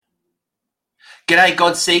G'day,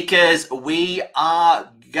 God Seekers. We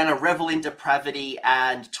are going to revel in depravity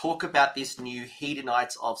and talk about this new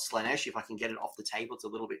Hedonites of Slaanesh. If I can get it off the table, it's a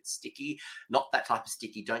little bit sticky. Not that type of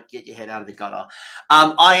sticky. Don't get your head out of the gutter.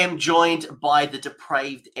 I am joined by the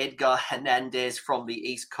depraved Edgar Hernandez from the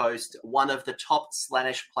East Coast, one of the top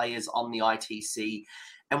Slaanesh players on the ITC.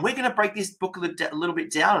 And we're going to break this book a little bit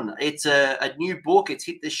down. It's a new book. It's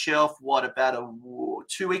hit the shelf, about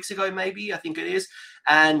 2 weeks ago, maybe, I think it is.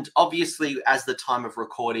 And obviously, as the time of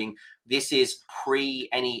recording, this is pre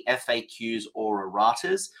any FAQs or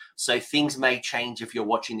erratas. So things may change if you're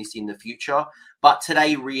watching this in the future. But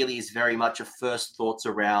today really is very much a first thoughts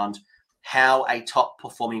around how a top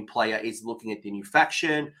performing player is looking at the new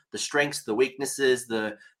faction, the strengths, the weaknesses,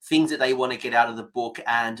 the things that they want to get out of the book,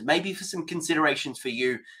 and maybe for some considerations for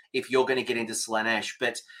you if you're going to get into Slaanesh.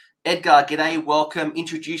 But Edgar, g'day, welcome.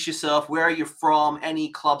 Introduce yourself. Where are you from? Any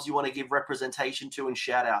clubs you want to give representation to and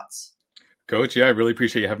shout outs? Coach, I really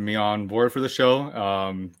appreciate you having me on board for the show.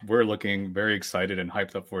 We're looking very excited and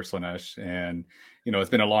hyped up for Slaanesh. And, it's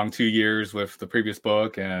been a long 2 years with the previous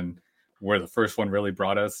book and where the first one really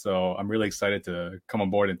brought us. So I'm really excited to come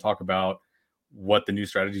on board and talk about what the new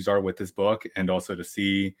strategies are with this book and also to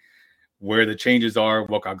see where the changes are,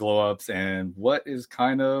 what got glow ups, and what is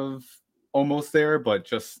kind of almost there, but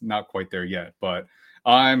just not quite there yet. But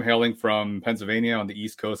I'm hailing from Pennsylvania on the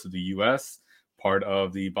East Coast of the U.S., part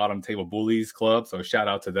of the Bottom Table Bullies Club. So shout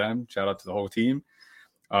out to them. Shout out to the whole team.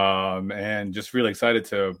 And just really excited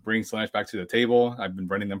to bring Slaanesh back to the table. I've been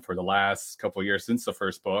running them for the last couple of years since the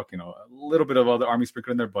first book, a little bit of other armies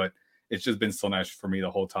sprinkled in there, but it's just been Slaanesh for me the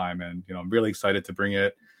whole time. And, I'm really excited to bring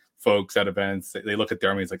it. Folks at events, they look at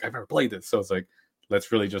their army, it's like, I've never played this. So it's like,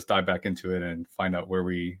 let's really just dive back into it and find out where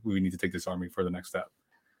we need to take this army for the next step.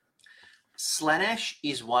 Slaanesh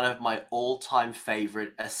is one of my all-time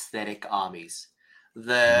favorite aesthetic armies.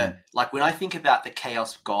 Like when I think about the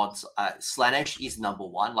Chaos Gods, Slaanesh is number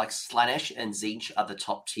one. Like Slaanesh and Tzeentch are the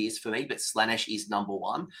top tiers for me, but Slaanesh is number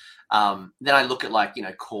one. Then I look at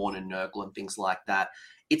Khorne and Nurgle and things like that.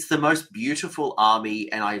 It's the most beautiful army,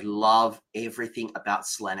 and I love everything about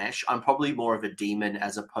Slaanesh. I'm probably more of a demon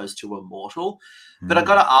as opposed to a mortal. But I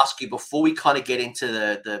got to ask you, before we kind of get into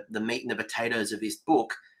the meat and the potatoes of this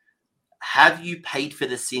book, have you paid for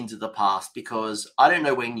the sins of the past? Because I don't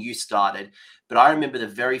know when you started, but I remember the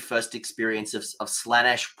very first experience of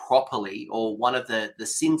Slaanesh properly, or one of the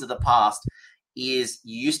sins of the past, is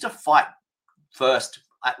you used to fight first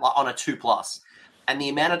on a 2+. And the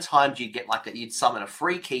amount of times you'd get you'd summon a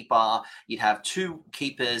free keeper, you'd have 2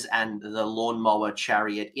 keepers and the lawnmower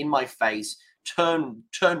chariot in my face, turn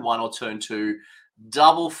 1 or turn 2,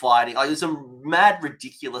 double fighting. There's some mad,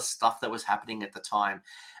 ridiculous stuff that was happening at the time.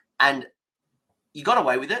 And you got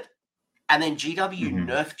away with it. And then GW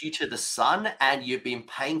nerfed you to the sun, and you've been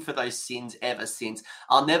paying for those sins ever since.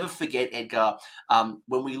 I'll never forget, Edgar,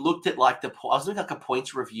 when we looked at I was looking at a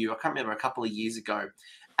points review, I can't remember, a couple of years ago.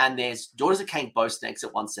 And there's Daughters of Cain Bow Snakes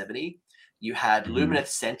at 170. You had Lumineth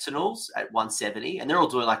Sentinels at 170, and they're all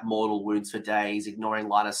doing mortal wounds for days, ignoring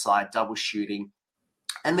line of sight, double shooting.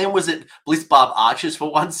 And then was it Blitzbarb Archers for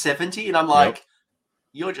 170? And I'm like,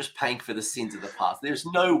 You're just paying for the sins of the past. There's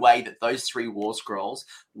no way that those 3 War Scrolls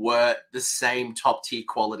were the same top tier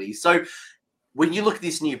quality. So when you look at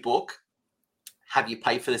this new book, have you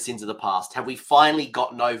paid for the sins of the past? Have we finally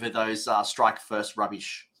gotten over those strike first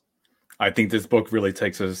rubbish? I think this book really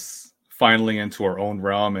takes us finally into our own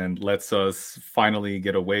realm and lets us finally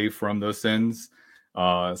get away from those sins.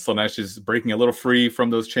 Slaanesh is breaking a little free from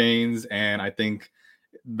those chains, and I think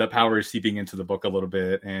the power is seeping into the book a little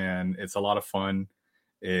bit, and it's a lot of fun.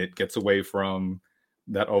 It gets away from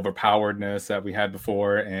that overpoweredness that we had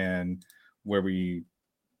before, and where we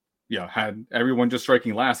had everyone just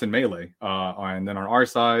striking last in melee. And then on our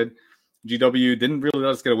side, GW didn't really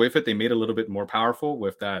let us get away with it. They made it a little bit more powerful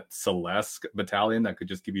with that Celeste battalion that could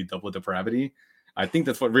just give you double depravity. I think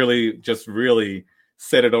that's what really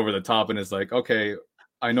set it over the top, and it's like, okay,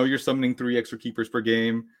 I know you're summoning 3 extra keepers per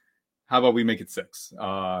game. How about we make it 6?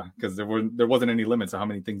 Because there wasn't any limits to how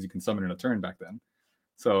many things you can summon in a turn back then.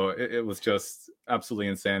 So it was just absolutely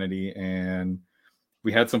insanity, and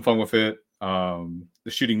we had some fun with it. The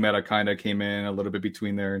shooting meta kind of came in a little bit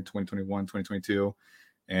between there in 2021, 2022.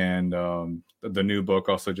 And the new book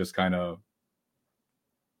also just kind of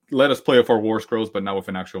let us play with our War Scrolls, but not with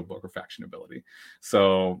an actual book or faction ability.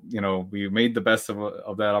 So, we made the best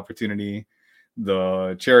of that opportunity.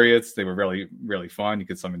 The chariots, they were really, really fun. You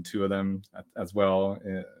could summon 2 of them as well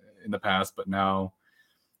in the past, but now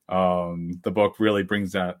the book really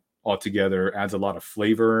brings that all together, adds a lot of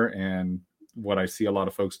flavor. And what I see a lot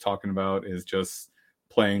of folks talking about is just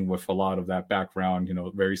playing with a lot of that background,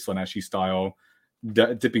 very Slaanesh style,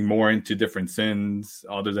 dipping more into different sins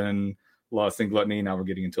other than lust and gluttony. Now we're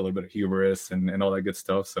getting into a little bit of hubris and all that good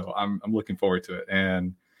stuff. So I'm looking forward to it.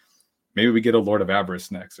 And maybe we get a Lord of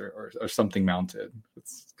Avarice next or something mounted.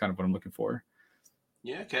 That's kind of what I'm looking for.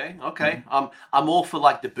 Yeah, okay. I'm all for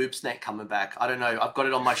like the boob snack coming back. I don't know. I've got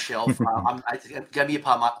it on my shelf. It's going to be a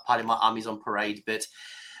part of my Armies on Parade, but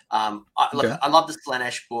I love the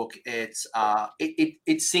Slaanesh book.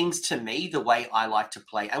 It sings to me the way I like to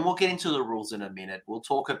play, and we'll get into the rules in a minute. We'll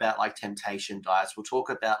talk about like temptation dice. We'll talk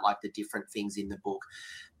about like the different things in the book.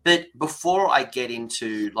 But before I get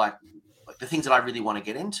into like the things that I really want to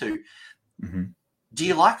get into, do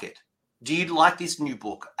you like it? Do you like this new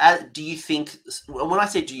book? Do you think, when I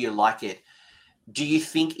say do you like it, do you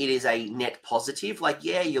think it is a net positive? Like,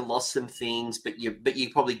 yeah, you lost some things, but you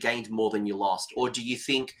probably gained more than you lost. Or do you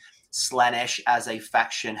think Slaanesh as a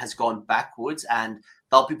faction has gone backwards and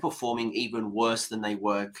they'll be performing even worse than they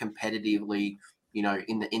were competitively,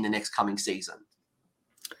 in the next coming season?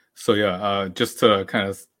 So yeah, just to kind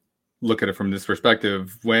of look at it from this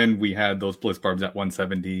perspective, when we had those Blitzbarbs at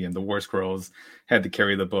 170 and the War Scrolls had to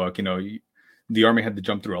carry the book, the army had to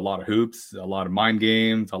jump through a lot of hoops, a lot of mind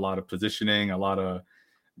games, a lot of positioning, a lot of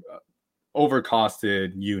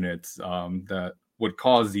overcosted units that would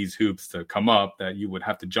cause these hoops to come up that you would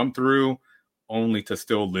have to jump through only to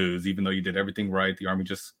still lose, even though you did everything right. The army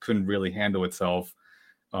just couldn't really handle itself.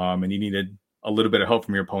 And you needed a little bit of help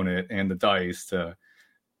from your opponent and the dice to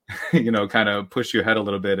kind of push you ahead a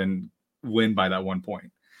little bit and win by that 1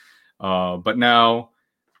 point. But now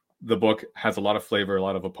the book has a lot of flavor, a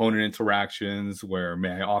lot of opponent interactions where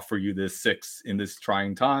may I offer you this 6 in this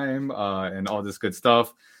trying time and all this good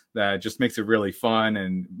stuff that just makes it really fun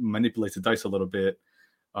and manipulates the dice a little bit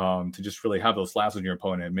to just really have those laughs with your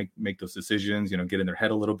opponent, make those decisions, get in their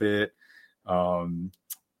head a little bit.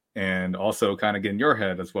 And also kind of get in your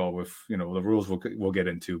head as well with, the rules we'll get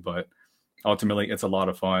into, but ultimately, it's a lot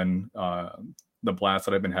of fun. The blast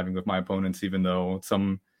that I've been having with my opponents, even though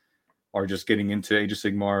some are just getting into Age of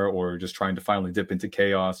Sigmar or just trying to finally dip into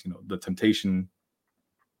chaos, the temptation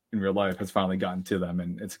in real life has finally gotten to them,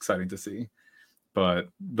 and it's exciting to see. But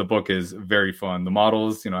the book is very fun. The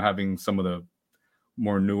models, having some of the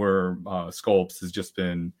more newer sculpts has just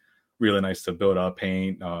been really nice to build up,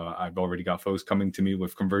 paint. I've already got folks coming to me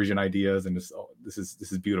with conversion ideas, and this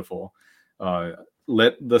is beautiful.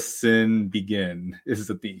 Let the sin begin is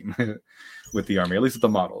the theme with the army, at least with the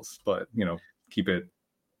models, but keep it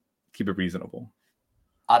reasonable.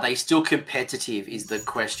 Are they still competitive is the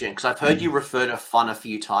question, because I've heard you refer to fun a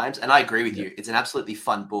few times, and I agree with you. It's an absolutely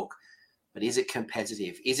fun book, but is it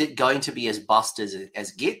competitive? Is it going to be as bust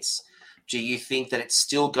as gets? Do you think that it's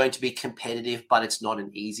still going to be competitive, but it's not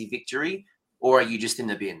an easy victory, or are you just in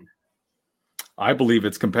the bin? I believe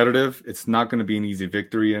it's competitive. It's not going to be an easy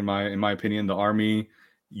victory, in my opinion. The army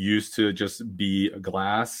used to just be a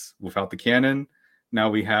glass without the cannon. Now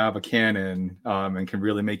we have a cannon and can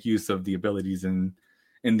really make use of the abilities in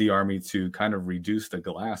the army to kind of reduce the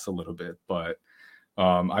glass a little bit. But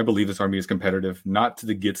I believe this army is competitive, not to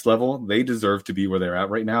the Gits level. They deserve to be where they're at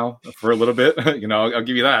right now for a little bit. I'll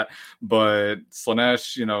give you that. But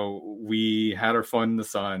Slaanesh, we had our fun in the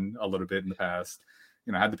sun a little bit in the past.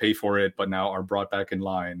 Had to pay for it, but now are brought back in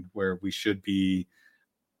line where we should be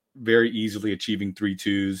very easily achieving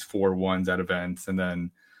 3-2s, 4-1s at events. And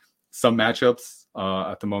then some matchups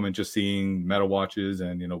at the moment, just seeing meta watches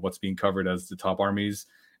and, what's being covered as the top armies,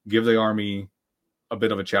 give the army a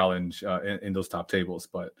bit of a challenge in those top tables.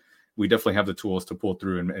 But we definitely have the tools to pull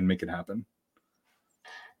through and make it happen.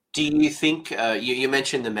 Do you think you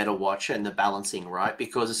mentioned the meta watch and the balancing, right?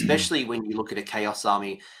 Because especially when you look at a Chaos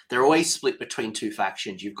army, they're always split between two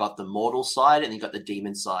factions. You've got the mortal side and you've got the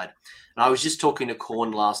demon side. And I was just talking to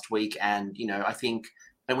Korn last week, and I think,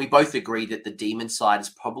 and we both agree that the demon side is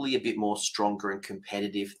probably a bit more stronger and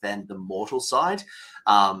competitive than the mortal side.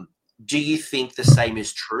 Do you think the same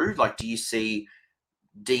is true? Like, do you see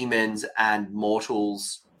demons and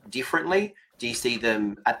mortals differently? Do you see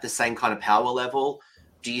them at the same kind of power level?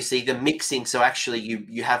 Do you see them mixing? So actually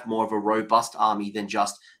you have more of a robust army than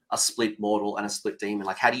just a split mortal and a split demon.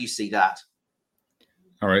 Like, how do you see that?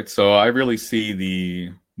 All right. So I really see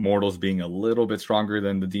the mortals being a little bit stronger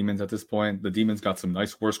than the demons at this point. The demons got some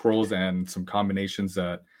nice war scrolls and some combinations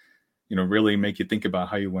that, really make you think about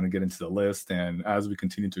how you want to get into the list. And as we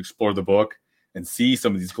continue to explore the book and see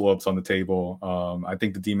some of these glow-ups on the table, I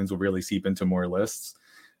think the demons will really seep into more lists.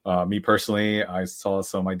 Me personally, I saw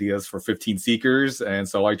some ideas for 15 Seekers, and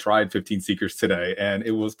so I tried 15 Seekers today, and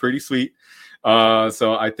it was pretty sweet.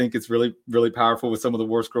 So I think it's really, really powerful with some of the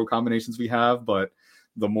War Scroll combinations we have, but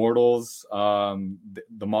The mortals,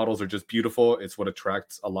 the models are just beautiful. It's what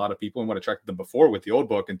attracts a lot of people and what attracted them before with the old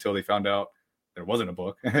book until they found out there wasn't a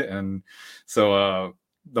book. And so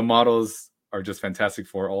the models are just fantastic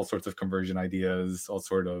for all sorts of conversion ideas, all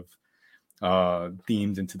sort of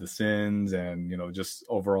themes into the sins, and just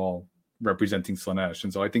overall representing Slaanesh.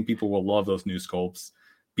 And so I think people will love those new sculpts.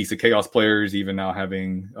 Beast of Chaos players, even now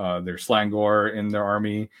having their Slangor in their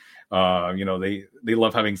army, they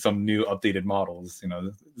love having some new updated models.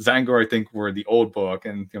 Zangor, I think, were the old book,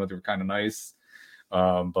 and they were kind of nice,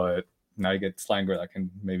 but now you get Slangor that can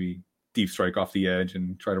maybe deep strike off the edge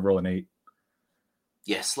and try to roll an 8.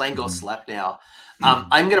 Yeah, Slangor slap now.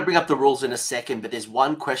 I'm going to bring up the rules in a second, but there's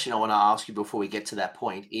one question I want to ask you before we get to that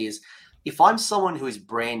point is, if I'm someone who is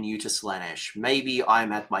brand new to Slaanesh, maybe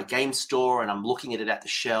I'm at my game store and I'm looking at it at the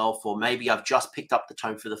shelf, or maybe I've just picked up the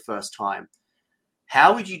tome for the first time,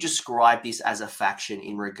 how would you describe this as a faction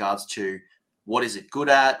in regards to what is it good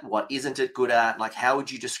at, what isn't it good at? Like, how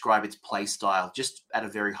would you describe its play style, just at a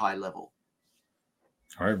very high level?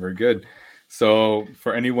 All right, very good. So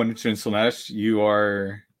for anyone interested in Slaanesh, you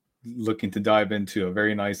are looking to dive into a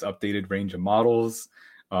very nice updated range of models,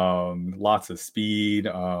 lots of speed.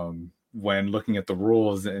 When looking at the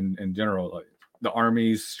rules in general, like, the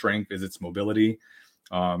army's strength is its mobility.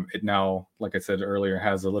 It now, like I said earlier,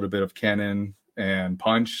 has a little bit of cannon and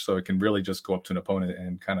punch, so it can really just go up to an opponent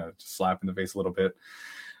and kind of slap in the face a little bit.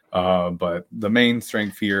 But the main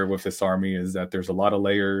strength here with this army is that there's a lot of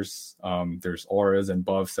layers. There's auras and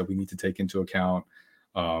buffs that we need to take into account.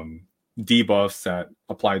 Debuffs that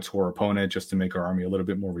apply to our opponent just to make our army a little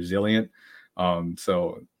bit more resilient.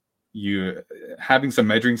 So you having some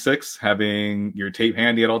measuring sticks, having your tape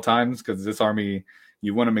handy at all times, because this army,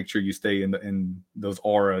 you want to make sure you stay in those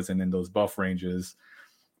auras and in those buff ranges.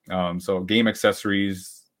 So game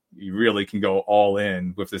accessories, you really can go all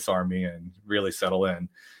in with this army and really settle in.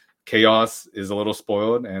 Chaos is a little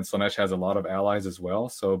spoiled, and Slaanesh has a lot of allies as well.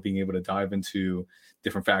 So being able to dive into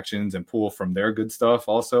different factions and pull from their good stuff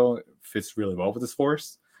also fits really well with this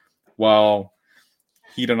force. While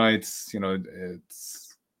Hedonites,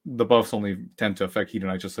 it's the buffs only tend to affect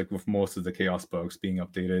Hedonites, just like with most of the Chaos books being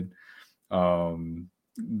updated.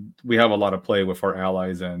 We have a lot of play with our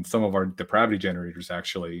allies, and some of our depravity generators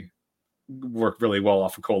actually work really well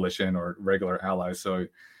off of coalition or regular allies. So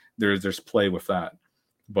there's play with that.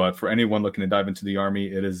 But for anyone looking to dive into the army,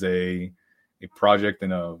 it is a project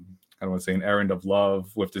and I don't want to say an errand of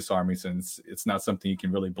love with this army, since it's not something you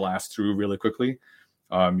can really blast through really quickly.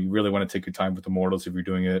 You really want to take your time with the mortals if you're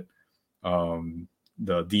doing it.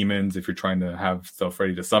 The demons, if you're trying to have stuff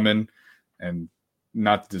ready to summon, and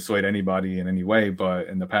not to dissuade anybody in any way, but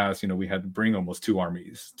in the past, we had to bring almost 2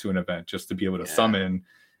 armies to an event just to be able to summon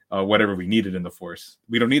whatever we needed in the force.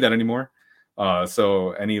 We don't need that anymore.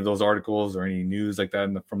 So any of those articles or any news like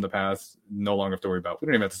that from the past, no longer have to worry about. We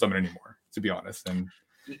don't even have to summon anymore, to be honest. And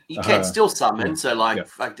you can still summon, so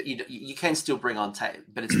you can still bring on tape,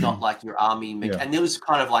 but it's not like your army. And there was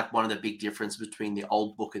kind of like one of the big difference between the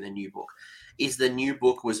old book and the new book. Is the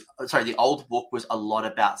old book was a lot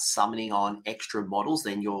about summoning on extra models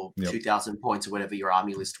than your 2,000 points or whatever your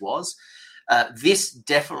army list was. This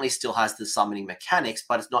definitely still has the summoning mechanics,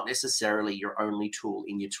 but it's not necessarily your only tool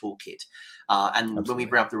in your toolkit. And absolutely, when we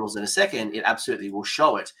bring up the rules in a second, it absolutely will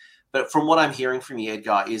show it. But from what I'm hearing from you,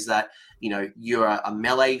 Edgar, is that you're a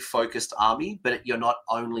melee-focused army, but you're not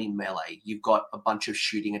only melee. You've got a bunch of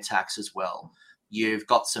shooting attacks as well. You've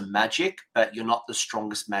got some magic, but you're not the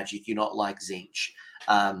strongest magic. You're not like Tzeentch.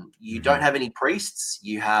 You don't have any priests.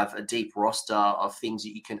 You have a deep roster of things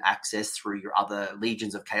that you can access through your other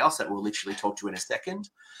legions of chaos that we'll literally talk to in a second.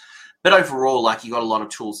 But overall, you got a lot of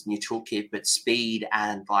tools in your toolkit, but speed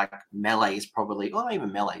and melee is probably, not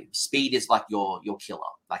even melee. Speed is your killer.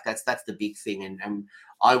 That's the big thing. And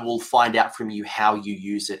I will find out from you how you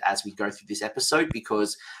use it as we go through this episode,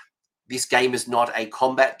 because this game is not a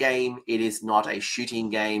combat game. It is not a shooting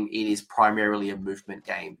game. It is primarily a movement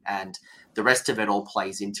game, and the rest of it all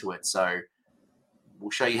plays into it. So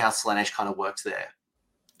we'll show you how Slaanesh kind of works there.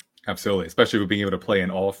 Absolutely, especially with being able to play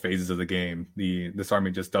in all phases of the game. This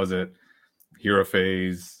army just does it. Hero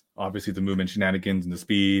phase, obviously the movement shenanigans and the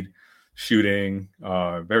speed, shooting,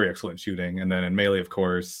 very excellent shooting. And then in melee, of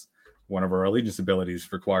course, one of our allegiance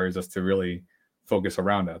abilities requires us to really focus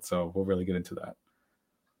around that. So we'll really get into that.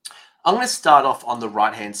 I'm going to start off on the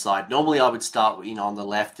right-hand side. Normally, I would start, on the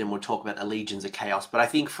left, and we'll talk about Legions of Chaos. But I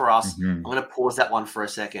think for us, I'm going to pause that one for a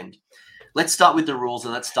second. Let's start with the rules,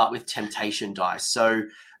 and let's start with Temptation dice. So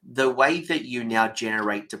the way that you now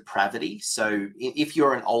generate depravity. So if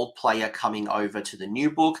you're an old player coming over to the new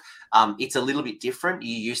book, it's a little bit different.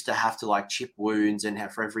 You used to have to like chip wounds and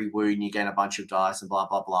have for every wound you gain a bunch of dice and blah,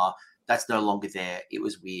 blah, blah. That's no longer there. It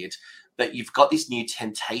was weird. But you've got this new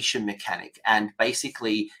temptation mechanic. And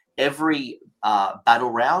basically every battle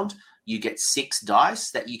round, you get 6 dice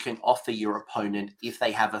that you can offer your opponent if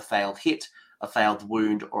they have a failed hit, a failed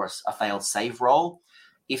wound, or a failed save roll.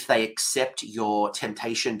 If they accept your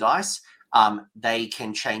temptation dice, they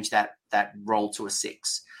can change that roll to a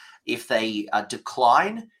 6. If they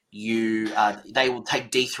decline, they will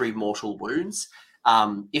take D3 mortal wounds.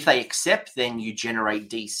 If they accept, then you generate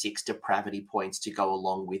D6 depravity points to go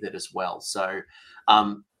along with it as well. So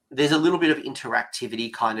there's a little bit of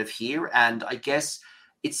interactivity kind of here, and I guess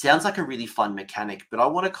it sounds like a really fun mechanic, but I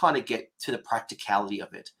want to kind of get to the practicality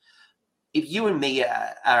of it. If you and me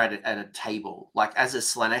are at a table, like as a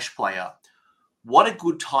Slaanesh player, what are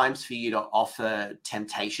good times for you to offer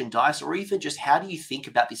temptation dice, or even just how do you think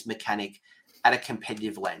about this mechanic at a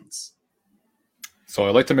competitive lens? So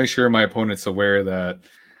I like to make sure my opponent's aware that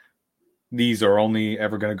these are only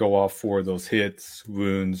ever going to go off for those hits,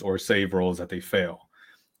 wounds, or save rolls that they fail.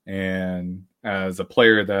 And as a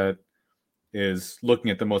player that is looking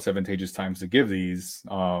at the most advantageous times to give these,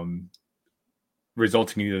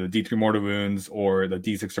 resulting in either the D3 mortal wounds or the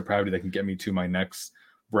D6 depravity that can get me to my next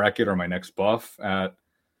bracket or my next buff at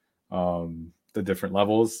the different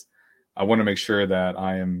levels, I want to make sure that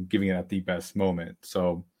I am giving it at the best moment.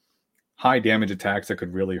 So high damage attacks that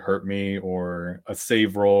could really hurt me, or a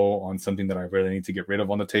save roll on something that I really need to get rid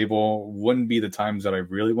of on the table, wouldn't be the times that I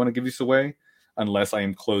really want to give this away unless I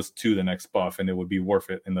am close to the next buff, and it would be worth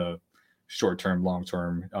it in the short term, long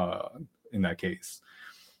term in that case.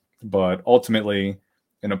 But ultimately,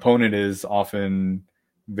 an opponent is often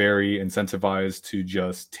very incentivized to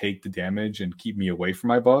just take the damage and keep me away from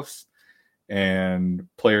my buffs. And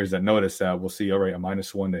players that notice that will see, all right, a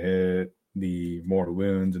 -1 to hit, the mortal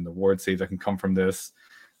wounds and the ward saves that can come from this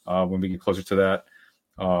when we get closer to that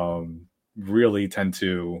really tend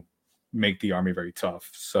to make the army very tough.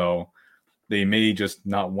 So they may just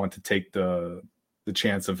not want to take the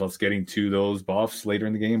chance of us getting to those buffs later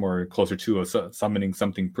in the game or closer to us summoning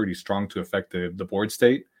something pretty strong to affect the board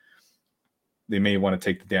state. They may want to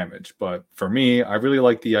take the damage. But for me, I really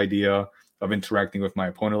like the idea of interacting with my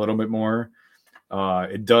opponent a little bit more.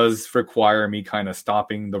 It does require me kind of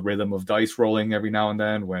stopping the rhythm of dice rolling every now and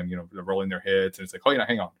then when, they're rolling their hits. And it's like, oh,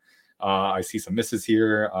 hang on. I see some misses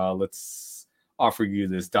here. Let's offer you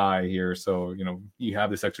this die here. So, you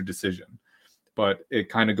have this extra decision. But it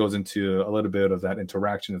kind of goes into a little bit of that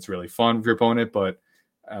interaction that's really fun with your opponent, but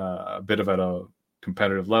a bit of at a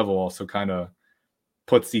competitive level also kind of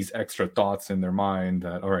puts these extra thoughts in their mind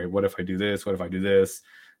that, all right, what if I do this? What if I do this?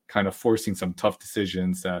 Kind of forcing some tough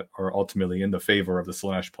decisions that are ultimately in the favor of the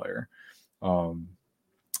Slaanesh player.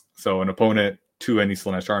 So an opponent to any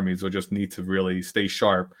Slaanesh armies will just need to really stay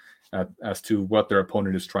sharp as to what their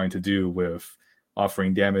opponent is trying to do with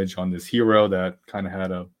offering damage on this hero that kind of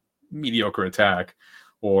had a mediocre attack,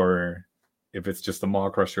 or if it's just a Maw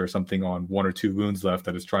Crusher or something on 1 or 2 wounds left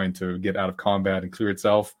that is trying to get out of combat and clear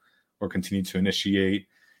itself, or continue to initiate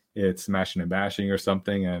its smashing and bashing or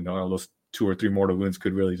something, and all those 2 or 3 mortal wounds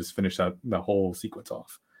could really just finish that whole sequence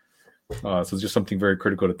off. So it's just something very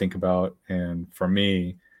critical to think about. And for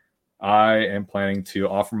me, I am planning to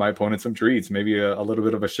offer my opponent some treats, maybe a little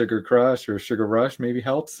bit of a sugar crush or sugar rush maybe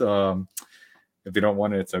helps. If they don't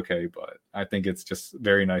want it, it's okay. But I think it's just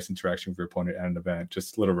very nice interaction with your opponent at an event,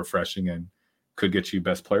 just a little refreshing, and could get you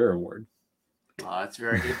best player award. It's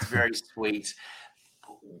very sweet.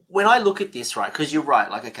 When I look at this, right, because you're right,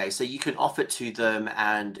 like, okay, so you can offer it to them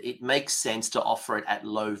and it makes sense to offer it at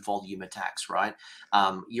low volume attacks, right?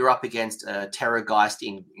 You're up against a Terrorgeist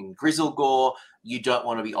in Grizzlegore. You don't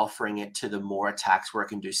want to be offering it to the more attacks where it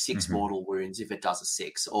can do 6 mortal wounds if it does a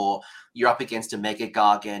 6. Or you're up against a Mega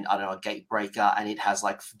Gargant, I don't know, a Gatebreaker, and it has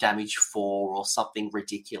like damage 4 or something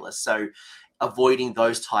ridiculous. So avoiding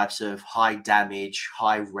those types of high damage,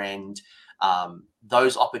 high rend,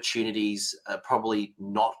 those opportunities are probably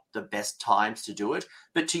not the best times to do it.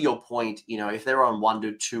 But to your point, if they're on 1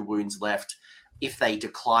 to 2 wounds left, if they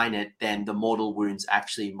decline it, then the mortal wounds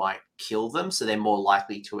actually might kill them. So they're more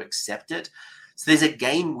likely to accept it. So there's a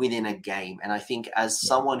game within a game. And I think as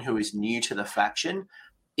someone who is new to the faction,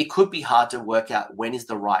 it could be hard to work out when is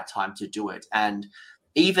the right time to do it. And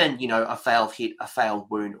even, a failed hit, a failed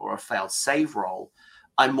wound, or a failed save roll,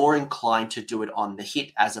 I'm more inclined to do it on the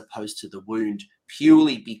hit as opposed to the wound,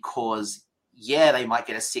 purely because, they might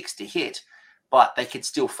get a 6 to hit, but they could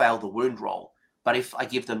still fail the wound roll. But if I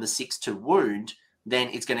give them the 6 to wound, then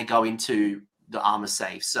it's going to go into the armor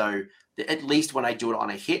save. So at least when I do it on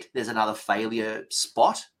a hit, there's another failure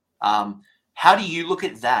spot. How do you look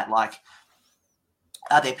at that? Like,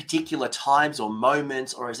 are there particular times or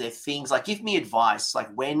moments, or is there things like, give me advice,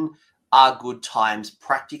 like when are good times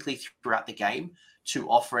practically throughout the game to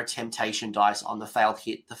offer a temptation dice on the failed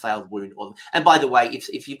hit, the failed wound, and by the way,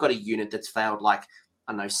 if you've got a unit that's failed like,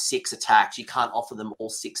 I don't know, 6 attacks, you can't offer them all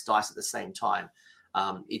 6 dice at the same time.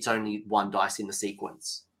 It's only 1 dice in the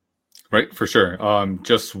sequence. Right, for sure.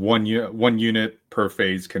 Just one unit per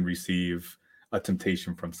phase can receive a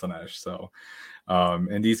temptation from Slaanesh. So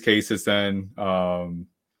in these cases, then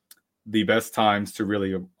the best times to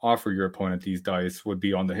really offer your opponent these dice would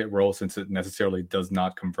be on the hit roll, since it necessarily does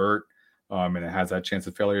not convert, and it has that chance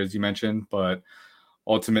of failure, as you mentioned. But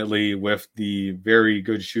ultimately, with the very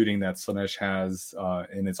good shooting that Slaanesh has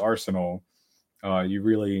in its arsenal, you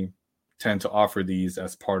really tend to offer these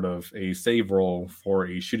as part of a save roll for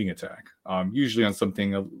a shooting attack, usually on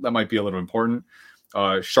something that might be a little important.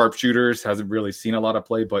 Sharpshooters hasn't really seen a lot of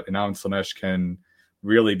play, but now in Slaanesh can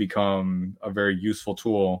really become a very useful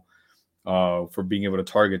tool for being able to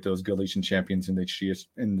target those Galatian champions in the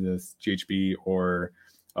GHB, or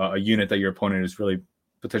a unit that your opponent is really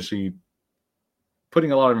potentially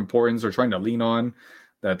putting a lot of importance or trying to lean on,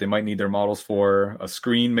 that they might need their models for. A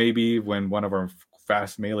screen, maybe, when one of our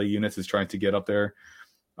fast melee units is trying to get up there.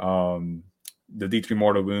 The D3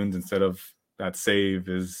 mortal wounds, instead of that save,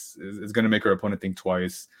 is going to make our opponent think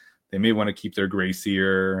twice. They may want to keep their Grey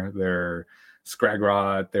Seer, their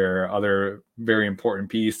Scragrot, their other very important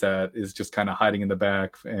piece that is just kind of hiding in the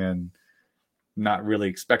back and not really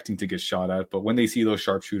expecting to get shot at. But when they see those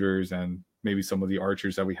sharpshooters and maybe some of the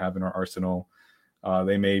archers that we have in our arsenal,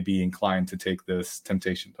 they may be inclined to take this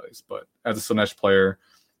temptation dice. But as a Slaanesh player,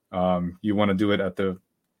 you want to do it at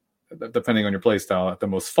depending on your play style, at the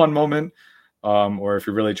most fun moment, or if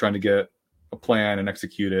you're really trying to get a plan and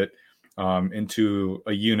execute it into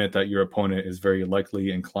a unit that your opponent is very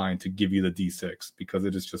likely inclined to give you the D6, because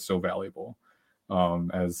it is just so valuable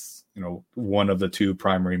as one of the 2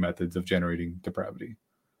 primary methods of generating depravity.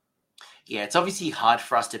 Yeah, it's obviously hard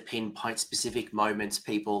for us to pinpoint specific moments,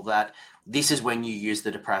 people, that this is when you use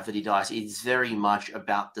the depravity dice. It's very much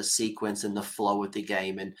about the sequence and the flow of the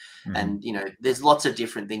game. And there's lots of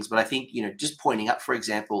different things. But I think, just pointing up, for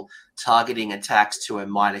example, targeting attacks to a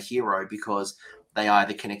minor hero because they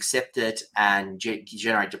either can accept it and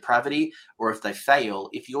generate depravity, or if they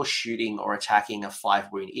fail, if you're shooting or attacking a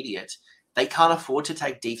 5-wound idiot, they can't afford to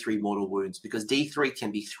take D3 mortal wounds, because D3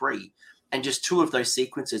 can be 3. And just 2 of those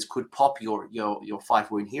sequences could pop your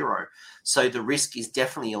 5-wound hero. So the risk is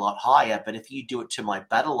definitely a lot higher. But if you do it to my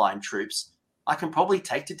battle line troops, I can probably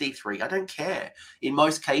take to D3. I don't care. In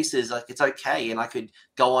most cases, like, it's okay. And I could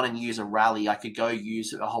go on and use a rally. I could go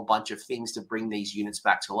use a whole bunch of things to bring these units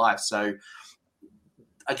back to life. So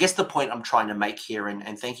I guess the point I'm trying to make here,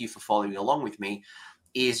 and thank you for following along with me,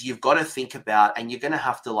 is you've got to think about, and you're going to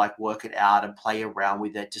have to work it out and play around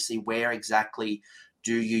with it to see where exactly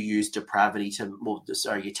do you use depravity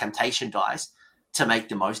your temptation dice to make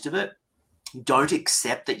the most of it. Don't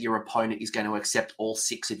accept that your opponent is going to accept all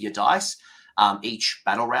 6 of your dice each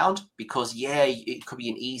battle round, because it could be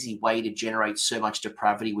an easy way to generate so much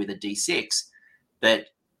depravity with a D6. But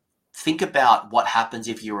think about what happens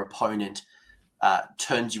if your opponent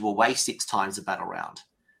turns you away 6 times a battle round.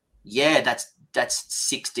 Yeah, that's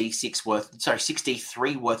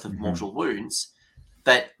 6d3 worth of mortal wounds.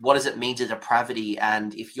 But what does it mean to depravity?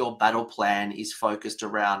 And if your battle plan is focused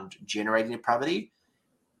around generating depravity,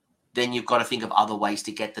 then you've got to think of other ways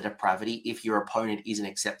to get the depravity if your opponent isn't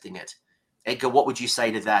accepting it. Edgar, what would you say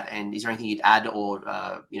to that? And is there anything you'd add or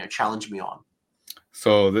challenge me on?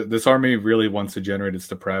 So this army really wants to generate its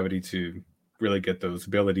depravity to really get those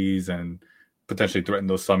abilities and potentially threaten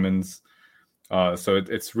those summons. So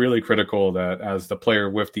it's really critical that as the player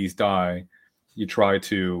with these die, you try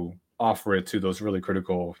to offer it to those really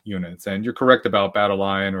critical units. And you're correct about Battle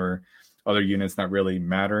Line or other units not really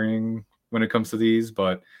mattering when it comes to these,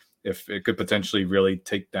 but if it could potentially really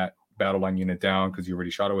take that Battle Line unit down because you already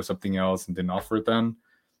shot it with something else and didn't offer it, then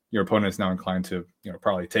your opponent is now inclined to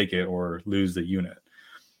probably take it or lose the unit.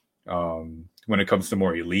 When it comes to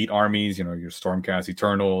more elite armies, your Stormcast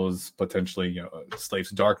Eternals, potentially Slaves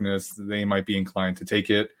of Darkness, they might be inclined to take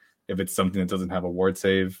it if it's something that doesn't have a ward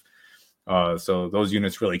save. So those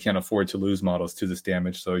units really can't afford to lose models to this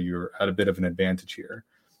damage, so you're at a bit of an advantage here,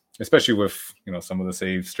 especially with some of the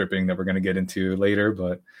save stripping that we're going to get into later.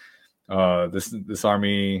 But this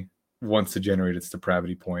army wants to generate its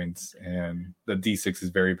depravity points, and the D6 is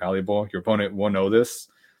very valuable. Your opponent will know this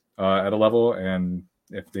at a level, and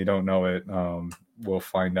if they don't know it, we'll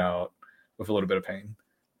find out with a little bit of pain.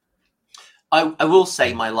 I will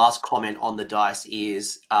say my last comment on the dice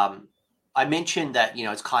is I mentioned that,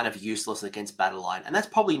 it's kind of useless against Battleline, and that's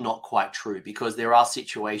probably not quite true because there are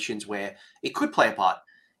situations where it could play a part.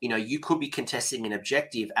 You could be contesting an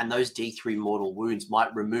objective, and those D3 mortal wounds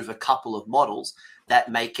might remove a couple of models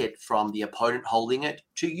that make it from the opponent holding it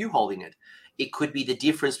to you holding it. It could be the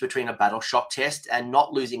difference between a battle shock test and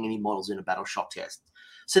not losing any models in a battle shock test.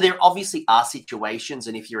 So there obviously are situations,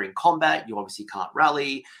 and if you're in combat, you obviously can't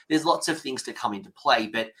rally. There's lots of things to come into play,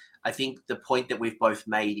 but I think the point that we've both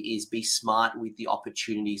made is be smart with the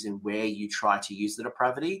opportunities and where you try to use the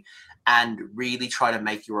depravity and really try to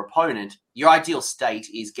make your opponent, your ideal state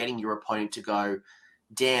is getting your opponent to go,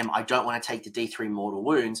 damn, I don't want to take the D3 mortal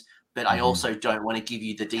wounds, but I also don't want to give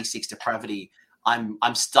you the D6 depravity. I'm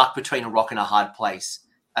stuck between a rock and a hard place,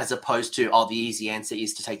 as opposed to, the easy answer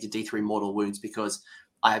is to take the D3 mortal wounds because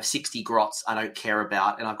I have 60 grots I don't care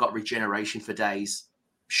about and I've got regeneration for days.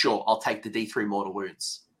 Sure, I'll take the D3 mortal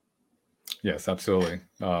wounds. Yes, absolutely.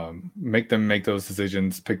 Make them make those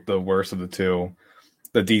decisions. Pick the worst of the two.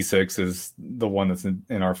 The D6 is the one that's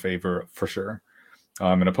in our favor for sure.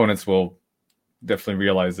 And opponents will definitely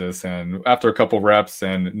realize this. And after a couple reps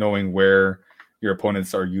and knowing where your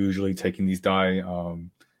opponents are usually taking these die,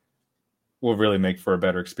 will really make for a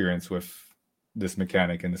better experience with this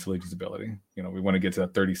mechanic and this allegiance ability. We want to get to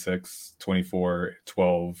that 36, 24,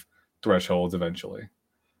 12 thresholds eventually.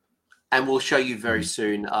 And we'll show you very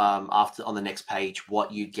soon after on the next page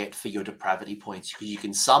what you get for your depravity points, because you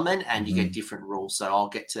can summon and you get different rules. So I'll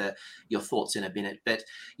get to your thoughts in a minute. But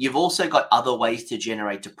you've also got other ways to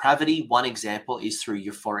generate depravity. One example is through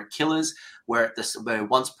euphoric killers, where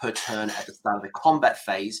once per turn at the start of the combat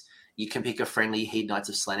phase, you can pick a friendly Hedonites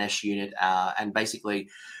of Slaanesh unit and basically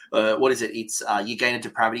what is it? It's you gain a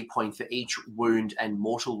depravity point for each wound and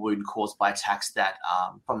mortal wound caused by attacks that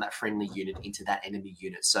from that friendly unit into that enemy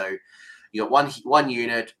unit. So you got one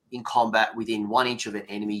unit in combat within 1 inch of an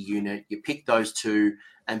enemy unit. You pick those two,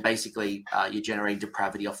 and basically you're generating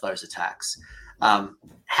depravity off those attacks.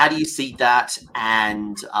 How do you see that,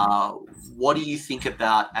 and what do you think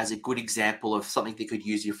about as a good example of something that could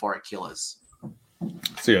use euphoric killers?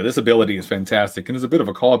 So yeah, this ability is fantastic, and it's a bit of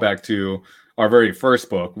a callback to our very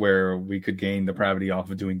first book where we could gain depravity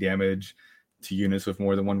off of doing damage to units with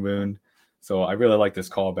more than one wound. So I really like this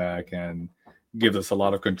callback and gives us a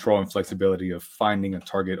lot of control and flexibility of finding a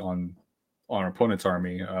target on our opponent's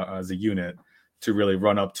army as a unit to really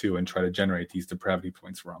run up to and try to generate these depravity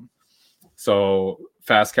points from. So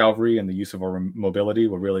fast cavalry and the use of our mobility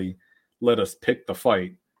will really let us pick the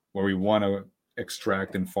fight where we want to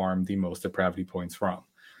extract and farm the most depravity points from.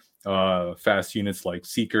 Fast units like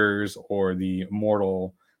Seekers or the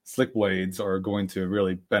Immortal Slickblades are going to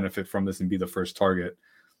really benefit from this and be the first target.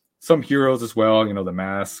 Some heroes as well, the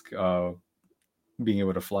Mask, being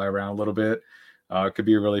able to fly around a little bit, could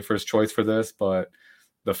be a really first choice for this, but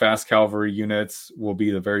the fast cavalry units will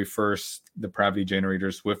be the very first depravity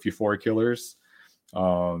generators with euphoric killers,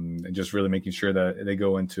 and just really making sure that they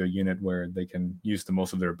go into a unit where they can use the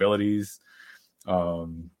most of their abilities.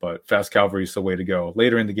 But fast cavalry is the way to go.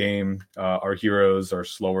 Later in the game, our heroes, our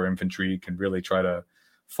slower infantry can really try to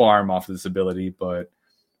farm off of this ability, but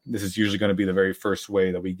this is usually going to be the very first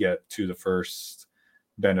way that we get to the first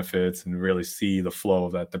benefits and really see the flow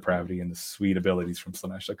of that depravity and the sweet abilities from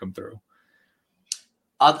Slaanesh that come through.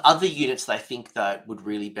 Other units that I think that would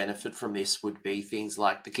really benefit from this would be things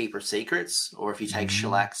like the Keeper of Secrets, or if you take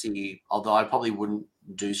Shellaxi, although I probably wouldn't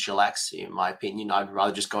do Shellaxi in my opinion, I'd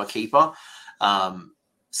rather just go a Keeper.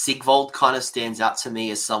 Sigvold kind of stands out to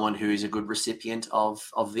me as someone who is a good recipient of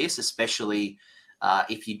this, especially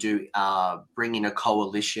if you do bring in a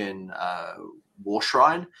coalition war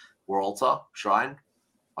altar shrine.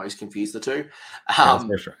 I always confuse the two.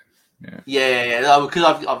 Yeah.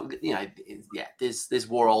 Because there's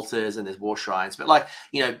war altars and there's war shrines, but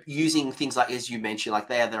using things like, as you mentioned,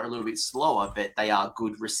 they're a little bit slower, but they are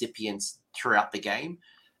good recipients throughout the game.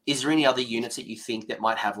 Is there any other units that you think that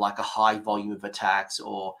might have a high volume of attacks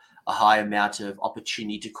or a high amount of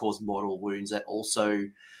opportunity to cause mortal wounds that also,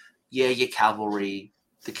 your cavalry,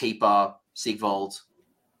 the Keeper, Sigvold,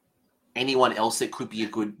 anyone else that could be a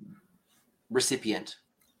good recipient?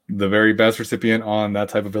 The very best recipient on that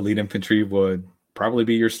type of elite infantry would probably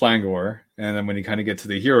be your Slangor. And then when you kind of get to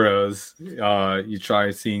the heroes, you try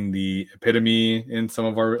seeing the Epitome in some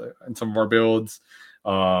of our builds.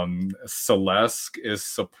 Celeste is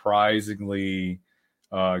surprisingly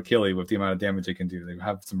killy with the amount of damage they can do. They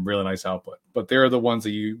have some really nice output, but they're the ones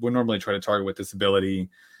that you would normally try to target with this ability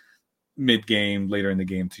mid-game, later in the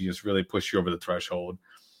game, to just really push you over the threshold.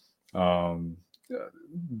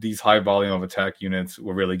 these high volume of attack units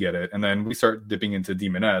will really get it. And then we start dipping into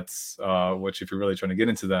demonettes, which if you're really trying to get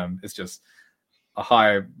into them, it's just a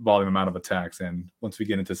high volume amount of attacks. And once we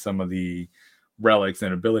get into some of the relics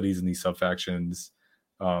and abilities in these sub-factions,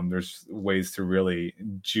 there's ways to really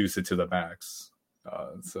juice it to the max.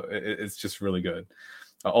 So it's just really good.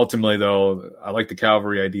 Ultimately, though, I like the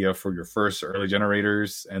cavalry idea for your first early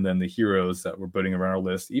generators, and then the heroes that we're putting around our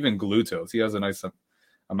list. Even Glutos, he has a nice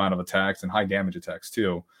amount of attacks and high damage attacks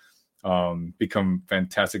too. Become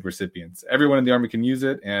fantastic recipients. Everyone in the army can use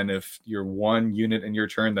it, and if you're one unit in your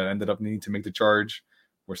turn that ended up needing to make the charge,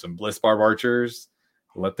 or some Bliss Barb archers,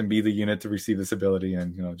 let them be the unit to receive this ability,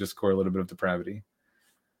 and just score a little bit of depravity.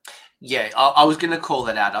 Yeah, I was going to call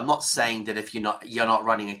that out. I'm not saying that if you're not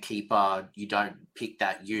running a keeper, you don't pick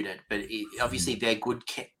that unit, but obviously they're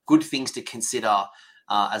good things to consider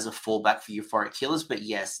as a fallback for euphoric killers. But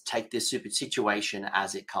yes, take this super situation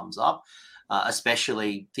as it comes up.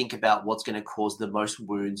 Especially think about what's going to cause the most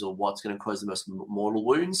wounds or what's going to cause the most mortal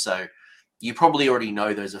wounds. So you probably already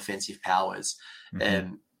know those offensive powers.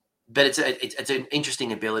 But it's an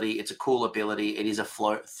interesting ability. It's a cool ability. It is a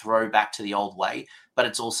throwback to the old way, but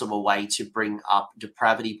it's also a way to bring up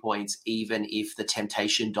depravity points, even if the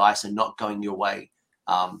temptation dice are not going your way.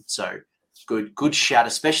 So good shout,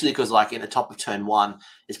 especially because like in the top of turn 1,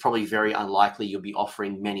 it's probably very unlikely you'll be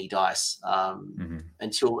offering many dice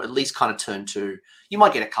until at least kind of turn 2. You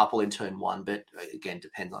might get a couple in turn 1, but again,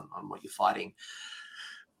 depends on what you're fighting.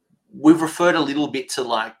 We've referred a little bit to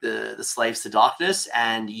like the Slaves to Darkness,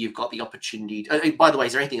 and you've got the opportunity. By the way,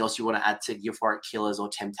 is there anything else you want to add to Euphoric Killers or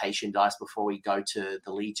Temptation dice before we go to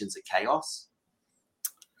the Legions of Chaos?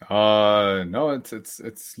 No,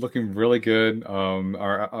 it's looking really good.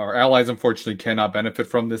 Our allies unfortunately cannot benefit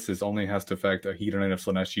from this. This only has to affect a Hedonite of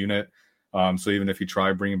Slaanesh unit. So even if you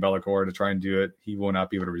try bringing Be'lakor to try and do it, he will not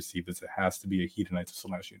be able to receive this. It has to be a Hedonite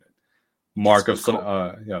of Slaanesh unit. Mark of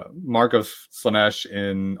Slaanesh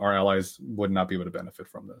in our allies would not be able to benefit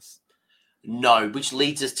from this. No, which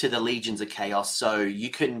leads us to the Legions of Chaos. So you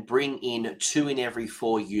can bring in 2 in every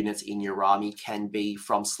 4 units in your army can be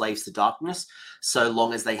from Slaves to Darkness, so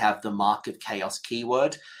long as they have the Mark of Chaos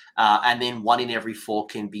keyword. And then 1 in every 4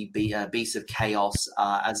 can be Beasts of Chaos,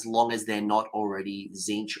 as long as they're not already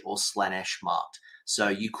Tzeentch or Slaanesh marked. So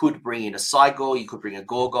you could bring in a Cygor, you could bring a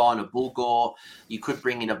Gorgon, a Bulgor, you could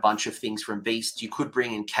bring in a bunch of things from Beast, you could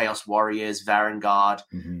bring in Chaos Warriors, Varangard,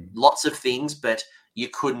 lots of things, but you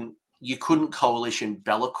couldn't coalition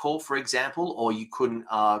Be'lakor, for example, or you couldn't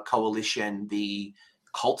coalition the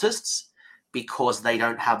Cultists because they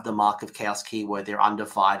don't have the Mark of Chaos keyword. They're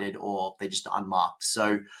undivided or they're just unmarked.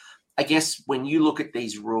 So I guess when you look at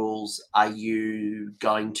these rules, are you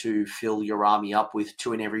going to fill your army up with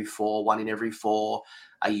 2 in every 4, 1 in every 4?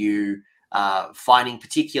 Are you finding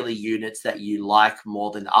particular units that you like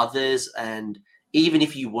more than others? And even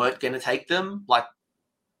if you weren't going to take them, like,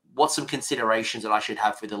 what's some considerations that I should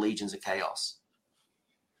have for the Legions of Chaos?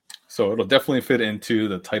 So it'll definitely fit into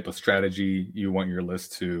the type of strategy you want your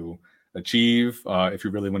list to achieve. If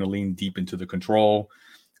you really want to lean deep into the control,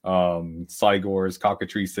 Cygors,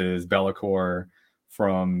 Cockatrices, Be'lakor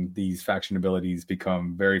from these faction abilities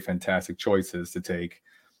become very fantastic choices to take,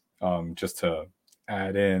 just to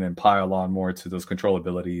add in and pile on more to those control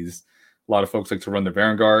abilities. A lot of folks like to run the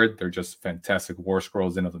Vanguard. They're just fantastic war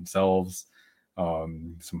scrolls in of themselves.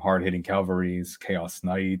 Some hard-hitting cavalries, Chaos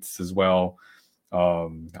Knights as well.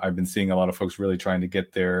 I've been seeing a lot of folks really trying to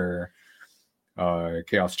get their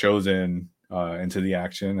Chaos Chosen into the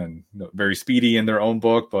action, and very speedy in their own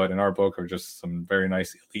book, but in our book are just some very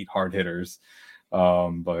nice elite hard hitters.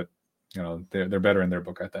 But they're better in their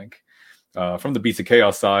book, I think. From the Beast of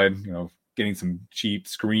Chaos side, getting some cheap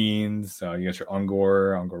screens. You got your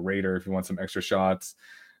Ungor Raider if you want some extra shots.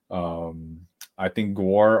 I think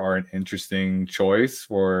Gwar are an interesting choice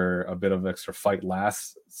for a bit of extra fight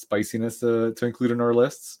last spiciness to include in our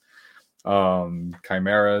lists.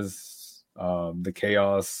 Chimeras, the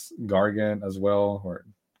Chaos Gargant as well, or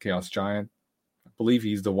Chaos Giant. I believe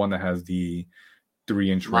he's the one that has the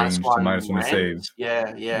 3-inch range to -1 to save.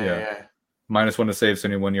 Yeah. -1 to save to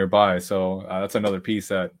anyone nearby. So that's another piece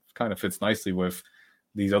that kind of fits nicely with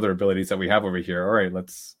these other abilities that we have over here. All right,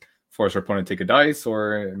 let's force our opponent to take a dice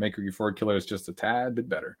or make your euphoric killers just a tad bit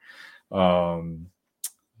better.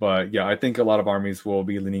 But yeah, I think a lot of armies will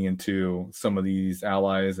be leaning into some of these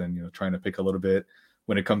allies and trying to pick a little bit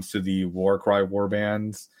when it comes to the war cry war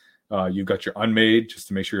bands. You've got your unmade just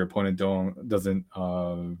to make sure your opponent doesn't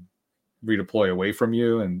redeploy away from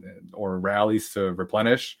you or rallies to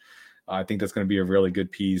replenish. I think that's going to be a really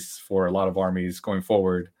good piece for a lot of armies going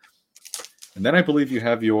forward. And then I believe you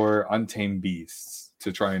have your Untamed Beasts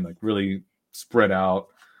to try and really spread out,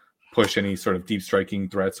 push any sort of deep striking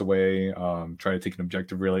threats away, try to take an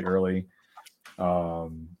objective really early.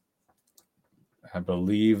 I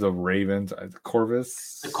believe the Ravens, the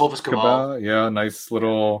Corvus Cabal. Yeah, nice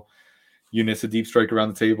little units of deep strike around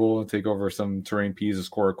the table, take over some terrain P's to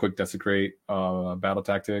score a quick desecrate battle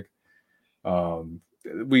tactic.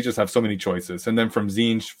 We just have so many choices. And then from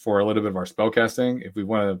Zinj for a little bit of our spellcasting, if we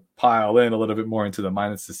want to pile in a little bit more into the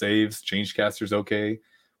minus to saves, Changecaster's okay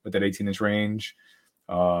with that 18-inch range.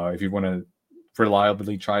 If you want to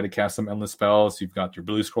reliably try to cast some endless spells, you've got your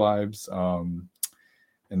blue scribes.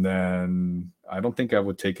 And then I don't think I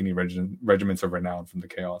would take any regiments of renown from the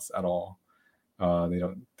chaos at all. They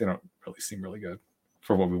don't really seem really good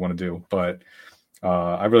for what we want to do. But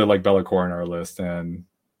I really like Be'lakor in our list, and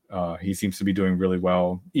he seems to be doing really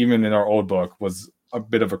well. Even in our old book, was a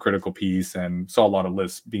bit of a critical piece and saw a lot of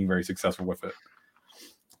lists being very successful with it.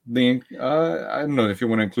 I don't know if you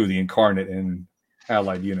want to include the Incarnate in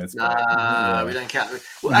allied units. We don't count.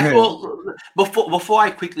 Well, before I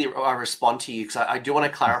quickly respond to you, because I do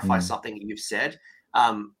want to clarify something you've said.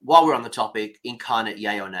 While we're on the topic, Incarnate,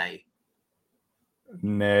 yay or nay?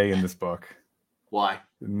 Nay in this book. Why?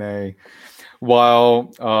 Nay.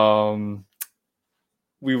 While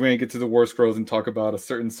we may get to the War Scrolls and talk about a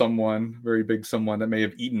certain someone, very big someone that may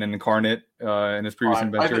have eaten an Incarnate in his previous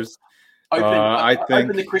adventures.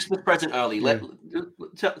 Open the Christmas present early. Yeah.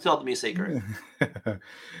 Tell me a secret.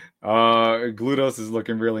 Glutos is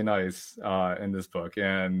looking really nice in this book,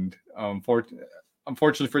 and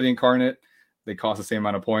unfortunately for the Incarnate, they cost the same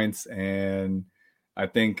amount of points, and I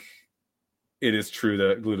think it is true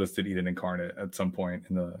that Glutos did eat an Incarnate at some point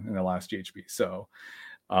in the last GHB. So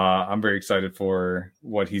I'm very excited for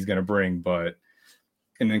what he's going to bring, but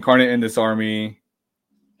an Incarnate in this army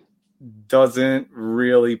doesn't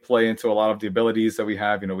really play into a lot of the abilities that we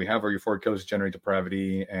have. We have our Euphoric Killers generate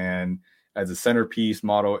depravity, and as a centerpiece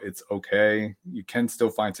model, it's okay. You can still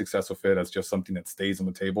find success with it as just something that stays on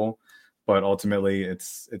the table, but ultimately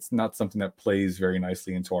it's not something that plays very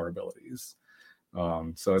nicely into our abilities.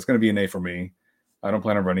 So it's going to be an A for me. I don't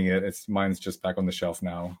plan on running it. Mine's just back on the shelf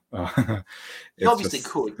now. You obviously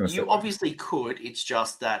could. It's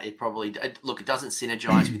just that it doesn't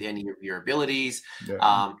synergize with any of your abilities.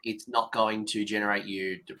 Yeah. It's not going to generate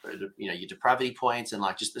you, your depravity points, and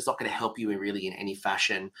it's not going to help you in any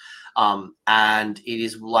fashion. And it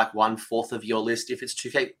is like 1/4 of your list if it's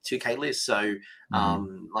 2K list. So,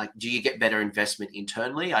 do you get better investment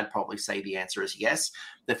internally? I'd probably say the answer is yes.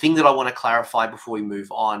 The thing that I want to clarify before we move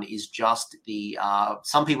on is just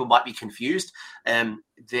some people might be confused.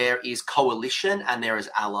 There is coalition and there is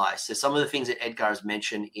ally. So some of the things that Edgar has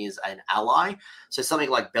mentioned is an ally. So something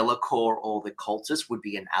like Be'lakor or the Cultists would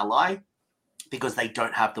be an ally because they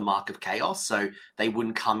don't have the Mark of Chaos. So they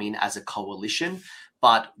wouldn't come in as a coalition,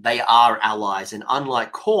 but they are allies. And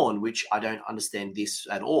unlike Khorne, which I don't understand this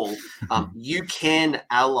at all, you can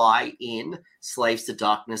ally in Slaves to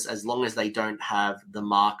Darkness as long as they don't have the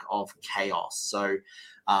Mark of Chaos. So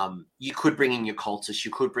you could bring in your Cultists,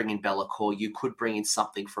 you could bring in Be'lakor, you could bring in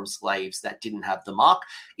something from Slaves that didn't have the Mark.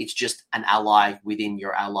 It's just an ally within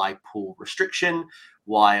your ally pool restriction.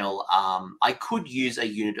 While I could use a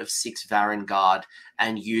unit of 6 Varangard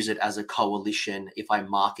and use it as a coalition if I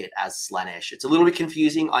mark it as Slaanesh. It's a little bit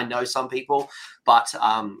confusing, I know some people, but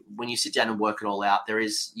when you sit down and work it all out,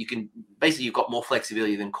 you've got more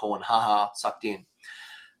flexibility than Khorne. Sucked in.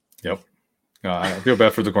 Yep. I feel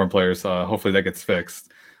bad for the Khorne players. Hopefully that gets fixed.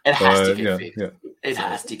 It has to get fixed. Yeah. It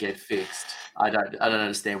has to get fixed. I don't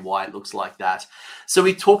understand why it looks like that. So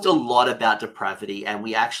we talked a lot about depravity, and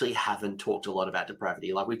we actually haven't talked a lot about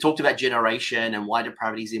depravity. We talked about generation and why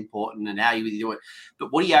depravity is important and how you do it.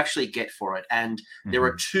 But what do you actually get for it? And there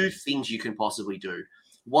are 2 things you can possibly do.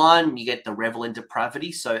 One, you get the Revel in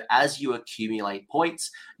Depravity. So as you accumulate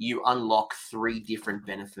points, you unlock 3 different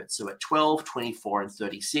benefits. So at 12, 24, and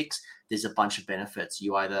 36, there's a bunch of benefits.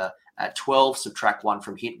 You either at 12 subtract 1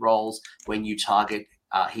 from hit rolls when you target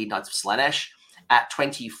Hedonites of Slaanesh. At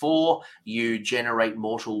 24, you generate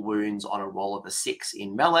mortal wounds on a roll of a 6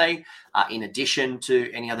 in melee, in addition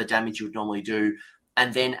to any other damage you would normally do.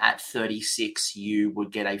 And then at 36, you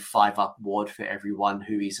would get a 5-up ward for everyone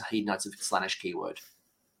who is Hedonites of Slaanesh keyword.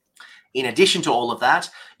 In addition to all of that,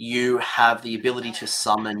 you have the ability to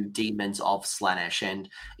summon Demons of Slaanesh, and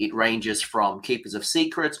it ranges from Keepers of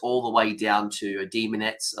Secrets all the way down to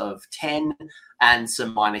Demonettes of 10 and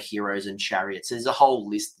some minor heroes and chariots. There's a whole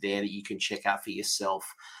list there that you can check out for yourself.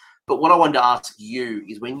 But what I wanted to ask you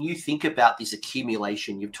is, when you think about this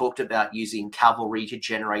accumulation, you've talked about using cavalry to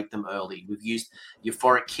generate them early. We've used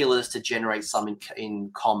Euphoric Killers to generate some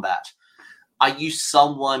in combat. are you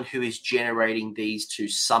someone who is generating these to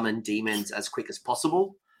summon demons as quick as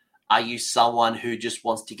possible? Are you someone who just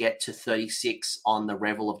wants to get to 36 on the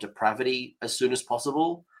Revel of Depravity as soon as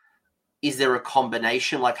possible? Is there a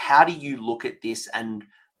combination? Like, how do you look at this, and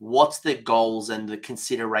what's the goals and the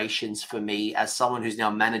considerations for me as someone who's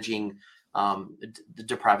now managing the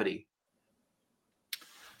depravity?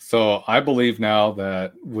 So I believe now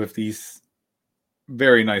that with these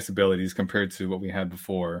very nice abilities compared to what we had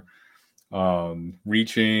before,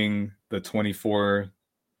 reaching the 24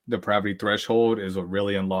 depravity threshold is what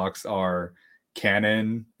really unlocks our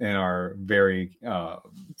canon and our very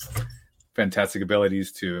fantastic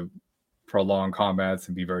abilities to prolong combats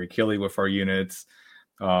and be very killy with our units.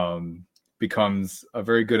 Becomes a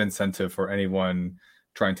very good incentive for anyone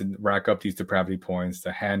trying to rack up these depravity points,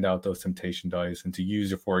 to hand out those temptation dice, and to use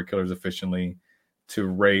your forward killers efficiently to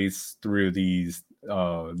race through these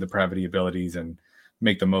depravity abilities and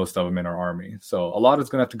make the most of them in our army. So a lot is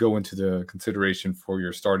going to have to go into the consideration for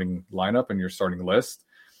your starting lineup and your starting list,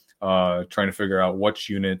 trying to figure out which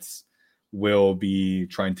units will be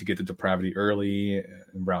trying to get the depravity early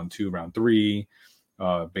in round 2, round 3,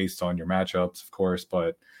 based on your matchups, of course,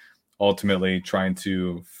 but ultimately trying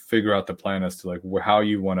to figure out the plan as to like how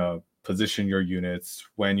you want to position your units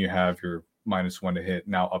when you have your -1 to hit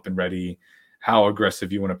now up and ready, how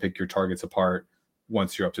aggressive you want to pick your targets apart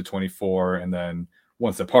once you're up to 24, and then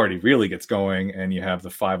once the party really gets going and you have the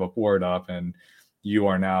 5-up ward up and you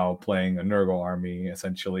are now playing a Nurgle army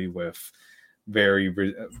essentially with very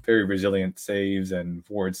resilient saves and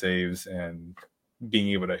ward saves and being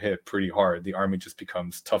able to hit pretty hard, the army just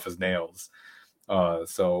becomes tough as nails.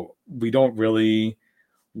 So we don't really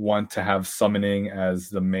want to have summoning as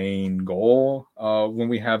the main goal when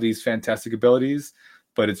we have these fantastic abilities,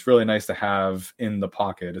 but it's really nice to have in the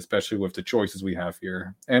pocket, especially with the choices we have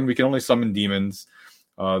here. And we can only summon demons.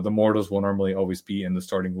 The mortals will normally always be in the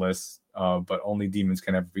starting list, but only demons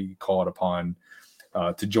can ever be called upon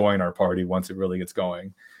to join our party once it really gets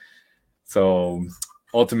going. So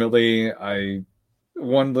ultimately,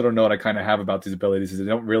 one little note I kind of have about these abilities is they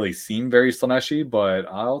don't really seem very Slaanesh-y, but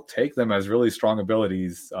I'll take them as really strong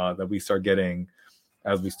abilities that we start getting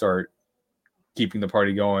as we start keeping the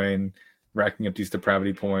party going, racking up these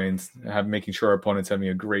depravity points, making sure our opponents having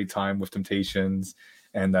a great time with temptations,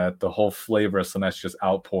 and that the whole flavor of Slaanesh just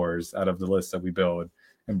outpours out of the list that we build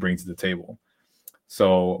and bring to the table.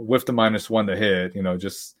 So with the -1 to hit,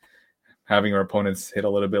 just having our opponents hit a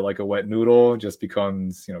little bit like a wet noodle just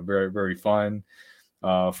becomes, very, very fun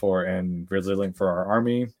and resilient for our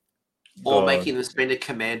army. Or making them spend a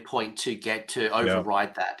command point to get to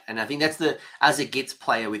override that. And I think that's as a Gits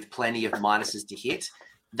player with plenty of minuses to hit,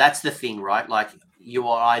 that's the thing, right? Like, you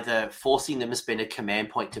are either forcing them to spend a command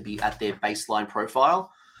point to be at their baseline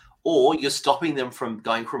profile, or you're stopping them from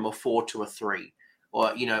going from a 4 to a 3.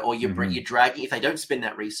 Or, you're dragging, if they don't spend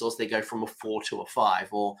that resource, they go from a 4 to a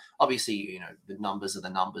 5. Or obviously, the numbers are the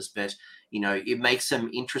numbers, but, it makes some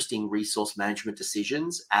interesting resource management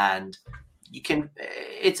decisions, and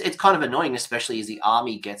it's kind of annoying, especially as the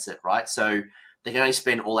army gets it, right? So they can only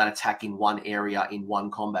spend all that attack in one area in one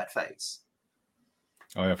combat phase.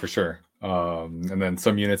 Oh yeah, for sure. And then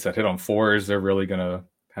some units that hit on 4s, they're really going to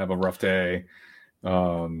have a rough day.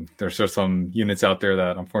 There's just some units out there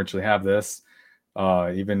that unfortunately have this.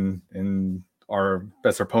 Even in our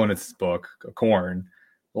best opponent's book, Khorne,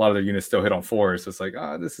 a lot of their units still hit on 4s. So it's like,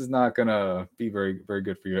 this is not going to be very, very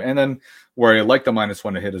good for you. And then where I like the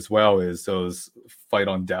 -1 to hit as well is those fight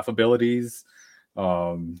on death abilities.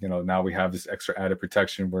 Now we have this extra added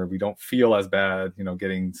protection where we don't feel as bad,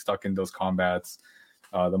 getting stuck in those combats.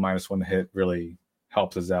 The -1 to hit really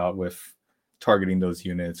helps us out with targeting those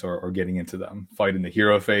units or getting into them. Fighting the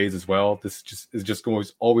hero phase as well. This is just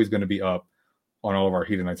always going to be up on all of our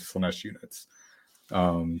Hedonites and Slaanesh units.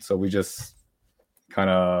 So we just kind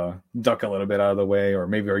of duck a little bit out of the way, or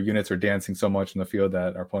maybe our units are dancing so much in the field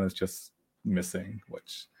that our opponent's just missing,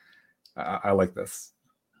 which I like this.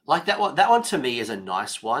 Like that one to me is a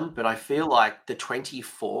nice one, but I feel like the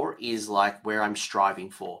 24 is like where I'm striving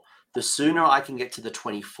for. The sooner I can get to the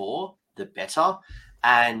 24, the better.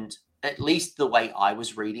 And at least the way I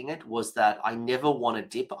was reading it was that I never want to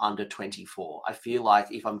dip under 24. I feel like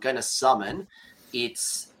if I'm going to summon,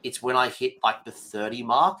 it's when I hit like the 30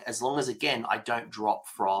 mark, as long as, again, I don't drop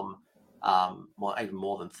from even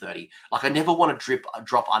more than 30. Like, I never want to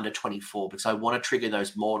drop under 24 because I want to trigger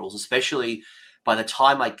those mortals, especially by the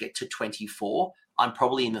time I get to 24, I'm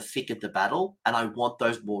probably in the thick of the battle, and I want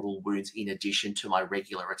those mortal wounds in addition to my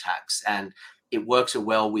regular attacks. And it works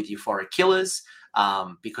well with euphoric killers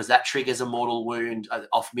because that triggers a mortal wound,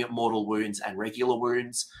 off mortal wounds and regular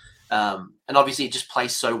wounds. And obviously it just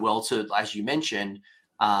plays so well to, as you mentioned,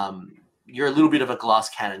 you're a little bit of a glass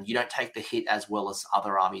cannon. You don't take the hit as well as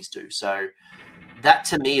other armies do. So that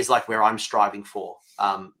to me is like where I'm striving for.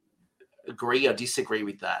 Agree or disagree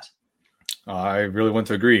with that? I really want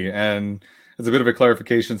to agree. And as a bit of a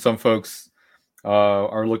clarification, some folks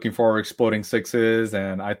are looking for exploding sixes,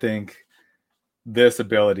 and I think this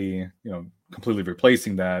ability, completely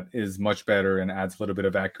replacing that is much better and adds a little bit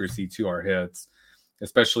of accuracy to our hits,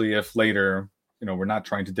 especially if later, we're not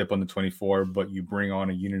trying to dip on the 24, but you bring on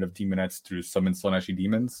a unit of demonettes through summon Slaaneshi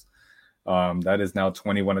demons. That is now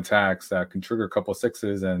 21 attacks that can trigger a couple of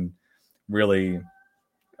sixes and really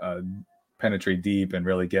penetrate deep and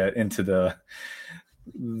really get into the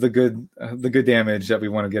good damage that we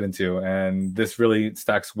want to get into. And this really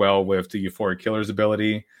stacks well with the Euphoric Killer's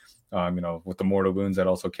ability. With the mortal wounds that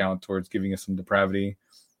also count towards giving us some depravity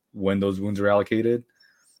when those wounds are allocated.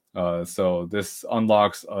 So this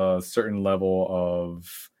unlocks a certain level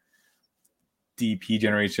of DP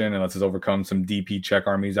generation and lets us overcome some DP check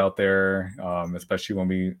armies out there, especially when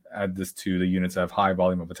we add this to the units that have high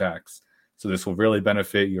volume of attacks. So this will really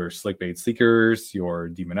benefit your Slickbait Seekers, your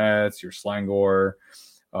Demonettes, your Slangor,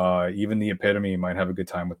 even the Epitome might have a good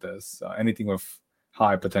time with this. Anything with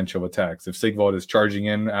high potential attacks. If Sigvald is charging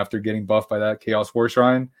in after getting buffed by that Chaos War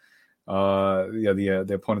Shrine, the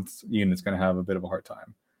opponent's unit's going to have a bit of a hard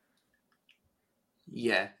time.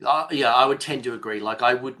 Yeah, I would tend to agree. Like,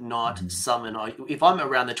 I would not summon, if I'm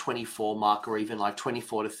around the 24 mark or even like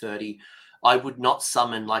 24 to 30, I would not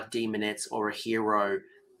summon like Demonettes or a hero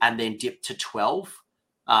and then dip to 12.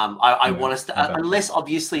 I want us to, unless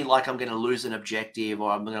obviously like I'm going to lose an objective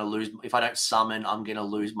or I'm going to lose, if I don't summon, I'm going to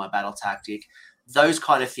lose my battle tactic. Those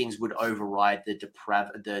kind of things would override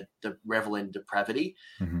the revel in depravity.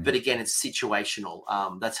 But again, it's situational.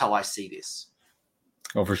 That's how I see this.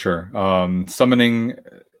 Oh, for sure. Summoning,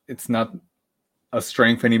 it's not a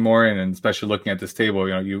strength anymore, and especially looking at this table,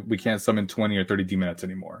 we can't summon 20 or 30 demonettes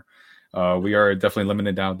anymore. We are definitely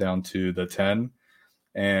limited down to the 10.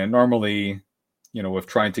 And normally, with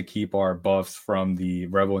trying to keep our buffs from the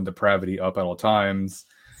revel and depravity up at all times,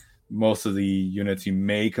 most of the units you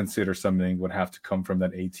may consider summoning would have to come from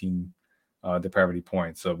that 18 depravity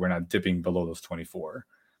point. So we're not dipping below those 24.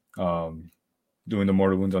 Doing the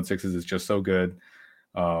mortal wounds on sixes is just so good.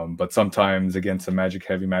 But sometimes against a magic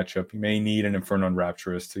heavy matchup, you may need an Inferno and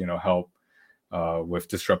Rapturous to, help with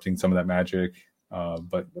disrupting some of that magic.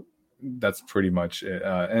 But that's pretty much it.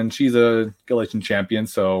 And she's a Galatian champion.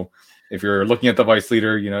 So if you're looking at the Vice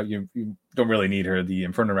Leader, you don't really need her. The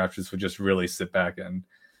Inferno Rapturous would just really sit back and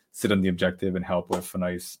sit on the objective and help with a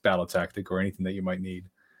nice battle tactic or anything that you might need.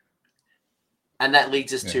 And that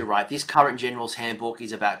leads us to, right, this current General's Handbook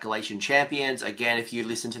is about Galatian champions. Again, if you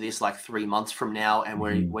listen to this like 3 months from now and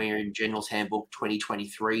we're in General's Handbook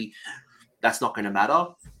 2023, that's not going to matter.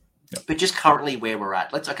 Yep. But just currently where we're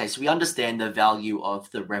at. So we understand the value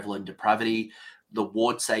of the Revel and Depravity. The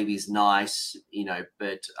ward save is nice,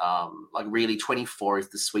 but like really 24 is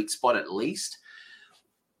the sweet spot at least.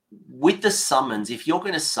 With the summons, if you're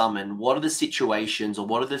going to summon, what are the situations or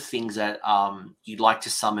what are the things that you'd like to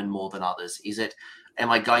summon more than others? Am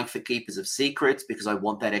I going for Keepers of Secrets because I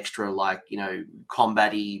want that extra,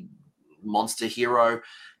 combat-y monster hero?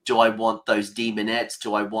 Do I want those Demonettes?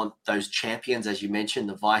 Do I want those champions, as you mentioned,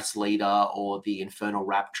 the Vice Leader or the Infernal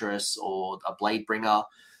Rapturous or a Bladebringer?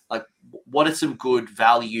 Like, what are some good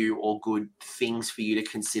value or good things for you to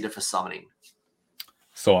consider for summoning?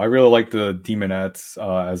 So I really like the Demonettes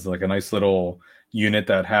as like a nice little unit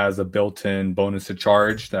that has a built-in bonus to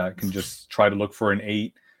charge that can just try to look for an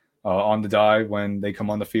 8 on the die when they come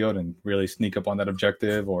on the field and really sneak up on that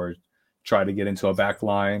objective or try to get into a back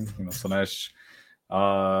line. Slaanesh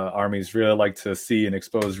armies really like to see an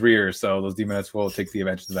exposed rear, so those Demonettes will take the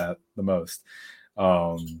advantage of that the most.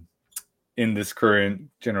 In this current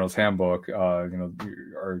General's Handbook,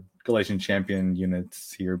 our Galatian champion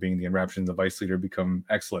units here, being the Enrapture and the Vice Leader, become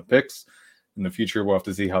excellent picks. In the future, we'll have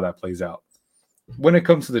to see how that plays out. When it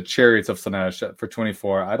comes to the Chariots of Slaanesh for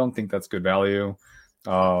 24, I don't think that's good value.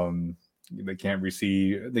 They can't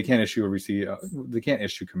issue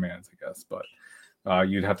commands, I guess, but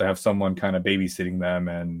you'd have to have someone kind of babysitting them,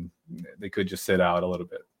 and they could just sit out a little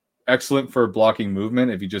bit. Excellent for blocking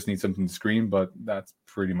movement if you just need something to screen, but that's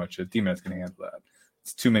pretty much it. Demonet's going to handle that.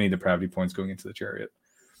 It's too many depravity points going into the Chariot.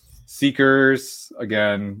 Seekers,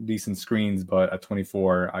 again, decent screens, but at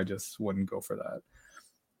 24, I just wouldn't go for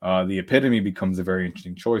that. The Epitome becomes a very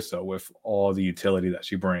interesting choice, though, with all the utility that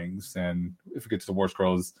she brings. And if it gets to the War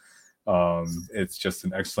Scrolls, it's just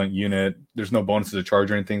an excellent unit. There's no bonuses to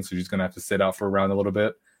charge or anything, so she's going to have to sit out for a round a little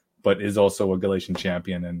bit, but is also a Galatian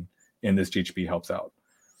champion, and in this GHB helps out.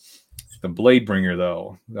 The Bladebringer,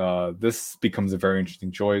 though, this becomes a very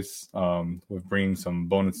interesting choice with bringing some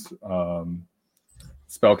bonus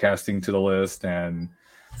spellcasting to the list. And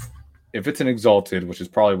if it's an Exalted, which is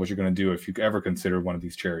probably what you're going to do if you ever consider one of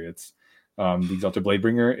these chariots, the Exalted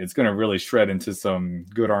Bladebringer, it's going to really shred into some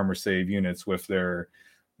good armor save units with their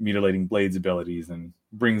Mutilating Blades abilities and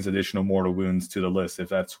brings additional mortal wounds to the list if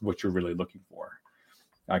that's what you're really looking for.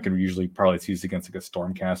 I can usually probably use against like a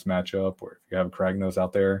Stormcast matchup, or if you have a Kragnos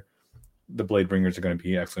out there, the Bladebringers are going to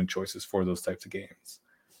be excellent choices for those types of games.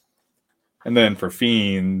 And then for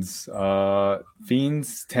Fiends,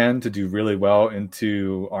 Fiends tend to do really well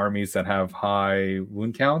into armies that have high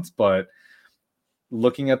wound counts, but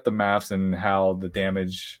looking at the maps and how the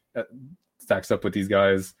damage stacks up with these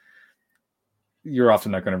guys, you're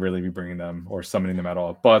often not going to really be bringing them or summoning them at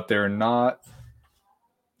all. But they're not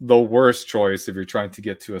the worst choice if you're trying to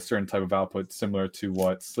get to a certain type of output similar to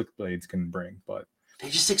what Slick Blades can bring. But they're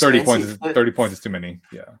just expensive. 30 points is too many.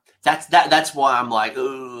 Yeah. That's why I'm like,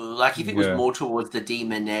 ooh, like if it was more towards the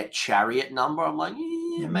Demonette Chariot number, I'm like,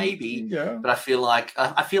 yeah, maybe. Yeah. But I feel like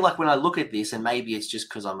when I look at this, and maybe it's just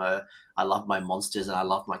because I love my monsters and I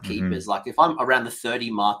love my keepers. Like if I'm around the 30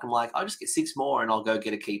 mark, I'm like, I'll just get 6 more and I'll go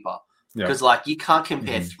get a keeper. Because like you can't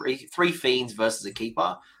compare three Fiends versus a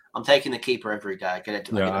keeper. I'm taking the keeper every day. I get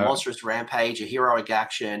a monstrous rampage, a heroic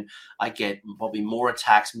action. I get probably more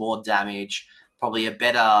attacks, more damage, probably a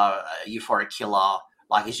better euphoric killer.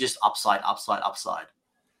 Like it's just upside.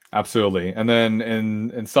 Absolutely. And then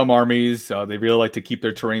in some armies, they really like to keep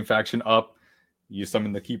their terrain faction up. You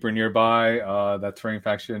summon the keeper nearby, that terrain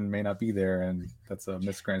faction may not be there, and that's a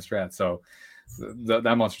missed grand strat. So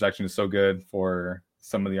that monster's action is so good for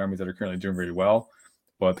some of the armies that are currently doing really well.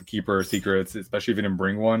 But the keeper secrets, especially if you didn't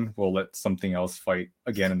bring one, will let something else fight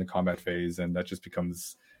again in the combat phase, and that just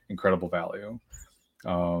becomes incredible value.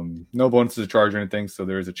 No bonuses to charge or anything, so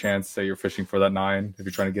there is a chance that you're fishing for that 9 if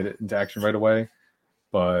you're trying to get it into action right away.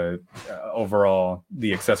 But overall,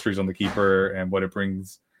 the accessories on the keeper and what it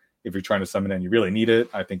brings, if you're trying to summon it and you really need it,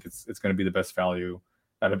 I think it's going to be the best value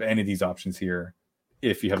out of any of these options here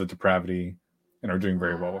if you have the depravity and are doing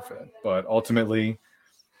very well with it. But ultimately,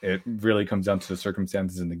 it really comes down to the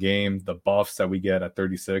circumstances in the game. The buffs that we get at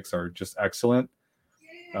 36 are just excellent.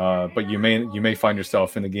 But you may find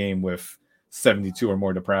yourself in the game with 72 or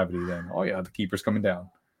more depravity, then the keeper's coming down.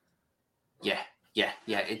 Yeah.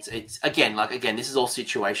 It's again, this is all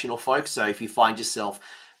situational, folks. So if you find yourself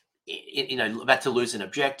about to lose an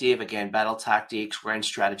objective, again, battle tactics, grand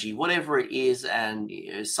strategy, whatever it is, and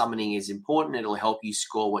summoning is important. It'll help you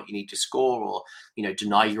score what you need to score, or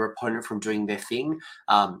deny your opponent from doing their thing.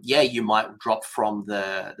 You might drop from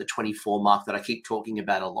the 24 mark that I keep talking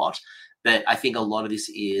about a lot, but I think a lot of this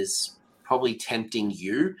is probably tempting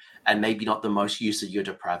you and maybe not the most use of your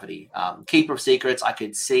depravity. Keeper of Secrets, I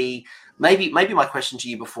could see. Maybe my question to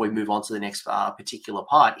you before we move on to the next particular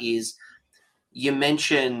part is, you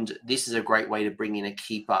mentioned this is a great way to bring in a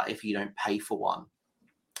keeper if you don't pay for one.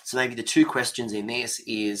 So maybe the 2 questions in this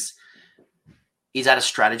is that a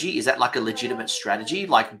strategy? Is that like a legitimate strategy?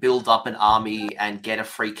 Like build up an army and get a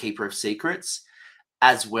free Keeper of Secrets,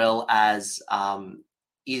 as well as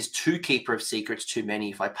is 2 Keeper of Secrets too many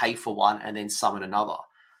if I pay for one and then summon another?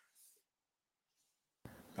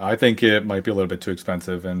 I think it might be a little bit too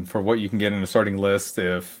expensive. And for what you can get in a starting list,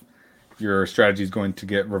 if your strategy is going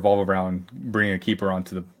to revolve around bringing a keeper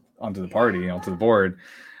onto the party, onto the board,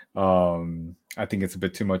 I think it's a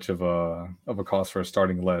bit too much of a cost for a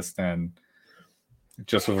starting list. And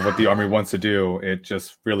just with what the army wants to do, it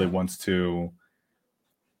just really wants to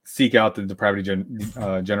seek out the depravity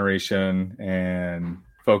generation and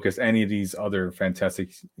focus any of these other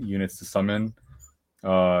fantastic units to summon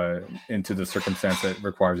into the circumstance that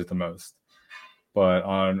requires it the most. But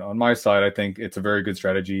on my side, I think it's a very good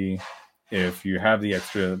strategy if you have the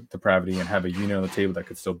extra depravity and have a unit on the table that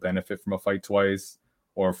could still benefit from a fight twice,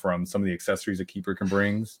 or from some of the accessories a keeper can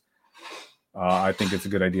bring. I think it's a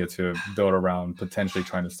good idea to build around potentially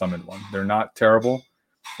trying to summon one. They're not terrible.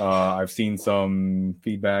 I've seen some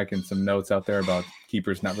feedback and some notes out there about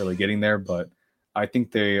keepers not really getting there, but I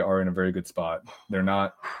think they are in a very good spot. They're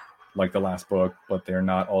not like the last book, but they're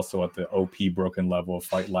not also at the OP broken level of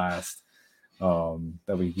Fight Last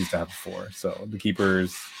that we used to have before. So the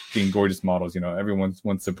keepers being gorgeous models, everyone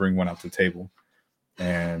wants to bring one out to the table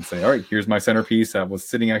and say, all right, here's my centerpiece that was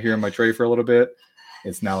sitting out here in my tray for a little bit.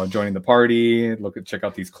 It's now joining the party. Check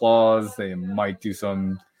out these claws. They might do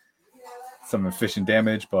some efficient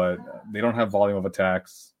damage, but they don't have volume of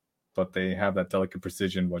attacks, but they have that delicate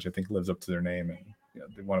precision, which I think lives up to their name, and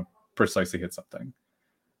they want to precisely hit something.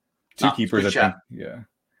 2 keepers, I think. Yeah.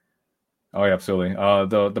 Oh, yeah, absolutely.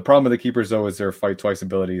 The problem with the keepers though is their fight twice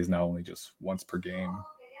ability is now only just once per game.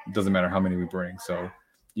 It doesn't matter how many we bring, so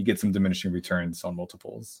you get some diminishing returns on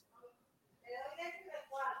multiples.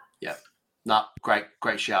 Yeah, no, great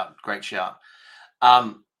shout.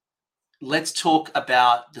 Let's talk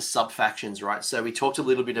about the sub factions, right? So we talked a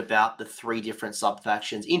little bit about the 3 different sub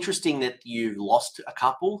factions. Interesting that you lost a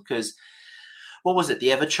couple, because what was it?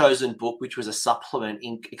 The Ever Chosen book, which was a supplement,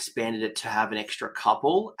 expanded it to have an extra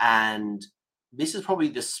couple. And this is probably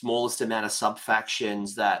the smallest amount of sub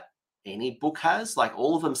factions that any book has. Like,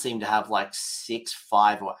 all of them seem to have like 6,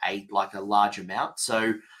 5, or 8, like a large amount.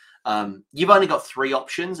 So you've only got 3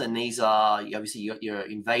 options, and these are obviously your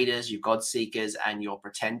invaders, your god seekers, and your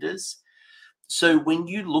pretenders. So when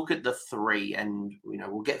you look at the 3, and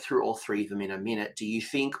we'll get through all 3 of them in a minute, do you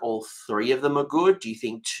think all 3 of them are good? Do you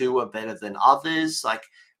think 2 are better than others? Like,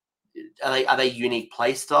 are they unique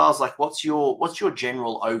play styles? Like, what's your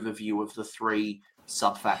general overview of the 3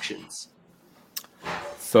 sub factions?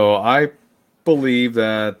 So I believe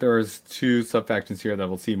that there's 2 sub factions here that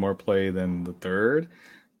will see more play than the third,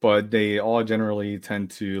 but they all generally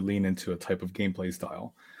tend to lean into a type of gameplay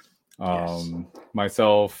style. Yes.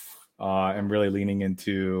 Myself, I'm really leaning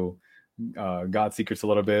into God Seekers a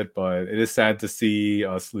little bit, but it is sad to see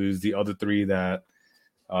us lose the other 3 that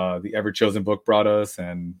the Ever Chosen book brought us,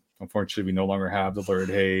 and unfortunately we no longer have the Lurid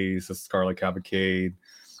Haze, the Scarlet Cavalcade,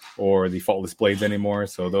 or the Faultless Blades anymore,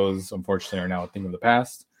 so those unfortunately are now a thing of the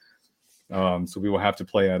past. So we will have to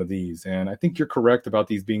play out of these, and I think you're correct about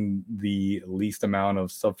these being the least amount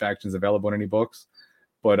of sub-factions available in any books,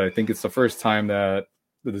 but I think it's the first time that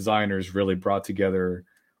the designers really brought together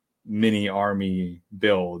mini army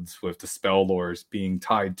builds with the spell lores being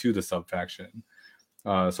tied to the sub faction.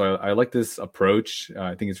 So I like this approach.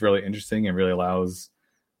 I think it's really interesting and really allows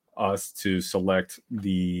us to select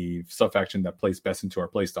the sub faction that plays best into our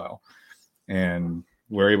playstyle. And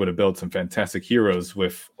we're able to build some fantastic heroes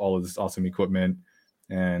with all of this awesome equipment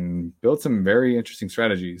and build some very interesting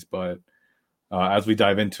strategies. But as we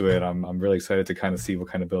dive into it, I'm really excited to kind of see what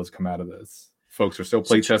kind of builds come out of this. Folks are still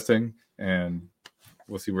playtesting, and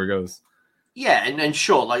we'll see where it goes. Yeah, and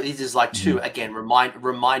sure, like, this is like 2, again,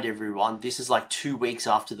 remind everyone, this is like 2 weeks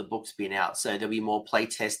after the book's been out, so there'll be more play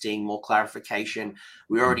testing, more clarification.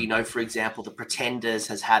 We already know, for example, the Pretenders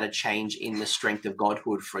has had a change in the strength of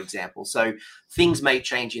godhood, for example, so things may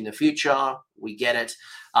change in the future. We get it.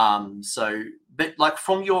 But like,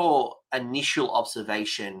 from your initial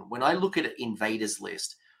observation, when I look at an invaders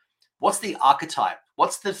list, what's the archetype?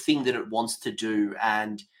 What's the thing that it wants to do?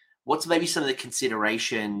 And what's maybe some of the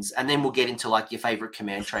considerations? And then we'll get into like your favorite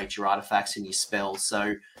command traits, your artifacts, and your spells.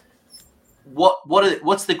 So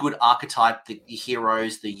what's the good archetype, the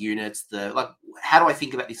heroes, the units, how do I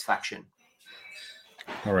think about this faction?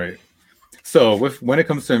 All right. So when it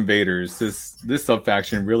comes to invaders, this sub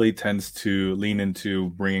faction really tends to lean into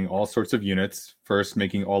bringing all sorts of units. First,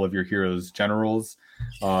 making all of your heroes generals,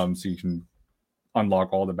 so you can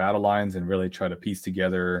unlock all the battle lines and really try to piece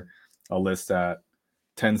together a list that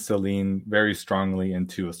tends to lean very strongly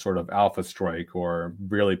into a sort of alpha strike, or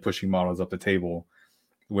really pushing models up the table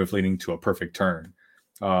with leading to a perfect turn.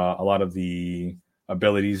 A lot of the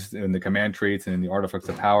abilities in the command traits and in the artifacts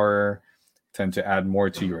of power tend to add more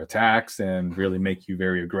to your attacks and really make you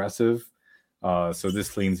very aggressive. So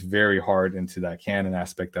this leans very hard into that cannon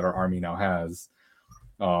aspect that our army now has,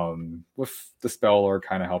 with the spell or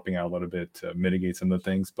kind of helping out a little bit to mitigate some of the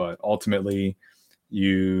things. But ultimately,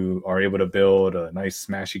 you are able to build a nice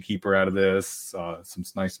smashy keeper out of this, some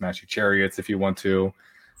nice smashy chariots if you want to,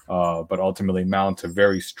 but ultimately mount a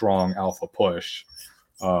very strong alpha push,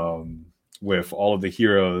 with all of the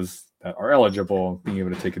heroes that are eligible being able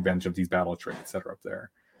to take advantage of these battle traits that are up there.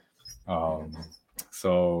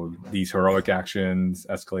 So these heroic actions,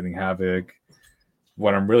 escalating havoc.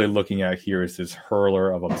 What I'm really looking at here is this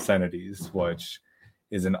hurler of obscenities, which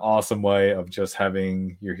is an awesome way of just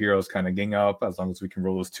having your heroes kind of gang up, as long as we can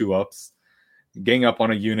roll those 2-ups. Gang up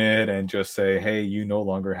on a unit and just say, hey, you no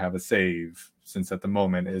longer have a save, since at the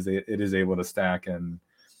moment it is able to stack and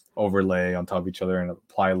overlay on top of each other and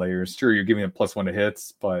apply layers. Sure, you're giving it +1 to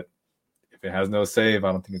hits, but if it has no save,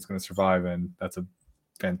 I don't think it's going to survive, and that's a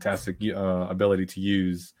fantastic ability to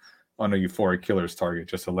use on a euphoric killer's target,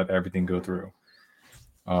 just to let everything go through.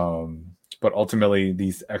 But ultimately,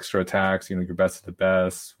 these extra attacks, your best of the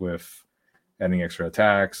best with adding extra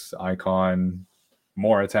attacks, icon,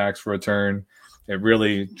 more attacks for a turn. It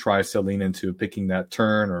really tries to lean into picking that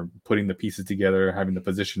turn or putting the pieces together, having the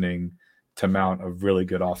positioning to mount a really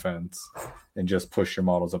good offense and just push your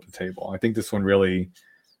models up the table. I think this one really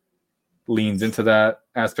leans into that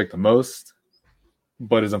aspect the most.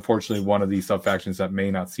 but is unfortunately one of these sub factions that may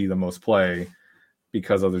not see the most play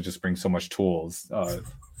because others just bring so much tools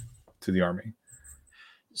to the army.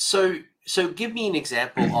 So give me an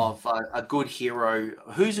example of a good hero.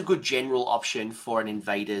 Who's a good general option for an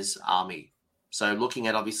invader's army? So looking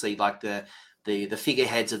at obviously like the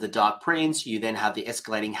figureheads of the Dark Prince, you then have the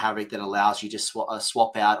escalating havoc that allows you to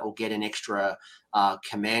swap out or get an extra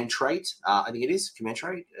command trait. I think it is command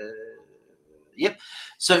trait. Yep.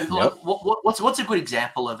 So Yep. what's a good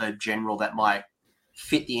example of a general that might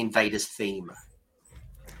fit the invader's theme?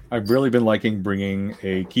 I've really been liking bringing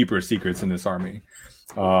a Keeper of Secrets in this army.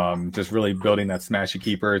 Just really building that Smashy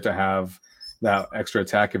Keeper to have that extra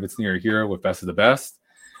attack if it's near a hero with Best of the Best.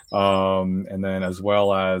 And then as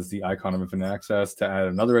well as the Icon of Infinite Access to add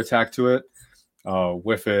another attack to it.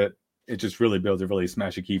 With it just really builds a really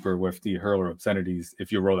Smashy Keeper with the Hurler of Obscenities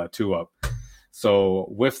if you roll that 2 up. So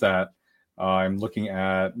with that, I'm looking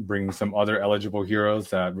at bringing some other eligible heroes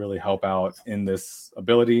that really help out in this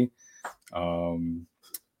ability.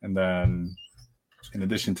 And then in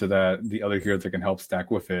addition to that, the other heroes that can help stack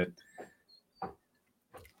with it.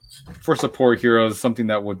 For support heroes, something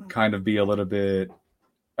that would kind of be a little bit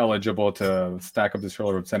eligible to stack up this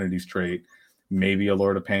Hurler of Obscenities trait. Maybe a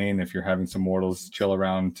Lord of Pain if you're having some mortals chill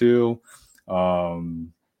around too.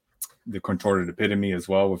 The Contorted Epitome as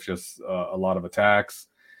well with just a lot of attacks.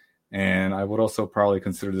 And I would also probably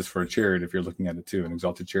consider this for a chariot if you're looking at it too. An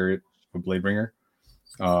Exalted Chariot with Bladebringer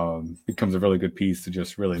becomes a really good piece to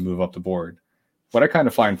just really move up the board. What I kind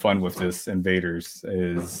of find fun with this Invaders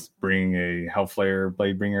is bringing a Hellflare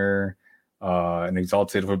Bladebringer, an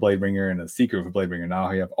Exalted for Bladebringer, and a Seeker for Bladebringer.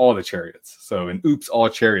 Now you have all the chariots. So an Oops, all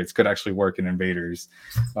chariots could actually work in Invaders.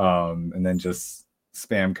 And then just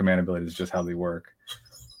spam command abilities is just how they work.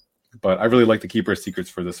 But I really like the Keeper of Secrets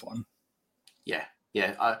for this one.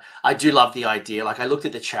 Yeah. I do love the idea. Like I looked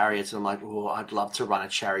at the chariots and I'm like, oh, I'd love to run a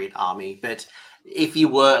chariot army. But if you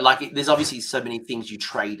were like, there's obviously so many things you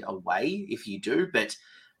trade away if you do, but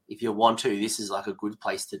if you want to, this is like a good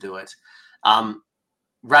place to do it.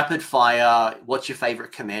 Rapid fire, what's your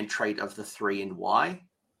favorite command trait of the 3 and why?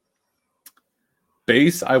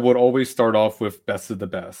 Base, I would always start off with Best of the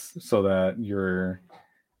Best so that your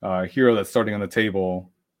hero that's starting on the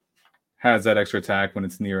table has that extra attack when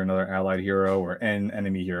it's near another allied hero or an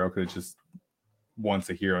enemy hero because it just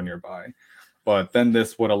wants a hero nearby. But then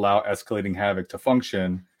this would allow Escalating Havoc to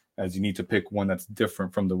function as you need to pick one that's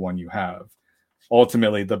different from the one you have.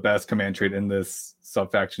 Ultimately, the best command trait in this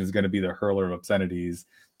sub-faction is going to be the Hurler of Obscenities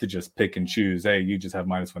to just pick and choose. Hey, you just have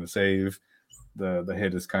 -1 to save. The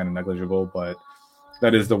hit is kind of negligible, but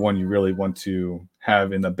that is the one you really want to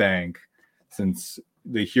have in the bank since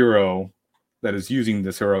the hero that is using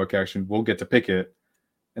this heroic action will get to pick it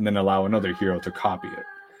and then allow another hero to copy it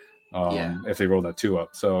if they roll that 2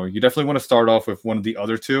 up. So you definitely want to start off with one of the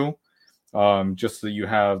other 2 just so you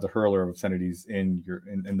have the Hurler of Obscenities in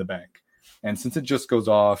the bank. And since it just goes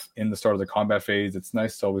off in the start of the combat phase, it's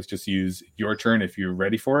nice to always just use your turn if you're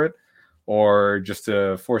ready for it, or just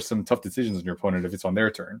to force some tough decisions on your opponent if it's on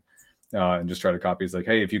their turn. And just try to copy. It's like,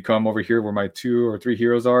 hey, if you come over here where my 2 or 3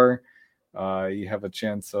 heroes are, you have a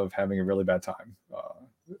chance of having a really bad time.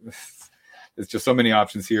 There's just so many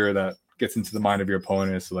options here that gets into the mind of your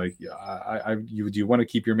opponent. It's like, do you want to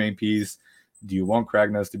keep your main piece? Do you want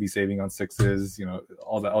Kragnos to be saving on 6s? You know,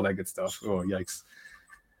 all that good stuff. Oh, yikes.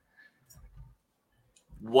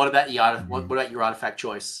 What about your artifact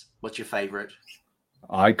choice? What's your favorite?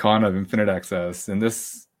 Icon of Infinite Access. And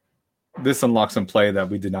this unlocks some play that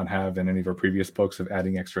we did not have in any of our previous books of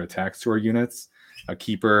adding extra attacks to our units. A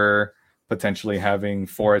Keeper potentially having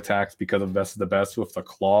 4 attacks because of Best of the Best with the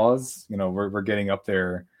claws. You know, we're getting up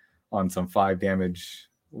there on some 5 damage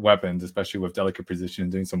weapons, especially with Delicate Precision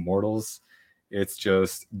and doing some mortals. It's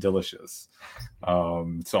just delicious.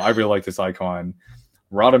 So I really like this icon.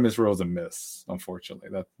 Rod Misro is a miss, unfortunately.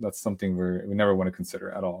 That's something we never want to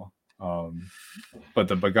consider at all. But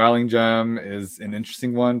the Beguiling Gem is an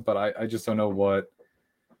interesting one, but I just don't know what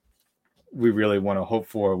we really want to hope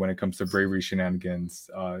for when it comes to bravery shenanigans.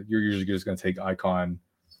 You're usually just going to take Icon.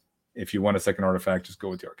 If you want a second artifact, just go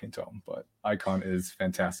with the Arcane Tome. But Icon is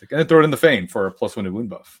fantastic. And then throw it in the Fane for a +1 to wound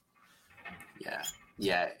buff.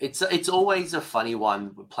 Yeah. It's always a funny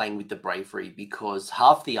one playing with the bravery because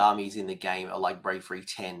half the armies in the game are like bravery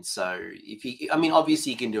 10. So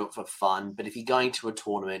obviously you can do it for fun, but if you're going to a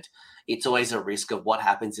tournament, it's always a risk of what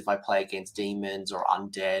happens if I play against demons or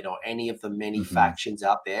undead or any of the many factions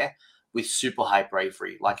out there with super high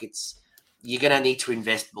bravery. Like you're going to need to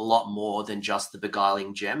invest a lot more than just the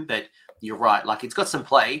Beguiling Gem, but you're right. Like it's got some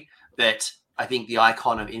play, but I think the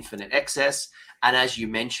Icon of Infinite Excess And as you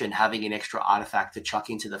mentioned, having an extra artifact to chuck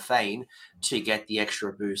into the Fane to get the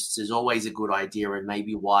extra boosts is always a good idea, and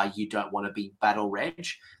maybe why you don't want to be battle reg.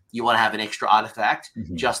 You want to have an extra artifact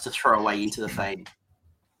just to throw away into the Fane.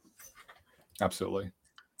 Absolutely.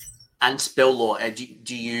 And spell lore,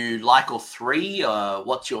 do you like all three?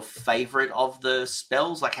 What's your favorite of the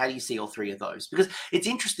spells? Like, how do you see all three of those? Because it's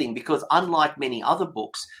interesting, because unlike many other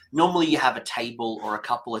books, normally you have a table or a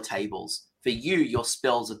couple of tables. For you, your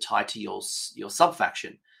spells are tied to your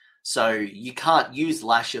sub-faction. So you can't use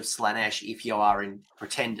Lash of Slaanesh if you are in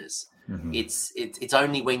Pretenders. It's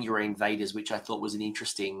only when you're Invaders, which I thought was an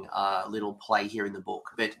interesting little play here in the book.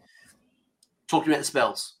 But talking about the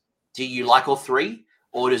spells, do you like all three?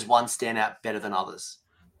 Or does one stand out better than others?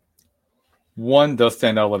 One does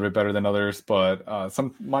stand out a little bit better than others, but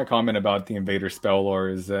my comment about the Invader spell lore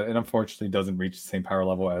is that it unfortunately doesn't reach the same power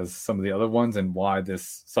level as some of the other ones, and why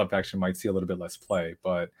this sub-faction might see a little bit less play.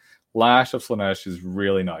 But Lash of Slaanesh is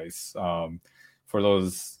really nice for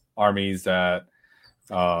those armies that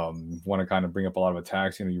want to kind of bring up a lot of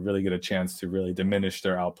attacks. You really get a chance to really diminish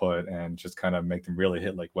their output and just kind of make them really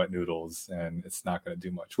hit like wet noodles, and it's not going to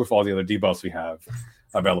do much with all the other debuffs we have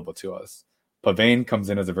available to us. Pavane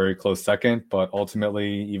comes in as a very close second, but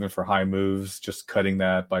ultimately, even for high moves, just cutting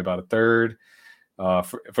that by about a third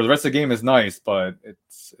for the rest of the game is nice, but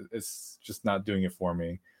it's just not doing it for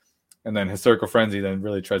me. And then Hysterical Frenzy then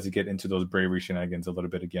really tries to get into those bravery shenanigans a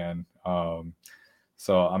little bit again.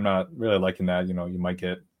 So I'm not really liking that. You might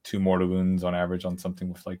get 2 mortal wounds on average on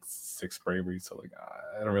something with like 6 bravery. So like,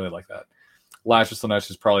 I don't really like that. Lash of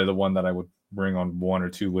Slaanesh is probably the one that I would bring on 1 or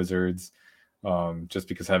 2 wizards, just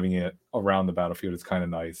because having it around the battlefield is kind of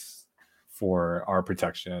nice for our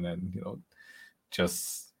protection and,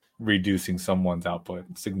 just reducing someone's output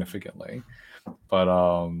significantly.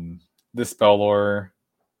 But this spell lore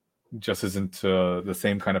just isn't to the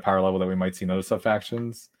same kind of power level that we might see in other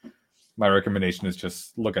sub-factions. My recommendation is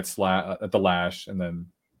just look at the Lash and then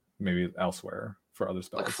maybe elsewhere for other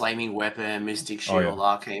spells. Like Flaming Weapon, Mystic Shield,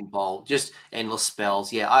 Arcane Bolt, just endless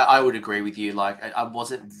spells. Yeah, I would agree with you. Like, I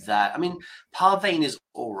wasn't that... I mean, Parvane is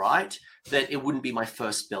all right, but it wouldn't be my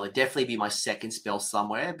first spell. It'd definitely be my second spell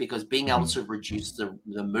somewhere, because being able to reduce the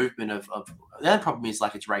movement of... The other problem is,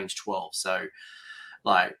 like, it's range 12. So,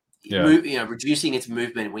 like, reducing its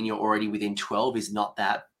movement when you're already within 12 is not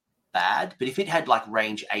that bad. But if it had, like,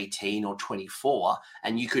 range 18 or 24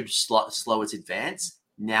 and you could slow its advance...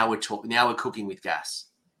 Now we're cooking with gas.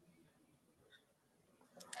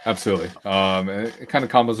 Absolutely. It kind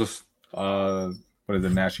of combos with what is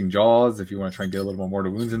it, Gnashing Jaws, if you want to try and get a little more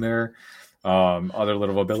mortal wounds in there. Other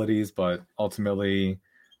little abilities, but ultimately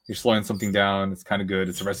you're slowing something down. It's kind of good.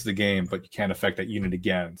 It's the rest of the game, but you can't affect that unit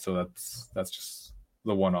again. So that's just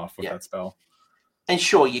the one-off with that spell. And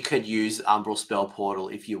sure, you could use Umbral Spell Portal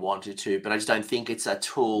if you wanted to, but I just don't think it's a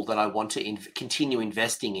tool that I want to continue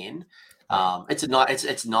investing in.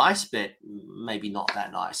 It's nice, but maybe not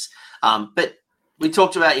that nice. But we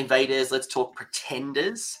talked about Invaders. Let's talk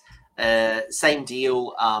Pretenders. Same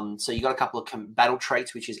deal. So you got a couple of battle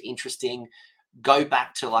traits, which is interesting. Go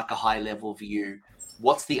back to like a high level view.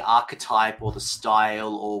 What's the archetype or the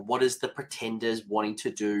style, or what is the Pretenders wanting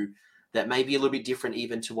to do that may be a little bit different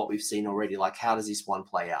even to what we've seen already? Like, how does this one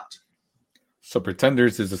play out? So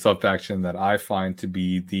Pretenders is a sub-faction that I find to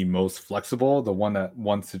be the most flexible, the one that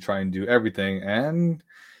wants to try and do everything, and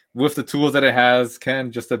with the tools that it has,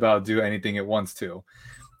 can just about do anything it wants to.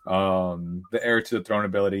 The heir to the throne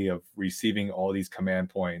ability of receiving all these command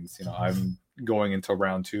points. I'm going into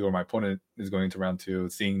round 2, or my opponent is going into round 2,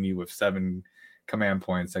 seeing me with 7 command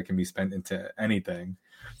points that can be spent into anything.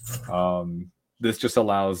 This just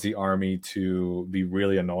allows the army to be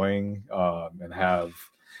really annoying and have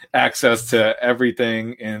access to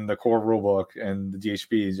everything in the core rulebook and the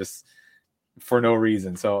DHB just for no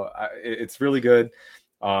reason. So it's really good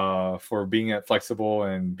for being flexible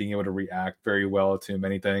and being able to react very well to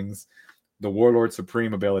many things. The Warlord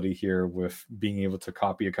Supreme ability here, with being able to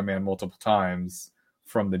copy a command multiple times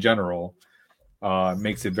from the general,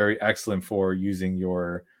 makes it very excellent for using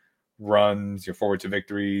your runs, your forward to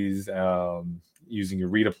victories, using your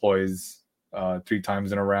redeploys 3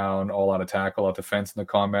 times in a round, all out attack, all out defense in the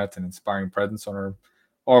combat, and inspiring presence on our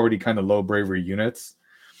already kind of low bravery units.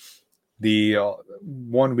 The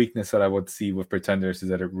one weakness that I would see with Pretenders is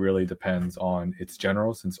that it really depends on its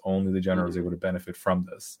general, since only the general is able to benefit from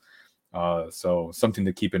this. So something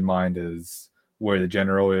to keep in mind is where the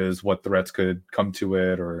general is, what threats could come to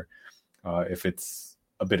it, or if it's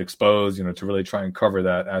a bit exposed, to really try and cover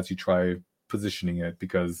that as you try positioning it,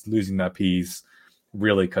 because losing that piece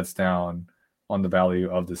really cuts down on the value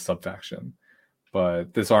of this subfaction.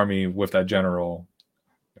 But this army with that general,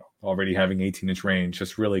 already having 18-inch range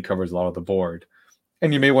just really covers a lot of the board.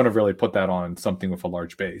 And you may want to really put that on something with a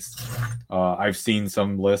large base. I've seen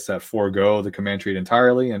some lists that forego the command trait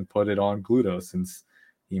entirely and put it on Gluto, since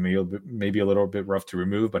he may be a little bit rough to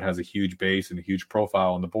remove, but has a huge base and a huge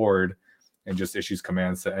profile on the board, and just issues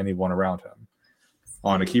commands to anyone around him.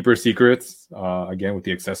 On a Keeper Secrets, again with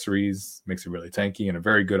the accessories, makes it really tanky and a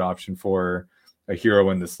very good option for a hero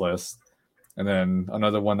in this list. And then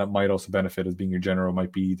another one that might also benefit as being your general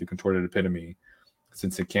might be the Contorted Epitome,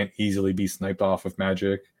 since it can't easily be sniped off with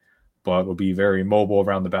magic, but will be very mobile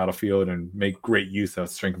around the battlefield and make great use of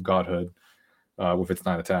Strength of Godhood with its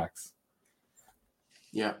 9 attacks.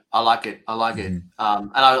 Yeah, I like it. And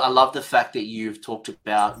I love the fact that you've talked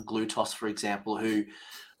about Glutos, for example, who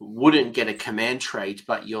wouldn't get a command trait,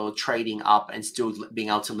 but you're trading up and still being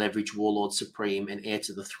able to leverage Warlord Supreme and Heir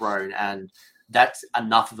to the Throne. And that's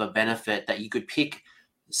enough of a benefit that you could pick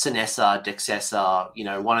Sinessa, Dexessa,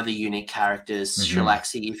 one of the unique characters,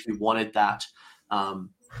 Shalaxi, if you wanted that.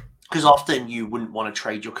 Because often you wouldn't want to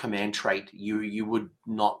trade your command trait. You wouldn't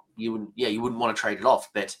want to trade it off.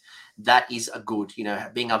 But that is a good,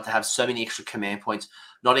 being able to have so many extra command points,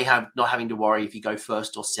 not having to worry if you go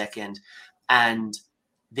first or second. And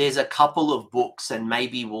there's a couple of books, and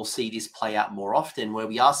maybe we'll see this play out more often, where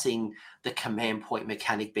we are seeing the command point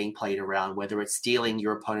mechanic being played around, whether it's stealing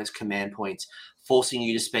your opponent's command points, forcing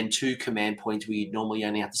you to spend 2 command points where you'd normally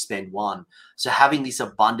only have to spend 1. So having this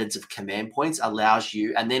abundance of command points allows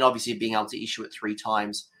you, and then obviously being able to issue it 3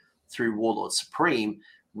 times through Warlord Supreme,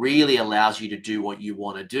 really allows you to do what you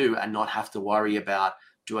want to do and not have to worry about,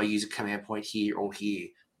 do I use a command point here or here?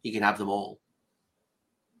 You can have them all.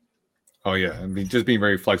 Oh, yeah. I mean, just being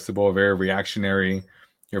very flexible, very reactionary.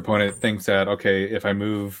 Your opponent thinks that, okay, if I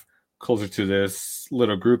move closer to this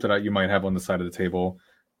little group that you might have on the side of the table,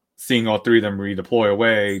 seeing all 3 of them redeploy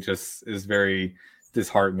away just is very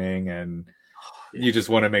disheartening. And you just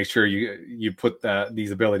want to make sure you put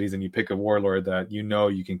these abilities and you pick a warlord that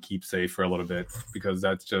you can keep safe for a little bit, because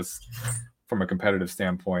that's just, from a competitive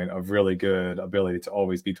standpoint, a really good ability to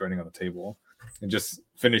always be threatening on the table. And just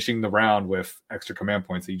finishing the round with extra command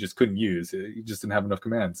points that you just couldn't use. You just didn't have enough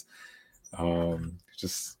commands.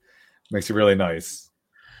 Just makes it really nice.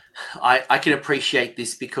 I can appreciate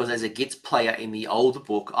this, because as a Gits player in the old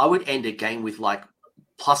book, I would end a game with like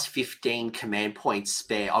plus 15 command points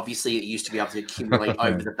spare. Obviously, it used to be able to accumulate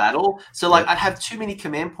over the battle. So I'd have too many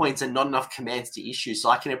command points and not enough commands to issue.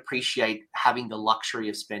 So I can appreciate having the luxury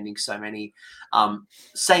of spending so many.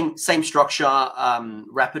 Same structure,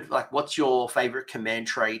 rapid. Like, what's your favorite command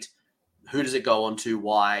trait? Who does it go on to?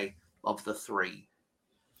 Why, of the 3?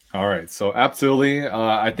 All right, so absolutely.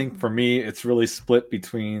 I think for me, it's really split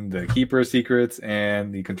between the Keeper Secrets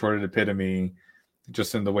and the Contorted Epitome,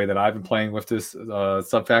 just in the way that I've been playing with this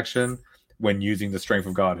subfaction when using the Strength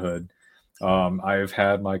of Godhood. I've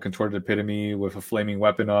had my Contorted Epitome with a Flaming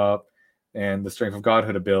Weapon up and the Strength of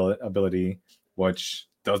Godhood ability, which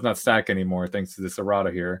does not stack anymore thanks to this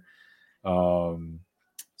errata here.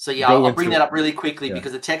 So I'll bring that up really quickly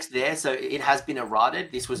because the text there, so it has been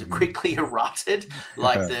errated. This was quickly errated,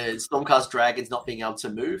 like the Stormcast Dragons not being able to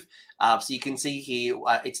move. So you can see here,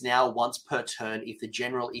 it's now once per turn if the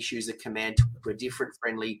general issues a command to a different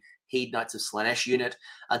friendly Hedonites of Slaanesh unit.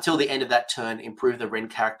 Until the end of that turn, improve the rend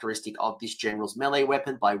characteristic of this general's melee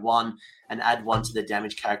weapon by 1 and add 1 to the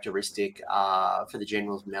damage characteristic for the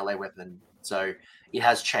general's melee weapon. So it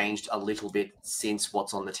has changed a little bit since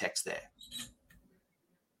what's on the text there.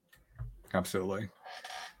 Absolutely.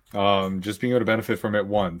 Just being able to benefit from it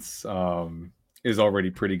once is already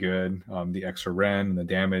pretty good. The extra rend and the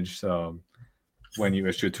damage when you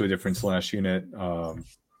issue it to a different Slaanesh unit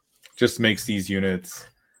just makes these units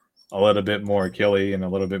a little bit more killy and a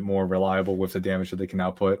little bit more reliable with the damage that they can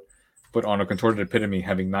output. But on a Contorted Epitome,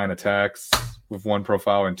 having 9 attacks with 1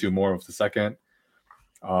 profile and 2 more with the second,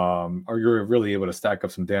 or you're really able to stack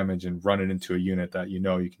up some damage and run it into a unit that you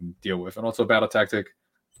can deal with. And also battle tactic,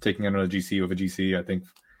 taking another GC with a GC, I think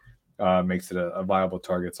makes it a viable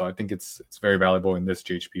target. So I think it's very valuable in this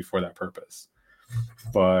GHP for that purpose.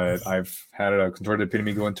 But I've had a Contorted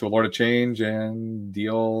Epitome go into a Lord of Change and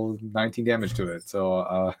deal 19 damage to it.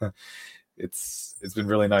 So it's been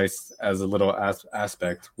really nice as a little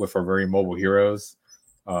aspect with our very mobile heroes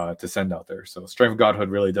to send out there. So Strength of Godhood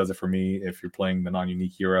really does it for me if you're playing the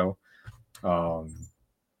non-unique hero. And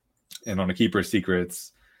on a Keeper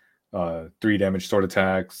Secrets, 3 damage sword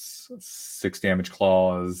attacks, 6 damage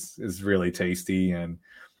claws is really tasty, and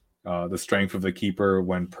the strength of the Keeper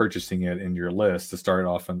when purchasing it in your list to start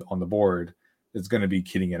off on the board is going to be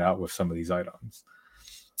kitting it out with some of these items.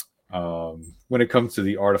 When it comes to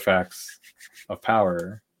the artifacts of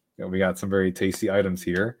power, we got some very tasty items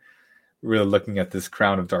here. really looking at this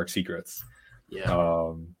Crown of Dark Secrets.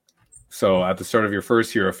 Yeah. So at the start of your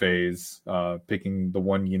first hero phase, picking the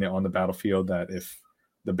one unit on the battlefield that if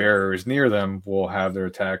the bearer is near them will have their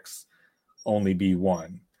attacks only be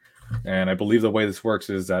 1. And I believe the way this works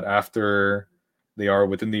is that after they are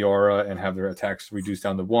within the aura and have their attacks reduced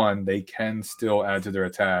down to 1, they can still add to their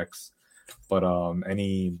attacks. But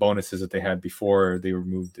any bonuses that they had before they were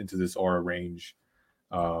moved into this aura range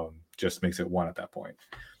just makes it 1 at that point.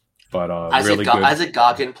 But as really good. As a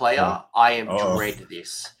Gargant player, Yeah. I am dread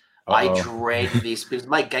this. I dread this because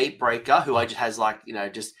my Gatebreaker, who I just has like,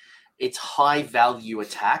 just it's high value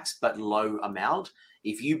attacks but low amount.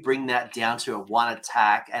 If you bring that down to a 1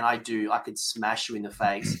 attack, and I could smash you in the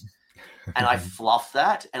face, and I fluff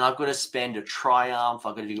that, and I've got to spend a Triumph,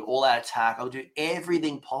 I've got to do all that attack, I'll do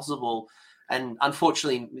everything possible. And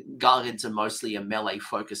unfortunately, Gargants are mostly a melee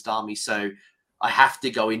focused army, so I have to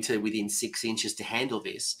go into within 6 inches to handle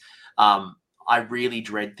this. I really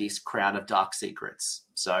dread this Crown of Dark Secrets.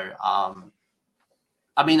 So,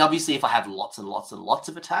 I mean, obviously, if I have lots and lots and lots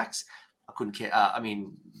of attacks, I couldn't care.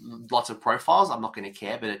 Lots of profiles, I'm not going to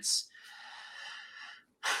care. But it's,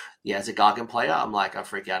 as a Gargant player, I'm like, I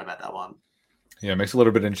freak out about that one. Yeah, it makes it a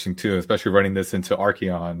little bit interesting too, especially running this into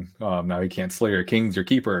Archeon. Now you can't slay your kings, your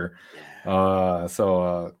keeper. Yeah.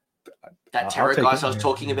 That Terror guys I was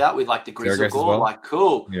talking about with like the Grizzle Gore, well. Like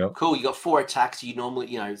cool. You got 4 attacks. You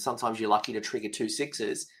normally, sometimes you're lucky to trigger 2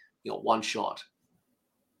 6s. You got 1 shot.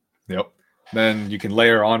 Yep. Then you can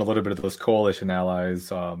layer on a little bit of those coalition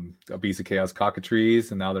allies, Beast of Chaos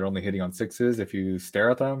Cockatrices, and now they're only hitting on 6s if you stare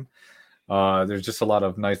at them. There's just a lot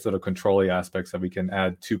of nice little control-y aspects that we can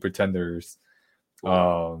add to Pretenders.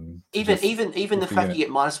 Even the fact you get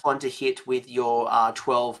 -1 to hit with your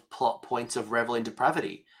 12 plot points of Revel in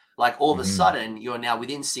Depravity. Like all of a sudden, you're now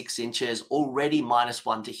within 6 inches, already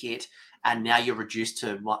 -1 to hit, and now you're reduced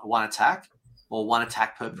to 1 attack or 1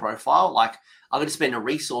 attack per profile. Like I'm going to spend a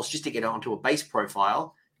resource just to get onto a base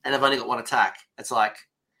profile, and I've only got 1 attack. It's like,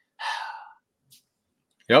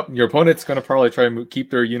 yep, your opponent's going to probably try to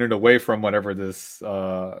keep their unit away from whatever this,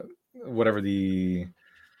 whatever the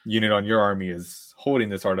unit on your army is holding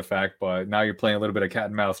this artifact. But now you're playing a little bit of cat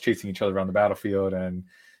and mouse, chasing each other around the battlefield and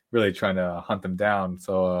really trying to hunt them down.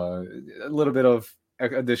 So a little bit of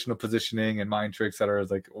additional positioning and mind tricks that are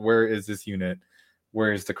like, where is this unit?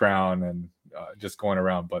 Where is the crown? And just going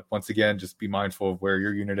around. But once again, just be mindful of where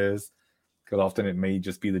your unit is, because often it may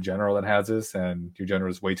just be the general that has this, and your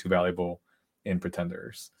general is way too valuable in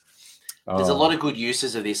Pretenders. There's a lot of good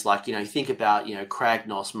uses of this. Like, you think about,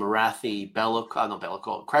 Kragnos, Marathi,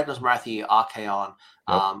 Kragnos, Marathi, Archeon,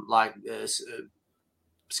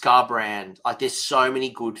 Scarbrand. Like, there's so many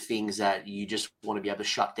good things that you just want to be able to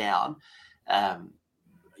shut down.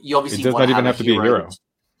 You obviously it does not even have to be a hero.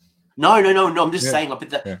 No. I'm just saying,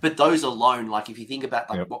 but those alone, like if you think about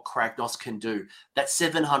what Kragnos can do, that's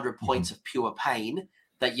 700 points of pure pain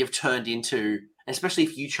that you've turned into, especially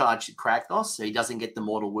if you charge Kragnos, so he doesn't get the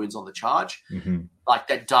mortal wounds on the charge. Like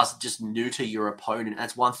that does just neuter your opponent.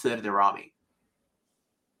 That's 1/3 of their army.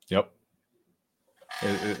 Yep,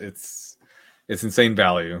 it's insane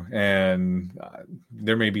value, and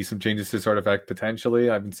there may be some changes to this artifact potentially.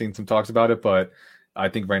 I've been seeing some talks about it, but I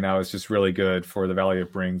think right now it's just really good for the value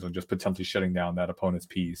it brings on just potentially shutting down that opponent's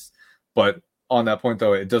piece. But on that point,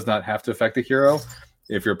 though, it does not have to affect the hero.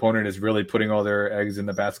 If your opponent is really putting all their eggs in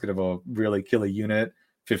the basket of a really killy unit,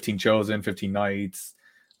 15 Chosen, 15 Knights,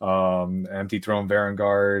 Empty Throne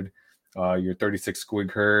Varangard, your 36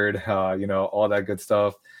 Squig Herd, all that good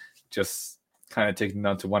stuff, just kind of taking them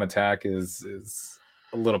down to 1 attack is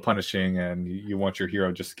a little punishing, and you want your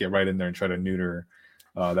hero just to get right in there and try to neuter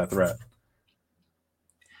that threat.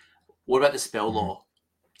 What about the spell lore?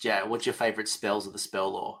 Yeah, what's your favorite spells of the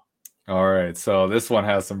spell lore? All right, so this one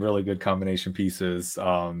has some really good combination pieces.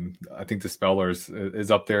 I think the Spellers is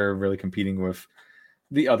up there, really competing with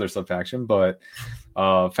the other subfaction, but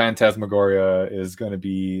Phantasmagoria is going to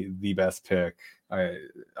be the best pick.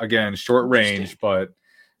 Again, short range, but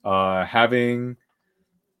having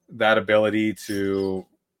that ability to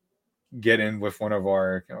get in with one of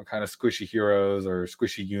our kind of squishy heroes or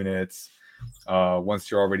squishy units once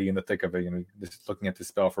you're already in the thick of it. Just looking at the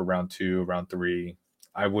spell for round 2, round 3.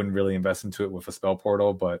 I wouldn't really invest into it with a spell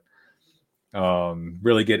portal, but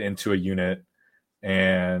really get into a unit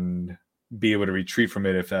and be able to retreat from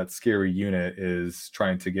it if that scary unit is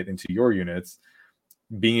trying to get into your units.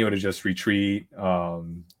 Being able to just retreat.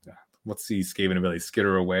 What's the Skaven ability?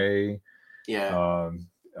 Skitter away. Yeah.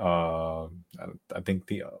 I think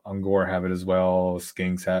the Ungor have it as well.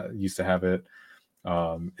 Skinks used to have it.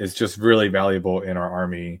 It's just really valuable in our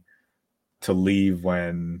army to leave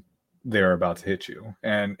when they're about to hit you.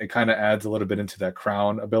 And it kind of adds a little bit into that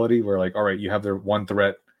crown ability where like, all right, you have their one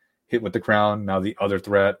threat hit with the crown. Now the other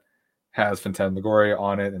threat has Phantasmagoria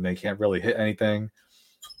on it and they can't really hit anything.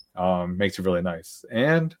 Makes it really nice.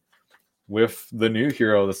 And with the new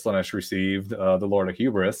hero the Slaanesh received, the Lord of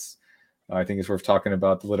Hubris, I think it's worth talking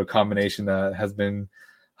about the little combination that has been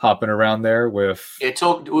hopping around there with...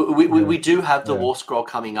 We do have the War Scroll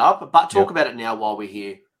coming up, but talk about it now while we're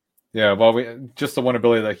here. Yeah, well, just the one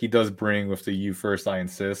ability that he does bring with the You First, I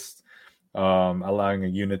Insist, allowing a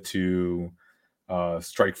unit to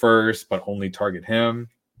strike first, but only target him.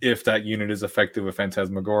 If that unit is effective with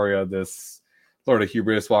Phantasmagoria, this Lord of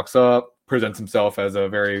Hubris walks up, presents himself as a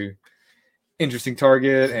very interesting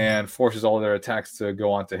target, and forces all their attacks to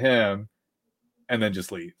go onto him, and then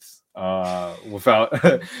just leaves without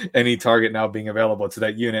any target now being available to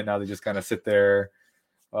that unit. Now they just kind of sit there,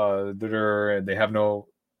 and they have no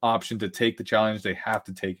option to take the challenge. They have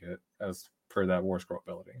to take it as per that War Scroll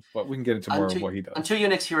ability. But we can get into more of what he does. Until your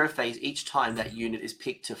next hero phase, each time that unit is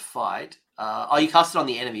picked to fight, you cast it on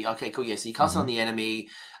the enemy. Okay, cool. Yeah, so you cast it on the enemy,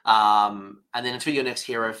 and then until your next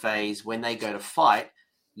hero phase, when they go to fight,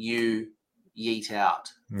 you yeet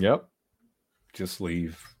out. Yep. Just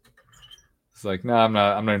leave. It's like, no, I'm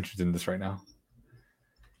not interested in this right now.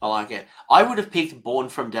 I like it. I would have picked Born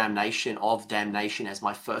from Damnation as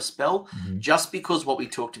my first spell, just because what we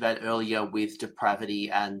talked about earlier with Depravity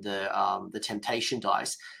and the Temptation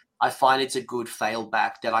dice. I find it's a good fail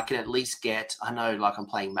back that I can at least get. I know, like I'm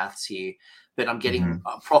playing maths here, but I'm getting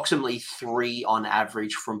approximately 3 on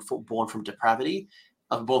average from Born from Depravity,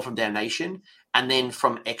 Born from Damnation, and then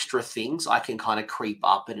from extra things I can kind of creep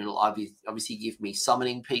up, and it'll obviously give me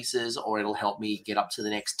summoning pieces, or it'll help me get up to the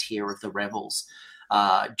next tier of the Rebels.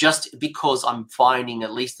 Just because I'm finding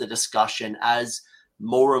at least the discussion as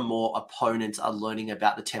more and more opponents are learning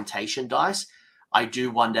about the Temptation dice, I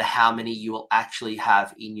do wonder how many you will actually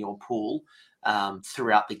have in your pool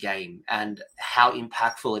throughout the game, and how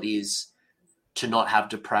impactful it is to not have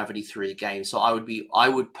Depravity through the game. So I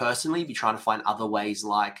would personally be trying to find other ways,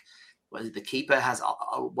 like the Keeper has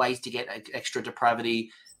ways to get extra Depravity.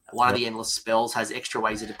 One of the Endless Spells has extra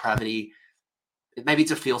ways of Depravity. Maybe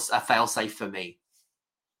it's a fail-safe for me.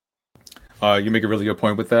 You make a really good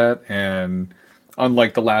point with that, and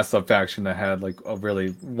unlike the last sub-faction that had like a really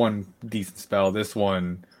one decent spell, this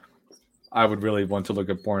one I would really want to look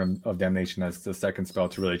at Born of Damnation as the second spell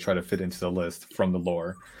to really try to fit into the list from the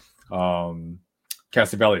lore.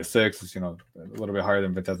 Casting Value of 6 is, a little bit higher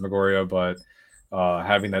than Phantasmagoria, but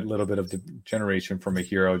having that little bit of degeneration from a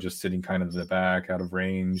hero just sitting kind of in the back, out of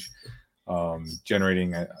range,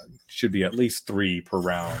 generating should be at least 3 per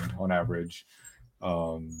round on average,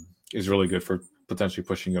 is really good for potentially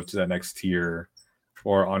pushing you up to that next tier,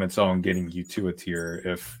 or on its own getting you to a tier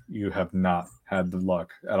if you have not had the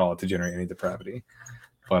luck at all to generate any Depravity.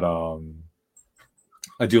 But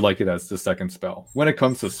I do like it as the second spell. When it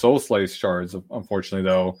comes to Soul Slice shards, unfortunately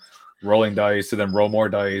though, rolling dice and then roll more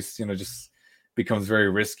dice, just becomes very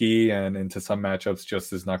risky, and into some matchups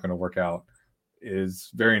just is not going to work out. Is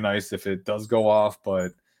very nice if it does go off,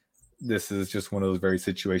 but this is just one of those very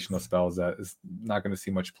situational spells that is not going to see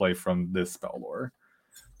much play from this spell lore.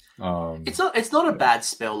 It's not a bad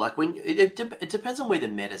spell. Like when it depends on where the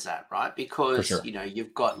meta's at, right? Because sure.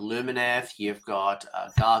 You've got Lumineth, you've got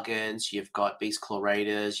Gargants, you've got Beast Claw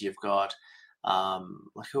Raiders, you've got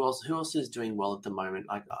who else is doing well at the moment?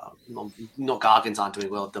 Like not Gargants aren't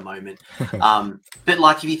doing well at the moment. But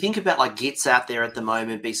like if you think about like Gits out there at the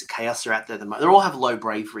moment, Beasts of Chaos are out there at the moment. They all have low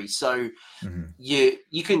bravery, so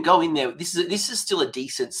you can go in there. This is still a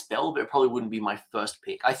decent spell, but it probably wouldn't be my first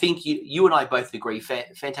pick. I think you and I both agree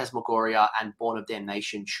Phantasmagoria and Born of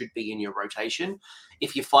Damnation should be in your rotation.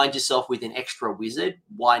 If you find yourself with an extra wizard,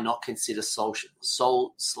 why not consider Soul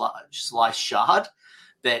Slice Shard?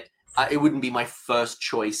 But it wouldn't be my first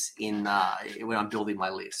choice when I'm building my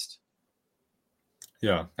list.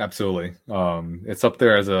 Yeah, absolutely. It's up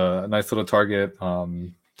there as a nice little target.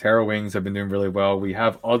 Terra Wings have been doing really well. We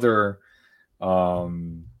have another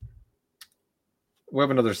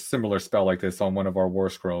similar spell like this on one of our War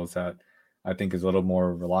Scrolls that I think is a little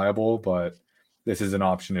more reliable, but this is an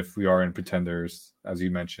option if we are in Pretenders, as you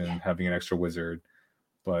mentioned, having an extra wizard,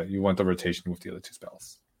 but you want the rotation with the other 2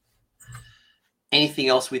 spells. Anything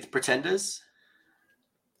else with Pretenders?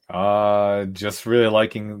 Just really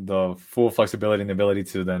liking the full flexibility and the ability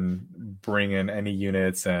to then bring in any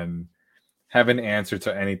units and have an answer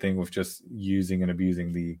to anything with just using and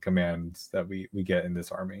abusing the commands that we get in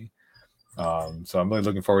this army. So I'm really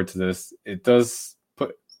looking forward to this. It does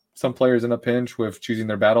put some players in a pinch with choosing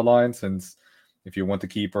their battle line, since if you want the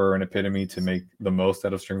Keeper and Epitome to make the most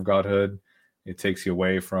out of String of Godhood, It takes you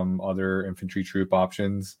away from other infantry troop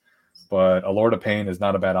options. But a Lord of Pain is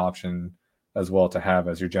not a bad option as well to have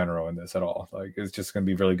as your general in this at all. Like, it's just going to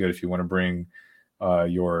be really good if you want to bring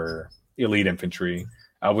your elite infantry.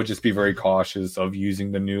 I would just be very cautious of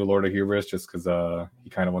using the new Lord of Hubris just because he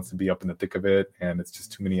kind of wants to be up in the thick of it, and it's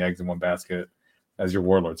just too many eggs in one basket as your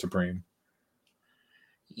Warlord Supreme.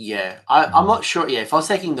 Yeah, I'm not sure. Yeah, if I was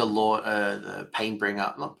taking the Lord, the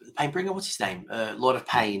Painbringer, not Painbringer, what's his name? Lord of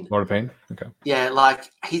Pain. Lord of Pain? Okay. Yeah,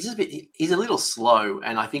 like he's a little slow,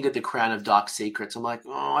 and I think at the Crown of Dark Secrets, I'm like,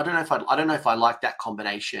 oh, I don't know if I like that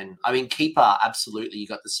combination. I mean, Keeper, absolutely, you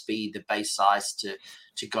got the speed, the base size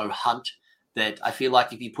to go hunt. That I feel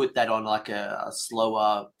like if you put that on like a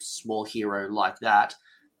slower, small hero like that,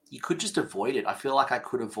 you could just avoid it. I feel like I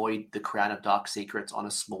could avoid the Crown of Dark Secrets on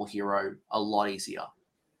a small hero a lot easier.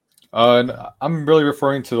 I'm really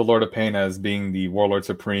referring to the Lord of Pain as being the Warlord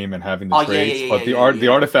Supreme and having the traits, but the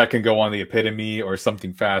artifact can go on the Epitome or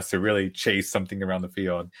something fast to really chase something around the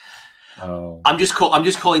field. I'm just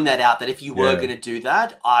calling that out. That if you were going to do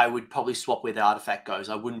that, I would probably swap where the artifact goes.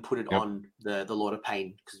 I wouldn't put it on the Lord of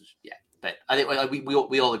Pain because But I think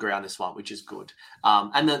we all agree on this one, which is good.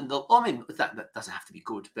 And then that doesn't have to be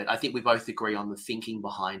good, but I think we both agree on the thinking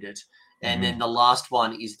behind it. And then the last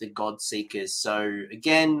one is the God Seekers. So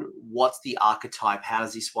again, what's the archetype? How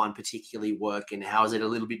does this one particularly work, and how is it a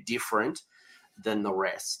little bit different than the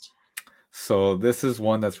rest? So this is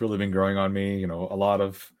one that's really been growing on me. You know, a lot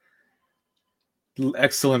of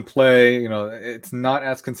excellent play. You know, it's not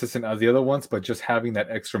as consistent as the other ones, but just having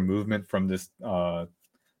that extra movement from this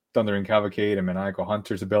Thundering Cavalcade and Maniacal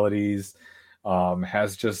Hunter's abilities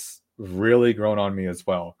has just really grown on me as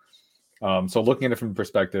well. So looking at it from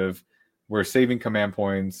perspective, we're saving command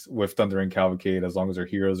points with Thundering Cavalcade as long as our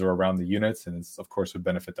heroes are around the units, and it's, of course, would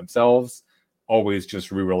benefit themselves, always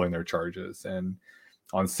just re-rolling their charges. And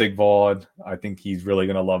on Sigvald, I think he's really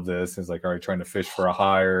going to love this. He's like, all right, trying to fish for a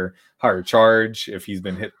higher charge. If he's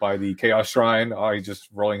been hit by the Chaos Shrine, he's just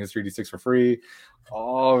rolling his 3d6 for free.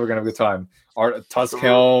 Oh, we're going to have a good time. Our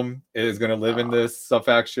Tuskhelm is going to live in this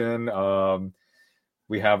sub-faction.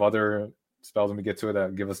 We have other spells when we get to it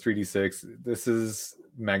that give us 3d6. This is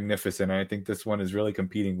magnificent. I think this one is really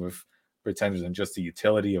competing with Pretenders and just the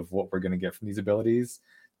utility of what we're going to get from these abilities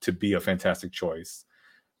to be a fantastic choice.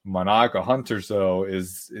 Maniacal Hunters, though,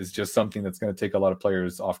 is just something that's going to take a lot of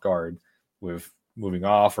players off guard with moving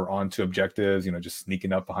off or onto objectives, you know, just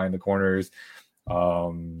sneaking up behind the corners.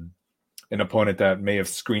 An opponent that may have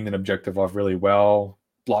screened an objective off really well,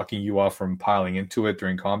 blocking you off from piling into it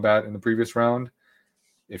during combat in the previous round.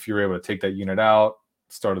 If you're able to take that unit out,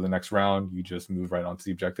 start of the next round, you just move right onto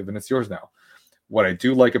the objective and it's yours now. What I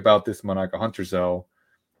do like about this Maniacal Hunters, though,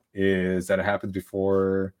 is that it happens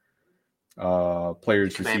before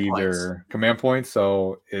players receive their command points.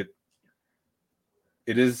 So it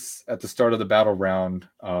is at the start of the battle round,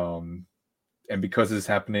 and because it's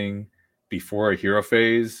happening before a hero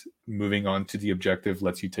phase, moving on to the objective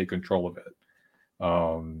lets you take control of it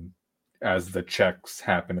as the checks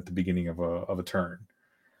happen at the beginning of a turn.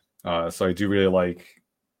 So I do really like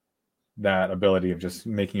that ability of just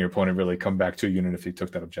making your opponent really come back to a unit if he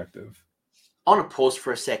took that objective. I want to pause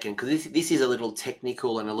for a second because this is a little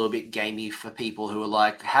technical and a little bit gamey for people who are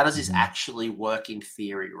like, how does this actually work in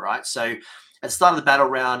theory, right? So at the start of the battle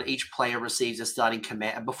round, each player receives a starting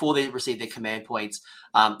command. And before they receive their command points,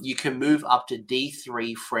 you can move up to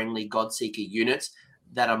D3 friendly Godseeker units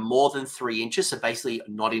that are more than 3 inches, so basically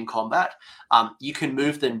not in combat. You can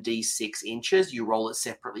move them D6 inches. You roll it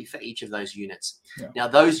separately for each of those units. Yeah. Now,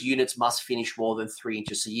 those units must finish more than 3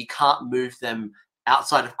 inches, so you can't move them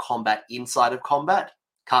outside of combat, inside of combat.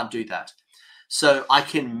 Can't do that. So I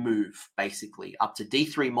can move, basically, up to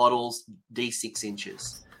D3 models, D6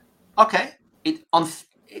 inches. Okay, it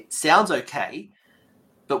sounds okay,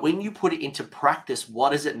 but when you put it into practice,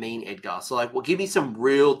 what does it mean, Edgar? So, give me some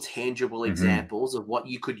real tangible examples of what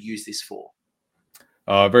you could use this for.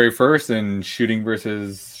 Very first, in shooting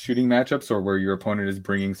versus shooting matchups, or where your opponent is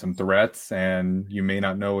bringing some threats and you may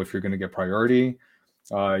not know if you're going to get priority,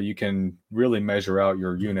 you can really measure out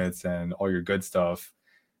your units and all your good stuff,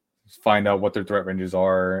 find out what their threat ranges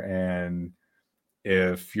are, and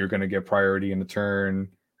if you're going to get priority in the turn,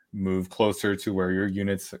 move closer to where your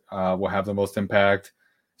units will have the most impact.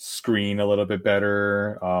 Screen a little bit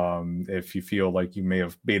better. If you feel like you may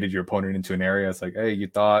have baited your opponent into an area, it's like, hey, you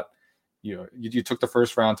thought you took the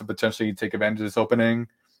first round to potentially take advantage of this opening,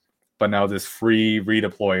 but now this free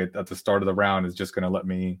redeploy at the start of the round is just going to let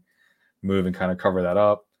me move and kind of cover that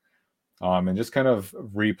up, and just kind of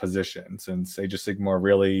reposition, since Age of Sigmar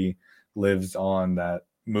really lives on that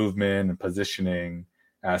movement and positioning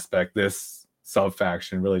aspect. This sub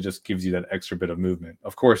faction really just gives you that extra bit of movement.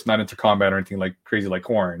 Of course, not into combat or anything like crazy like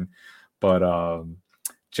Corn, but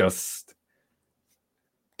just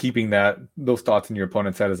keeping those thoughts in your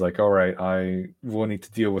opponent's head is like, all right, I will need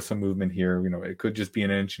to deal with some movement here. It could just be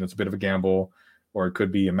an inch, it's a bit of a gamble, or it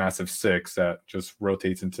could be a massive 6 that just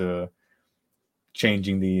rotates into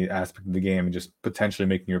changing the aspect of the game and just potentially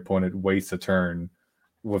making your opponent waste a turn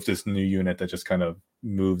with this new unit that just kind of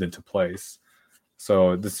moved into place.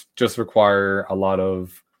 So this just require a lot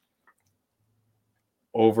of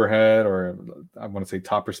overhead, or I want to say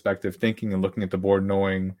top perspective thinking and looking at the board,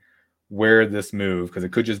 knowing where this move, because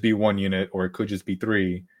it could just be one unit or it could just be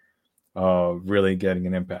 3, really getting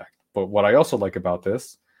an impact. But what I also like about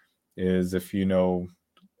this is if you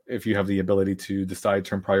have the ability to decide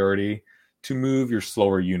turn priority to move your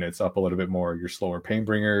slower units up a little bit more, your slower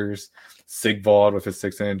Painbringers, Sigvald with his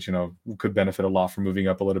 6-inch, could benefit a lot from moving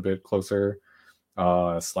up a little bit closer.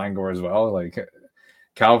 Slangor as well, like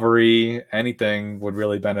cavalry, anything would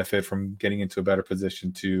really benefit from getting into a better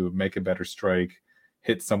position to make a better strike,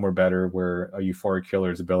 hit somewhere better where a euphoric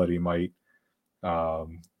killer's ability might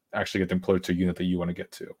actually get them close to a unit that you want to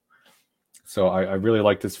get to. So I really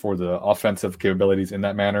like this for the offensive capabilities in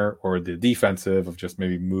that manner, or the defensive of just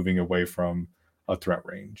maybe moving away from a threat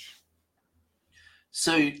range.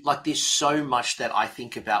 So, like, there's so much that I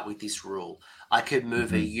think about with this rule. I could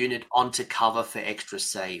move a unit onto cover for extra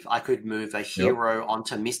save. I could move a hero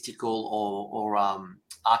onto mystical or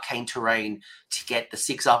arcane terrain to get the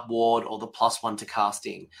 6-up ward or the +1 to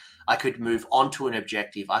casting. I could move onto an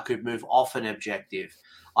objective. I could move off an objective.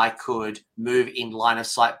 I could move in line of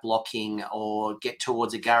sight blocking or get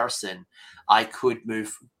towards a garrison. I could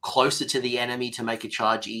move closer to the enemy to make a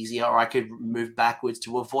charge easier, or I could move backwards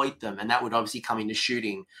to avoid them, and that would obviously come into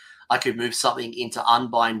shooting. I could move something into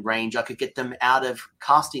unbind range. I could get them out of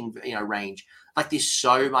casting range. Like, there's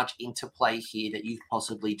so much interplay here that you could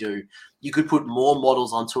possibly do. You could put more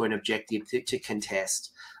models onto an objective to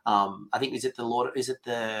contest. I think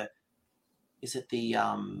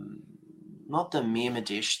not the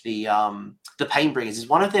Mirmadish, the Painbringers. Is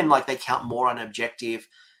one of them, like, they count more on objective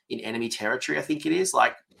in enemy territory, I think it is.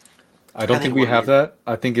 Like, I don't think we have that.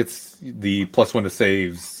 I think it's the +1 to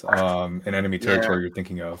saves in enemy territory you're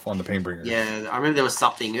thinking of on the Painbringers. Yeah, I remember there was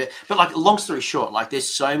something. But, like, long story short, like,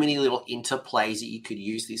 there's so many little interplays that you could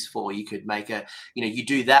use this for. You could make you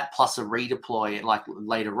do that plus a redeploy, like,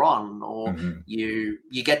 later on, or you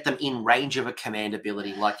get them in range of a command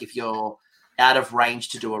ability. Like, if you're out of range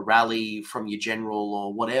to do a rally from your general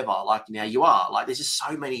or whatever, like, now you are. Like, there's just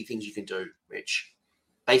so many things you can do, which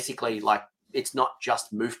basically, like, it's not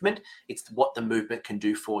just movement, it's what the movement can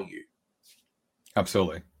do for you.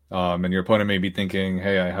 Absolutely. And your opponent may be thinking,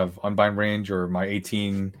 hey, I have unbind range, or my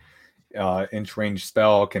 18-inch range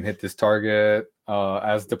spell can hit this target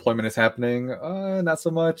as deployment is happening. Not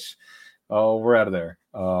so much. Oh, we're out of there.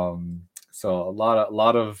 So a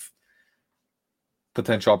lot of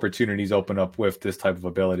potential opportunities open up with this type of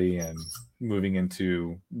ability, and moving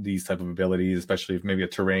into these type of abilities, especially if maybe a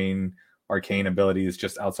terrain arcane ability is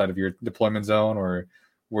just outside of your deployment zone or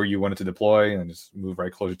where you want it to deploy, and just move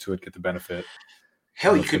right closer to it, get the benefit.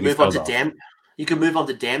 Hell, you could move on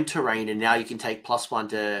to damn terrain, and now you can take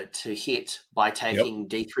 +1 to hit by taking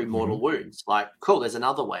D3 mortal wounds. Like, cool, there's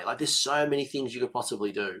another way. Like, there's so many things you could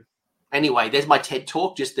possibly do. Anyway, there's my TED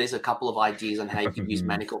talk. Just there's a couple of ideas on how you can use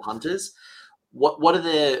Manacle Hunters. What are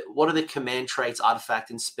the command traits, artifact,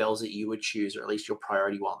 and spells that you would choose, or at least your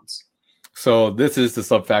priority ones? So this is the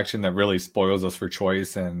sub-faction that really spoils us for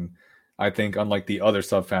choice, and I think, unlike the other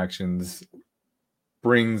sub-factions,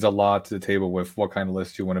 brings a lot to the table with what kind of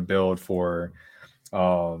list you want to build for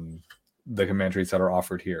the command traits that are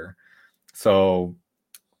offered here. So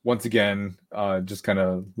once again, just kind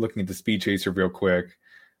of looking at the Speed Chaser real quick,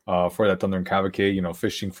 for that Thundering Cavalcade,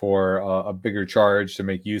 fishing for a bigger charge to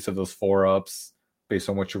make use of those 4-ups based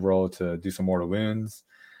on what you roll to do some mortal wounds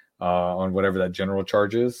on whatever that general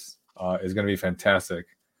charge is going to be fantastic.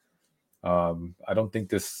 I don't think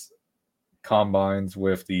this combines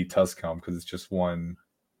with the Tuscum because it's just one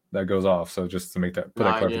that goes off. So just to make that put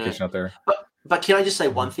that clarification out there. But can I just say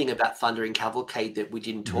one thing about Thundering Cavalcade that we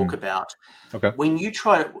didn't talk about? Okay. When you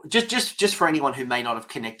try just for anyone who may not have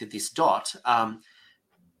connected this dot,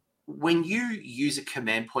 when you use a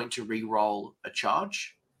command point to re-roll a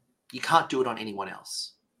charge, you can't do it on anyone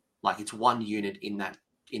else. Like, it's one unit in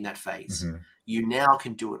that phase. You now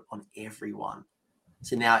can do it on everyone.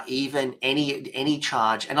 So now even any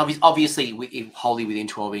charge, and obviously wholly within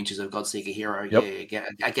 12 inches of Godseeker Hero, Yep.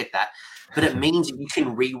 I get that. But it means you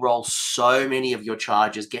can re-roll so many of your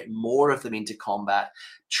charges, get more of them into combat,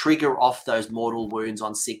 trigger off those mortal wounds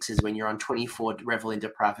on 6s when you're on 24 Revel in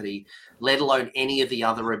Depravity, let alone any of the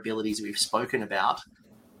other abilities we've spoken about.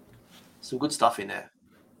 Some good stuff in there.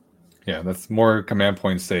 Yeah, that's more command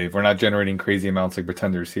point save. We're not generating crazy amounts like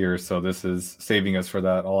Pretenders here, so this is saving us for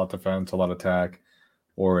that all-out defense, all-out attack,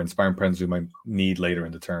 or Inspiring Presence we might need later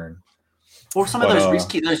in the turn. Or some of those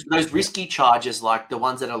risky charges, like the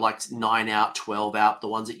ones that are like 9 out, 12 out, the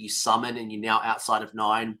ones that you summon and you're now outside of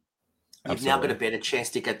 9. You've now got a better chance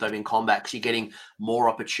to get them in combat because you're getting more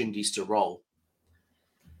opportunities to roll.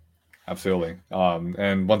 Absolutely.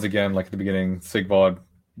 And once again, like at the beginning, Sigvald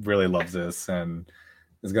really loves this and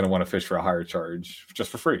is going to want to fish for a higher charge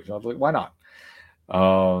just for free. So I was like, why not?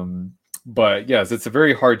 But yes, it's a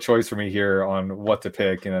very hard choice for me here on what to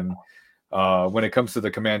pick. And when it comes to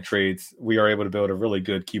the command traits, we are able to build a really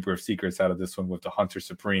good Keeper of Secrets out of this one with the Hunter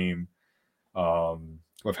Supreme,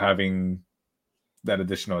 with having that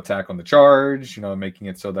additional attack on the charge, making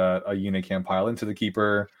it so that a unit can't pile into the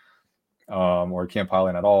Keeper, or can't pile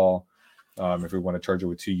in at all. If we want to charge it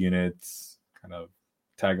with 2 units, kind of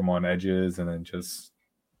tag them on edges and then just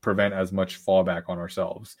prevent as much fallback on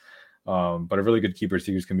ourselves. But a really good Keeper of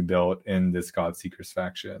Secrets can be built in this Godseekers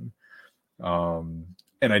faction.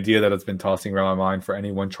 An idea that has been tossing around my mind for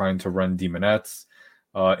anyone trying to run Demonettes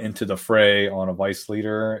into the fray on a Vice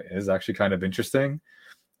Leader is actually kind of interesting.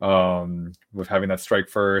 With having that strike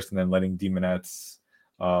first and then letting Demonettes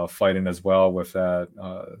fight in as well with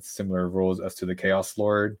that similar rules as to the Chaos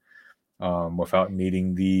Lord, without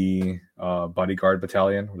needing the bodyguard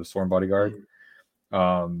battalion or the Storm bodyguard.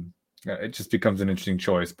 It just becomes an interesting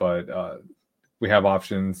choice, but we have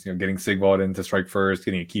options, getting Sigvald in to strike first,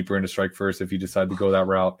 getting a Keeper in to strike first if you decide to go that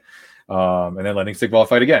route, and then letting Sigvald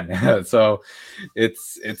fight again. So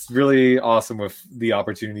it's really awesome with the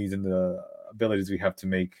opportunities and the abilities we have to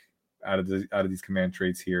make out of these command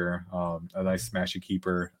traits here. A nice smashy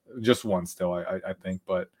Keeper, just one still, I think,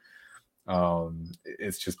 but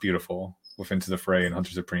it's just beautiful with Into the Fray and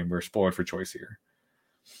Hunter Supreme. We're spoiled for choice here.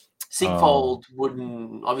 Sigvald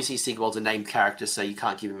wouldn't. Obviously, Sigvald's a named character, so you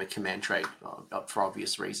can't give him a command trait for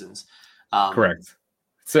obvious reasons. Correct.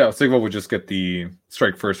 So Sigvald would just get the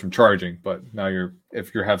strike first from charging, but now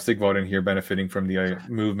if you have Sigvald in here benefiting from the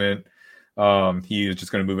movement, he is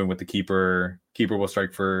just going to move in with the Keeper. Keeper will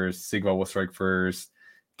strike first. Sigvald will strike first.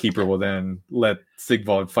 Keeper will then let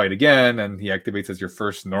Sigvald fight again, and he activates as your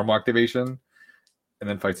first normal activation, and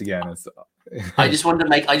then fights again. I just wanted to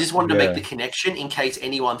make the connection in case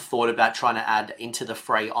anyone thought about trying to add Into the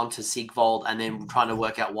Fray onto Sigvald and then trying to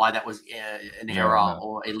work out why that was an error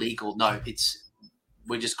or illegal. No,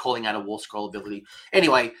 we're just calling out a War Scroll ability.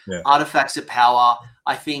 Anyway, Artifacts of Power.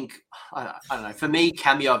 I think I don't know. For me,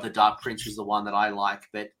 Cameo of the Dark Prince is the one that I like,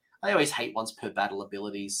 but I always hate once per battle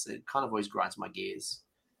abilities. It kind of always grinds my gears.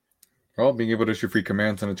 Well, being able to issue free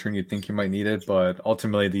commands on a turn you think you might need it, but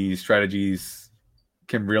ultimately the strategies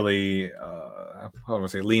can really,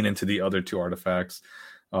 lean into the other 2 artifacts.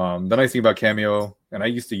 The nice thing about Cameo, and I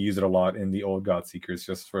used to use it a lot in the old Godseekers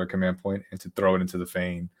just for a command point and to throw it into the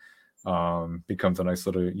Fane, becomes a nice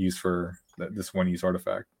little use for this one-use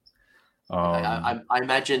artifact. I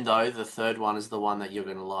imagine, though, the third one is the one that you're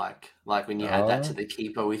going to like. Like when you add that to the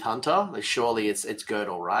Keeper with Hunter, surely it's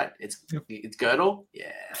Girdle, right? It's Girdle?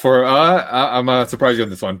 Yeah. I'm surprised you on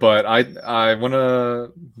this one, but I want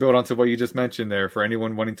to build onto what you just mentioned there. For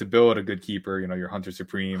anyone wanting to build a good Keeper, your Hunter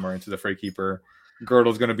Supreme or Into the Fray Keeper,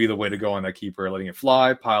 Girdle's going to be the way to go on that Keeper, letting it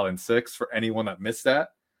fly, pile in 6 for anyone that missed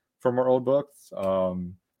that from our old books.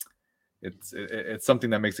 It's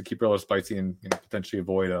something that makes a Keeper a little spicy and potentially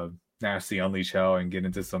avoid a nasty Unleash Hell and get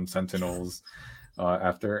into some Sentinels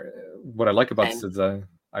after. What I like about this is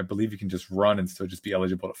I believe you can just run and still just be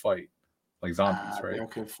eligible to fight like zombies, right? Bearer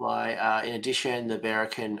can fly. In addition, the bearer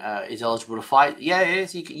is eligible to fight.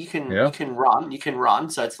 You can run.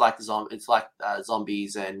 So it's like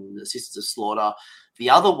zombies and Sisters of Slaughter. The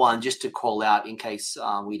other one, just to call out in case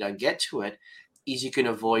we don't get to it, is you can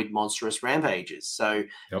avoid monstrous rampages. So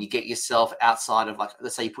you get yourself outside of, like,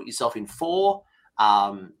 let's say you put yourself in 4.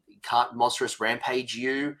 Can't monstrous rampage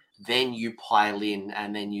you, then you pile in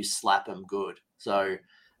and then you slap them good. So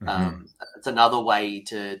it's another way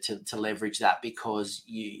to leverage that, because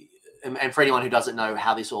and for anyone who doesn't know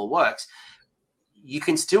how this all works, you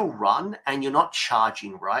can still run and you're not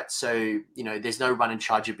charging, right? So, there's no run and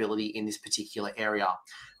charge ability in this particular area,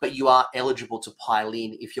 but you are eligible to pile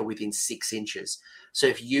in if you're within 6 inches. So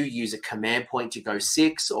if you use a command point to go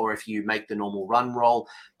 6, or if you make the normal run roll,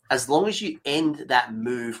 as long as you end that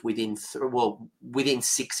move within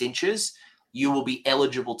 6 inches, you will be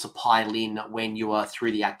eligible to pile in when you are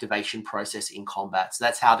through the activation process in combat. So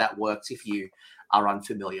that's how that works if you are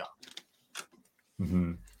unfamiliar.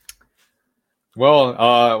 Mm-hmm.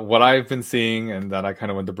 Well, what I've been seeing and that I kind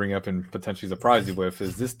of wanted to bring up and potentially surprise you with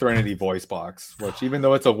is this Threnody voice box, which even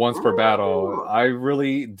though it's a once per battle, I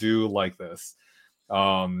really do like this.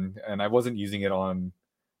 And I wasn't using it on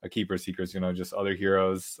a Keeper Seekers, just other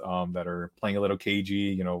heroes that are playing a little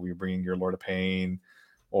cagey. You're bringing your Lord of Pain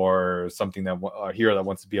or something a hero that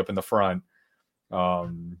wants to be up in the front.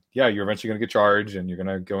 You're eventually going to get charged and you're going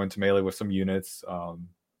to go into melee with some units.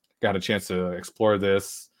 Got a chance to explore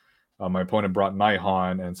this. My opponent brought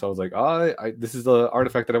Nihon, and so I was like, this is the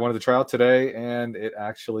artifact that I wanted to try out today, and it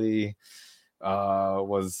actually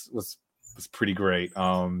was pretty great.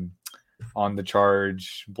 On the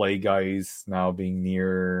charge, Blade Guys now being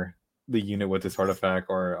near the unit with this artifact,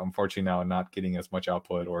 or unfortunately now not getting as much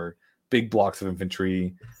output, or big blocks of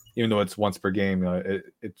infantry, even though it's once per game,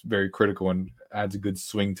 it's very critical and adds a good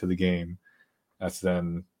swing to the game. That's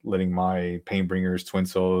then letting my Painbringers, Twin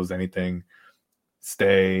Souls, anything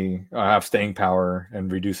have staying power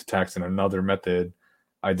and reduce attacks in another method.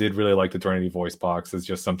 I did really like the Threnody voice box. It's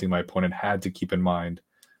just something my opponent had to keep in mind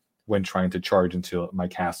when trying to charge into my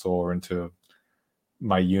castle or into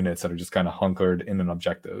my units that are just kind of hunkered in an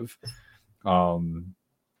objective.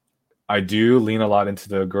 I do lean a lot into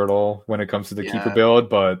the girdle when it comes to the Keeper build,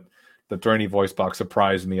 but the Threnody voice box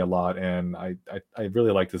surprised me a lot, and I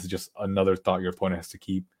really like this. Is just another thought your opponent has to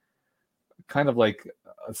keep, kind of like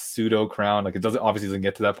a pseudo crown. Like, it doesn't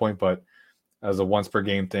get to that point, but as a once per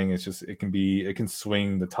game thing, it's just it can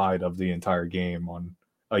swing the tide of the entire game on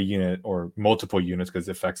a unit or multiple units because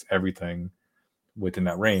it affects everything within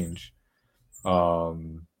that range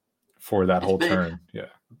for that whole turn. Yeah.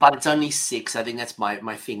 But it's only 6. I think that's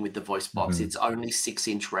my thing with the voice box. Mm-hmm. It's only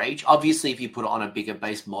 6-inch range. Obviously, if you put it on a bigger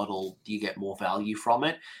base model, you get more value from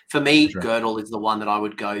it. For me, sure. Girdle is the one that I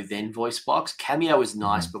would go, then voice box. Cameo is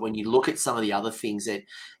nice, but when you look at some of the other things, that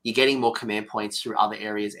you're getting more command points through other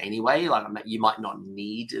areas anyway. Like, you might not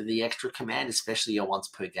need the extra command, especially your once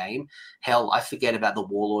per game. Hell, I forget about the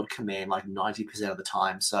Warlord command like 90% of the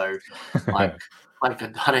time. So, I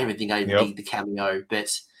don't even think I need the cameo,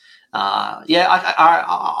 but.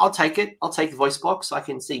 I'll take it. I'll take the voice box. I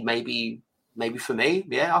can see maybe for me.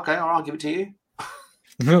 Yeah, okay, I'll give it to you.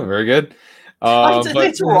 Very good.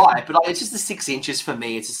 It's all right, but it's just the 6 inches for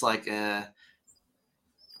me. It's just like. Well,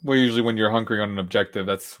 usually when you're hunkering on an objective,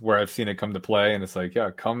 that's where I've seen it come to play, and it's like,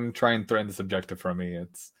 come try and threaten this objective from me.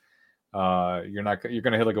 It's you're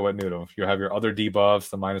gonna hit like a wet noodle. You have your other debuffs,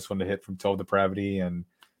 the -1 to hit from Toe of Depravity, and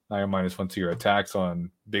now you're -1 to your attacks on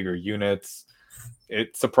bigger units.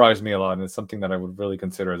 It surprised me a lot, and it's something that I would really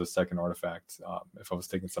consider as a second artifact if I was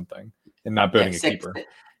taking something and not building a keeper.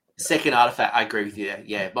 Second artifact, I agree with you there.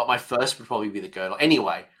 Yeah, but my first would probably be the Girdle.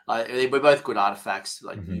 Anyway, we're both good artifacts.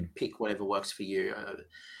 Like, you pick whatever works for you.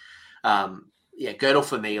 Girdle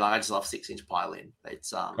for me, like, I just love 6-inch pile in.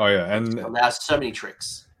 It's and it allows so many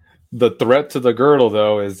tricks. The threat to the Girdle,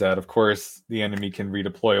 though, is that, of course, the enemy can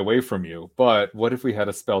redeploy away from you. But what if we had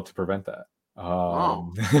a spell to prevent that?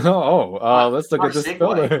 Let's look at this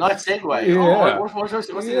spell. Nice segue. Yeah. What's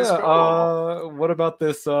in this scroll? What about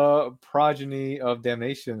this Progeny of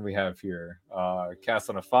Damnation we have here? Cast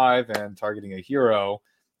on a 5 and targeting a hero.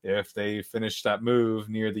 If they finish that move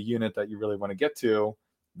near the unit that you really want to get to,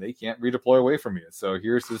 they can't redeploy away from you. So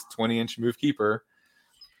here's this 20-inch move keeper,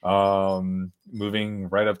 moving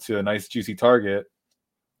right up to a nice juicy target.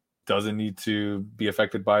 Doesn't need to be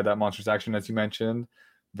affected by that monster's action, as you mentioned.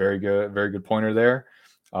 Very good pointer there.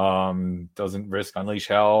 Doesn't risk Unleash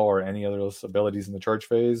Hell or any other those abilities in the charge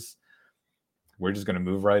phase. We're just going to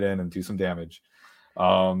move right in and do some damage.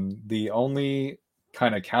 The only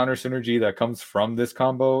kind of counter synergy that comes from this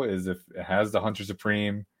combo is if it has the Hunter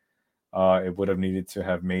Supreme, it would have needed to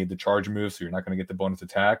have made the charge move, so you're not going to get the bonus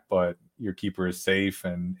attack, but your keeper is safe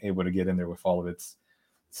and able to get in there with all of its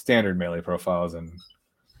standard melee profiles and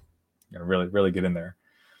really get in there.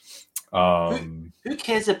 Who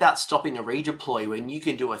cares about stopping a redeploy when you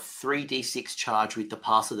can do a 3d6 charge with the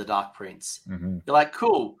Pass of the Dark Prince? Mm-hmm. You're like,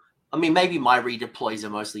 cool. I mean, maybe my redeploys are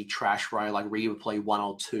mostly trash, right? Like redeploy 1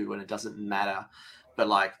 or 2, and it doesn't matter. But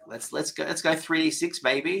like, let's go 3d6,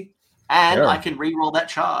 baby, and I can reroll that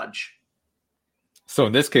charge. So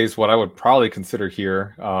in this case, what I would probably consider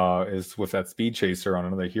here is with that Speed Chaser on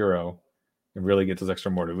another hero, and really get those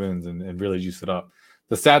extra mortar wounds and really juice it up.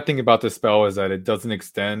 The sad thing about this spell is that it doesn't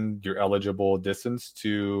extend your eligible distance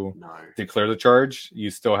to declare the charge. You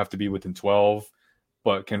still have to be within 12,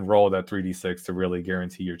 but can roll that 3d6 to really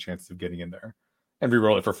guarantee your chance of getting in there. and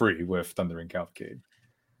reroll it for free with Thundering Cavalcade.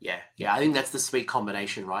 Yeah. I think that's the sweet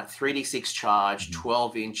combination, right? 3d6 charge,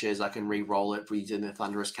 12 inches. I can re-roll it using the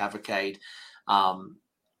Thunderous Cavalcade.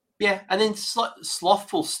 Yeah, and then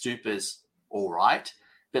Slothful Stupors, all right,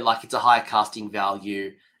 but like it's a higher casting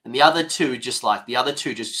value. And the other two just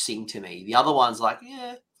sing to me. The other one's like,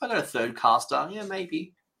 yeah, if I got a third caster, yeah,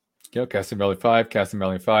 maybe. Casting value 5, casting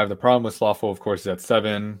value 5. The problem with Slothful, of course, is at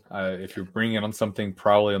 7. If you're bringing it on something,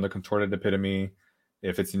 probably on the Contorted Epitome,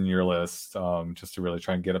 if it's in your list, just to really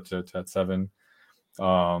try and get up to that 7.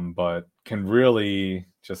 But can really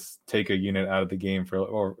just take a unit out of the game for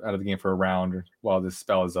a round while this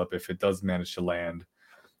spell is up if it does manage to land,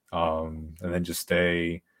 and then just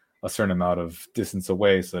stay a certain amount of distance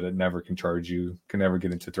away so that it never can charge you, can never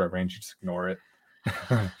get into threat range. You just ignore it.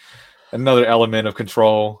 Another element of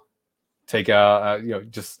control. Take out,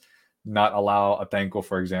 just not allow a Thankful,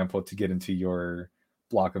 for example, to get into your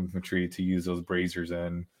block of infantry to use those braziers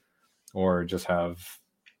in, or just have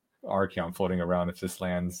Archeon floating around if this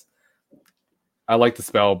lands. I like the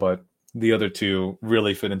spell, but the other two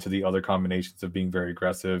really fit into the other combinations of being very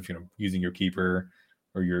aggressive, using your keeper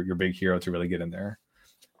or your big hero to really get in there.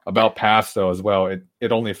 About pass, though, as well,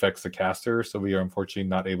 it only affects the caster, so we are unfortunately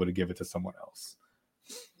not able to give it to someone else.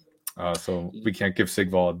 So we can't give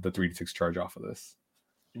Sigvald the 3d6 charge off of this.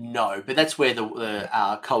 No, but that's where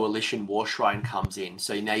the Coalition War Shrine comes in.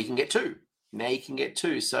 So now you can get two.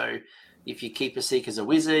 So if you keep a Seeker's a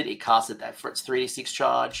wizard, it casts it for its 3d6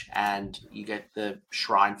 charge, and you get the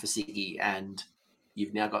Shrine for Siggy, and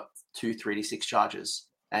you've now got 2 3d6 charges.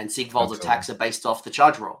 And Sigvald's attacks are based off the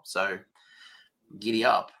charge roll. So giddy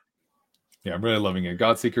up. Yeah, I'm really loving it.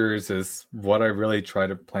 Godseekers is what I really try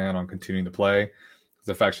to plan on continuing to play. It's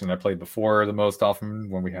the faction that I played before the most often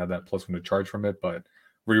when we had that +1 to charge from it. But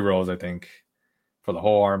rerolls, I think, for the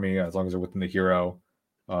whole army, as long as they're within the hero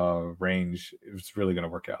range, it's really going to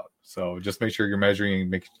work out. So just make sure you're measuring and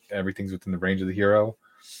make everything's within the range of the hero,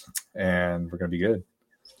 and we're going to be good.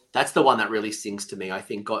 That's the one that really sings to me. I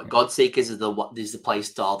think Godseekers is the play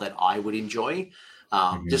style that I would enjoy.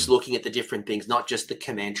 Just looking at the different things, not just the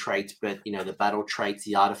command traits, but the battle traits,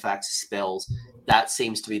 the artifacts, the spells. That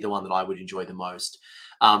seems to be the one that I would enjoy the most.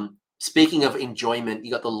 Speaking of enjoyment,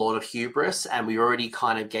 you got the Lord of Hubris, and we already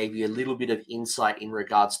kind of gave you a little bit of insight in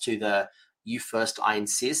regards to the you first, I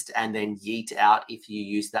insist, and then yeet out if you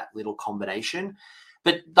use that little combination.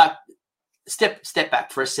 But step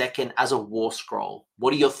back for a second. As a war scroll,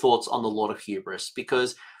 what are your thoughts on the Lord of Hubris?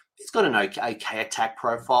 Because it's got an okay attack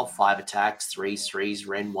profile, 5 attacks, 3/3s,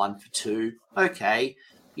 Ren 1 for 2. Okay,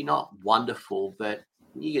 you're not wonderful, but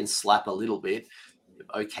you can slap a little bit.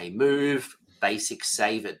 Okay move, basic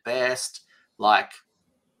save at best. When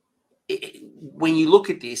you look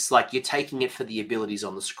at this, you're taking it for the abilities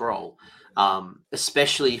on the scroll,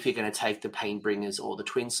 especially if you're going to take the Painbringers or the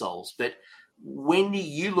Twin Souls. But when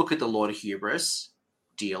you look at the Lord of Hubris,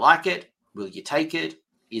 do you like it? Will you take it?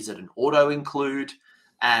 Is it an auto include?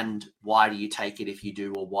 And why do you take it if you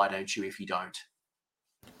do, or why don't you if you don't?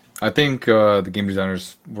 I think the game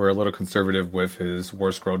designers were a little conservative with his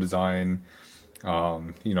War Scroll design.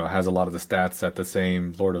 Has a lot of the stats that the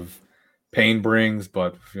same Lord of Pain brings,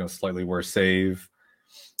 but slightly worse save.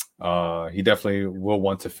 He definitely will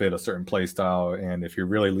want to fit a certain play style, and if you're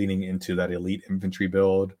really leaning into that elite infantry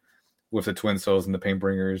build with the Twin Souls and the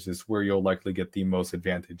Painbringers, is where you'll likely get the most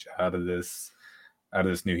advantage out of this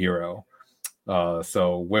new hero.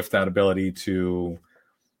 So with that ability to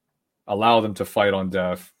allow them to fight on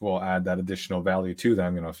death, will add that additional value to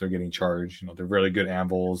them. If they're getting charged, they're really good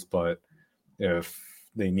anvils, but if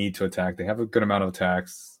they need to attack, they have a good amount of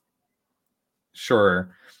attacks.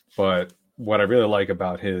 Sure. But what I really like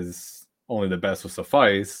about his only the best will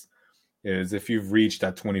suffice is if you've reached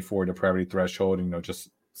that 24 depravity threshold, just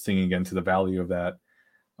singing into the value of that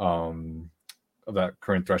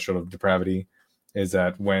current threshold of depravity, is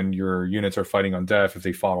that when your units are fighting on death, if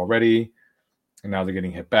they fought already and now they're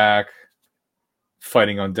getting hit back,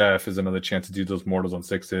 fighting on death is another chance to do those mortals on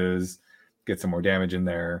 6s, get some more damage in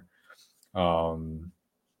there.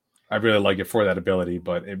 I really like it for that ability,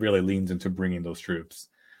 but it really leans into bringing those troops.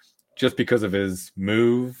 Just because of his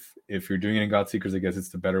move, if you're doing it in Godseekers, I guess it's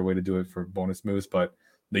the better way to do it for bonus moves, but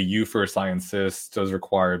the you first, I insist does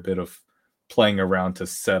require a bit of playing around to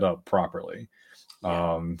set up properly.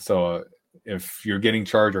 So if you're getting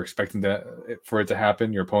charged or expecting that for it to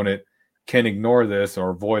happen, your opponent can ignore this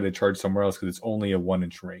or avoid a charge somewhere else because it's only a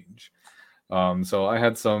 1-inch range. So I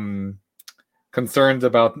had some concerns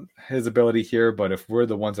about his ability here, but if we're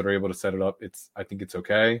the ones that are able to set it up, I think it's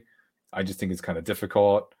okay. I just think it's kind of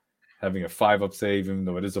difficult. Having a 5-up save, even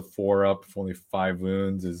though it is a 4-up, for only 5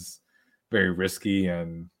 wounds is very risky.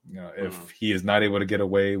 And if he is not able to get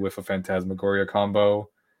away with a Phantasmagoria combo,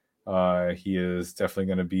 he is definitely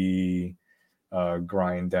going to be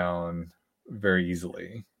grind down very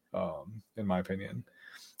easily, in my opinion.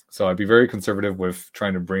 So I'd be very conservative with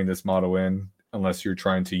trying to bring this model in, unless you're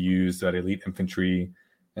trying to use that elite infantry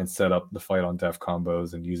and set up the fight on death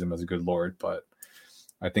combos and use him as a good lord. But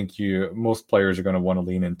I think most players are going to want to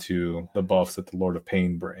lean into the buffs that the Lord of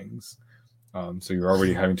Pain brings. So you're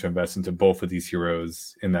already having to invest into both of these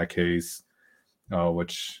heroes in that case,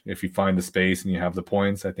 which if you find the space and you have the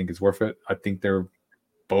points, I think is worth it. I think they're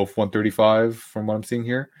both 135 from what I'm seeing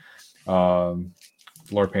here.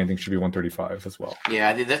 Lord Painting should be 135 as well.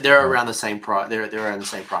 Yeah, they're around the same price. They're around the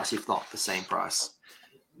same price, if not the same price.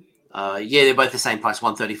 Yeah, they're both the same price,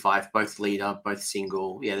 135. Both leader, both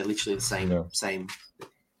single. Yeah, they're literally the same. Yeah. Same.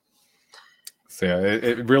 So yeah,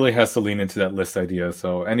 it really has to lean into that list idea.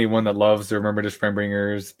 So anyone that loves the Remembrance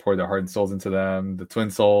Framebringers, pour their heart and souls into them. The Twin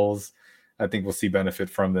Souls, I think will see benefit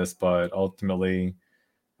from this, but ultimately,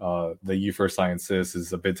 the U4 Sciences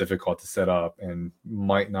is a bit difficult to set up and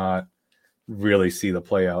might not really see the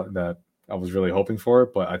play out that I was really hoping for.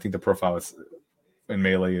 But I think the profile in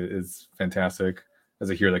melee is fantastic as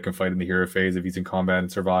a hero that can fight in the hero phase if he's in combat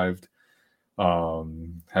and survived.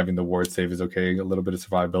 Having the ward save is okay, a little bit of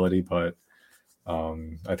survivability, but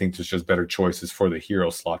I think there's just better choices for the hero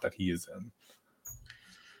slot that he is in.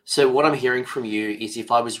 So what I'm hearing from you is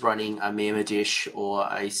if I was running a Mirmadish or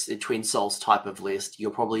a Twin Souls type of list,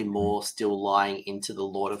 you're probably more still lying into the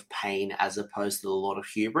Lord of Pain as opposed to the Lord of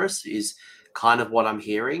Hubris is kind of what I'm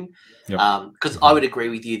hearing. Because I would agree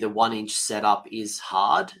with you, the 1-inch setup is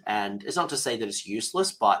hard, and it's not to say that it's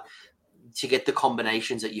useless, but to get the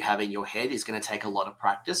combinations that you have in your head is going to take a lot of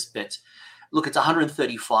practice. But look, it's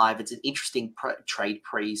 135. It's an interesting trade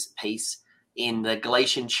piece. In the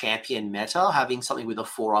Galatian champion meta, having something with a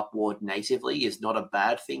 4-up ward natively is not a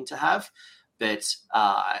bad thing to have, but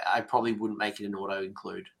I probably wouldn't make it an auto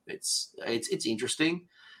include. It's interesting,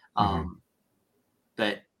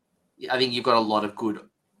 but I think you've got a lot of good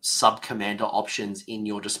sub-commander options in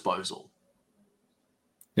your disposal.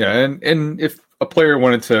 Yeah, and if a player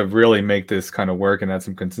wanted to really make this kind of work and add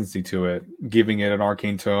some consistency to it, giving it an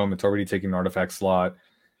Arcane Tome, it's already taking an artifact slot,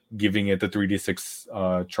 giving it the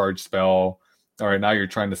 3d6 charge spell. All right, now you're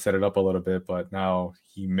trying to set it up a little bit, but now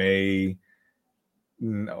he may...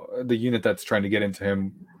 the unit that's trying to get into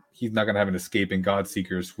him, he's not going to have an escape in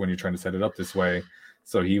Godseekers when you're trying to set it up this way.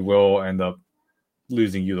 So he will end up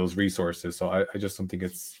losing you those resources. So I just don't think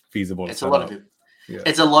it's feasible to set up.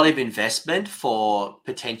 It's a lot of investment for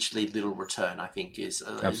potentially little return, I think is.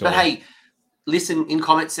 But hey, listen, in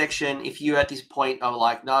comment section, if you at this point are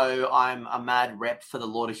like, no, I'm a mad rep for the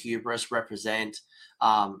Lord of Hubris, represent.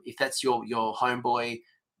 If that's your homeboy,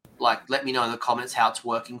 like, let me know in the comments how it's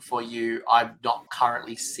working for you. I'm not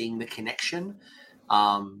currently seeing the connection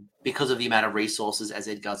because of the amount of resources, as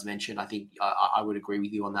Edgar's mentioned. I think I would agree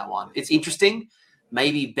with you on that one. It's interesting.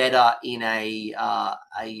 Maybe better in a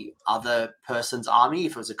other person's army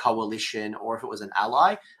if it was a coalition or if it was an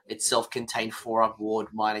ally. It's self-contained 4-up ward,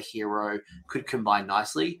 minor hero, could combine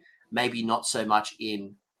nicely. Maybe not so much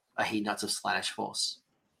in a Hedonites of Slaanesh force.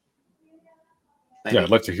 Maybe. Yeah, I'd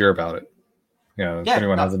like to hear about it. Yeah, if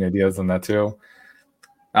anyone has any ideas on that too.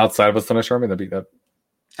 Outside of a Slaanesh army, that'd be that.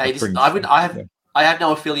 Hey, I have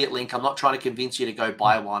no affiliate link. I'm not trying to convince you to go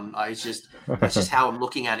buy one. That's just how I'm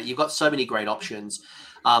looking at it. You've got so many great options.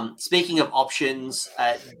 Speaking of options,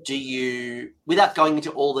 do you, without going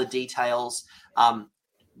into all the details,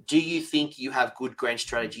 do you think you have good grand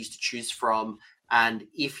strategies to choose from? And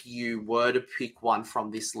if you were to pick one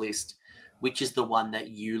from this list, which is the one that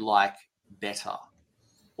you like better,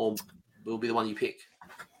 or will be the one you pick?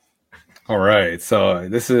 All right. So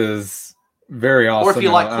this is very awesome. Or if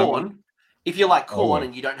you like Khorne. If you like Khorne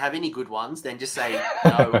and you don't have any good ones, then just say,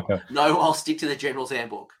 no, I'll stick to the General's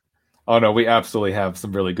Handbook. Oh, no, we absolutely have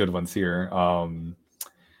some really good ones here.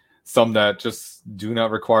 Some that just do not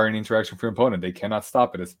require any interaction from your opponent. They cannot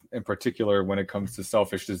stop it, in particular when it comes to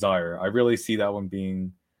Selfish Desire. I really see that one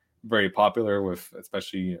being very popular with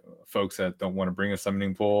especially folks that don't want to bring a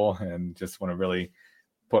summoning pool and just want to really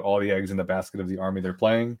put all the eggs in the basket of the army they're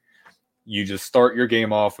playing. You just start your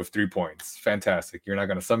game off with 3 points. Fantastic. You're not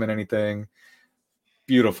going to summon anything.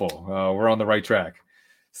 Beautiful. We're on the right track.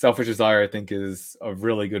 Selfish Desire, I think, is a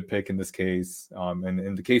really good pick in this case. And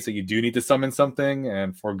in the case that you do need to summon something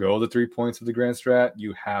and forego the 3 points of the Grand Strat,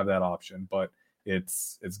 you have that option. But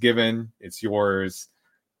it's given. It's yours.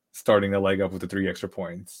 Starting the leg up with the 3 extra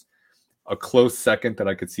points. A close second that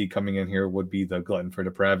I could see coming in here would be the Glutton for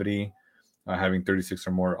Depravity, having 36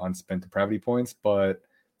 or more unspent depravity points. But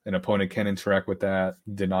an opponent can interact with that,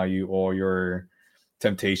 deny you all your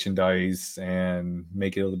temptation dice, and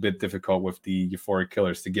make it a little bit difficult with the euphoric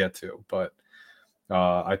killers to get to. But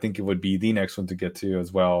I think it would be the next one to get to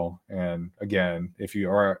as well. And again, if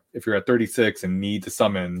you're at 36 and need to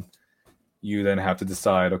summon, you then have to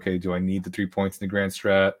decide, okay, do I need the 3 points in the grand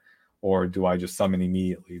strat, or do I just summon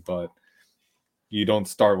immediately? But you don't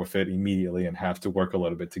start with it immediately and have to work a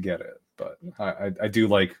little bit to get it. But I do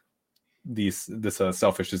like this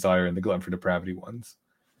Selfish Desire and the Glutton for Depravity ones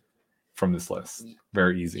from this list.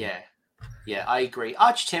 Very easy. Yeah, I agree.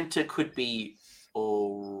 Arch Tempter could be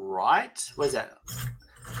all right. Where's that?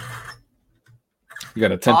 You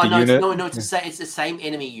got a tempt unit. No, it's the same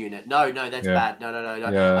enemy unit. No, that's bad. No.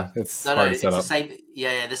 Yeah, it's hard to set up. The same.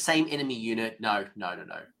 Yeah, the same enemy unit. No.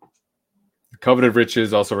 Coveted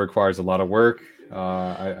Riches also requires a lot of work.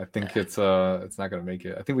 I think it's not going to make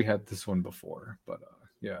it. I think we had this one before, but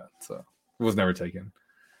it was never taken.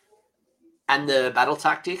 And the battle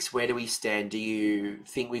tactics, where do we stand? Do you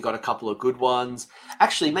think we got a couple of good ones?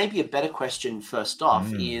 Actually, maybe a better question first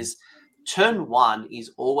off is turn 1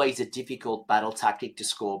 is always a difficult battle tactic to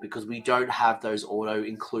score because we don't have those auto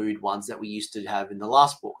include ones that we used to have in the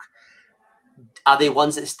last book. Are there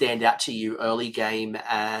ones that stand out to you early game,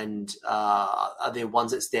 and are there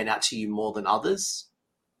ones that stand out to you more than others?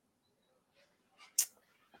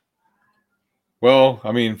 Well,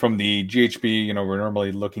 I mean, from the GHB, we're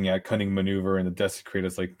normally looking at Cunning Maneuver and the Desecrate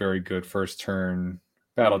as like very good first turn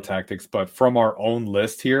battle tactics. But from our own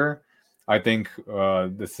list here, I think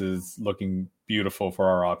this is looking beautiful for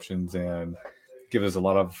our options and gives us a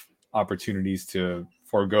lot of opportunities to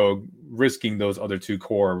forego risking those other 2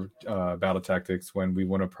 core battle tactics when we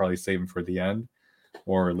want to probably save them for the end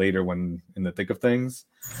or later when in the thick of things.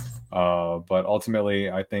 But ultimately,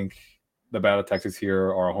 I think the battle tactics here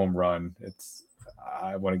are a home run.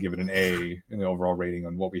 I want to give it an A in the overall rating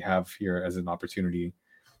on what we have here as an opportunity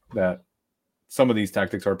that some of these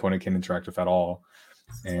tactics our opponent can interact with at all.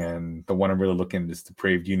 And the one I'm really looking at is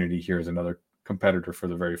Depraved Unity here as another competitor for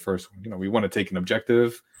the very first one. We want to take an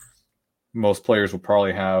objective. Most players will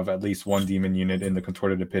probably have at least one demon unit in the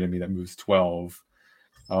Contorted Epitome that moves 12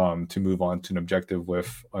 to move on to an objective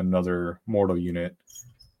with another mortal unit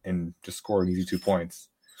and just score an easy 2 points.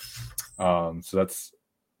 So that's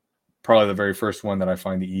probably the very first one that I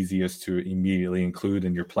find the easiest to immediately include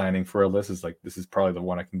in your planning for a list. Is like, this is probably the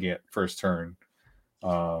one I can get first turn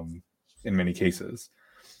in many cases.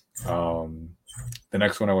 The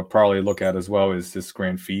next one I would probably look at as well is this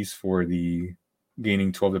Grand Feast for the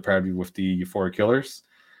gaining 12 depravity with the Euphoric Killers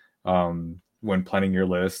when planning your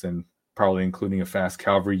list, and probably including a fast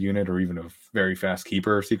cavalry unit or even a very fast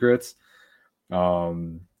keeper of secrets.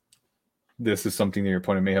 This is something that your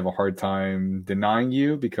opponent may have a hard time denying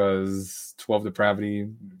you because 12 depravity,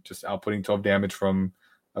 just outputting 12 damage from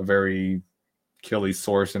a very killy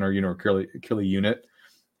source in our unit or killy unit,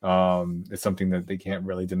 is something that they can't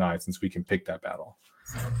really deny since we can pick that battle.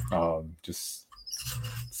 Just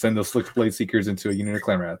send those Slick Blade Seekers into a unit of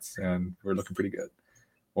Clan Rats, and we're looking pretty good.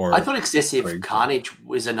 Or I thought Excessive Carnage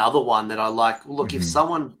was another one that I like. Look, if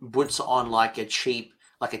someone puts on like a cheap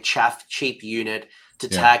unit to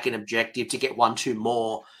tag an objective to get 1-2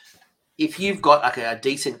 more, if you've got like a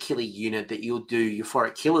decent killer unit that you'll do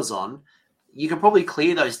Euphoric Killers on, you can probably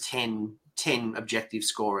clear those 10 objective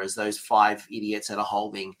scorers, those 5 idiots that are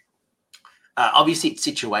holding. Obviously, it's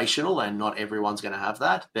situational, and not everyone's going to have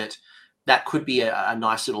that, but that could be a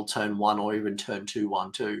nice little turn 1 or even turn 2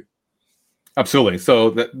 one too. Absolutely. So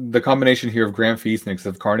the combination here of Grand Feast and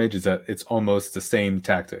Excessive Carnage is that it's almost the same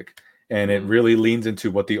tactic. And it really leans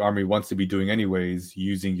into what the army wants to be doing anyways,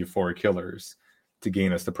 using Euphoric Killers to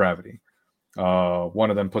gain us depravity. One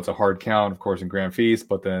of them puts a hard count, of course, in Grand Feast,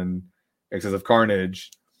 but then Excessive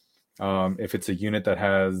Carnage, if it's a unit that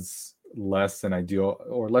has less than ideal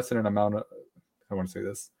or less than an amount of, I want to say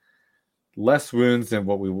this, less wounds than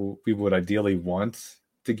what we would ideally want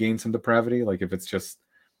to gain some depravity. Like if it's just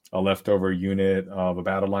a leftover unit of a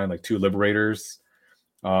battle line, like 2 Liberators,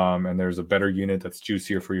 and there's a better unit that's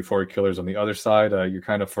juicier for Euphoric Killers on the other side, you're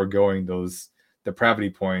kind of foregoing those depravity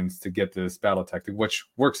points to get this battle tactic, which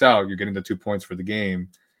works out. You're getting the 2 points for the game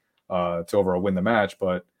to overall win the match,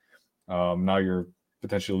 but now you're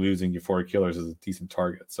potentially losing Euphoric Killers as a decent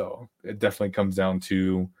target. So it definitely comes down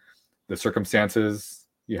to the circumstances.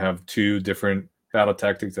 You have 2 different battle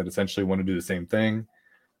tactics that essentially want to do the same thing.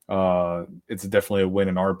 It's definitely a win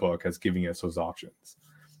in our book as giving us those options.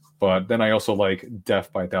 But then I also like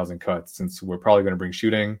Death by 1,000 Cuts, since we're probably going to bring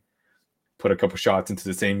shooting, put a couple shots into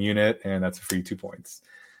the same unit, and that's a free 2 points.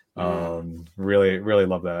 Really, really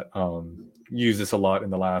love that. Use this a lot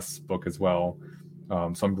in the last book as well.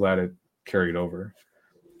 So I'm glad it carried over.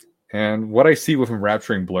 And what I see with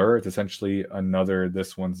Enrapturing Blur, it's essentially another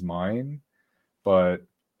this one's mine, but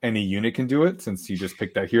any unit can do it since you just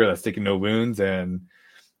pick that hero that's taking no wounds, and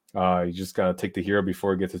you just got to take the hero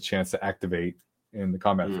before it gets a chance to activate in the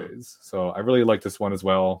combat phase. So I really like this one as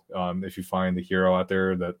well. If you find the hero out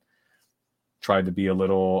there that tried to be a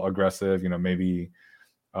little aggressive, maybe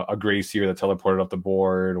a Grey Seer that teleported up the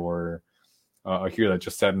board, or a hero that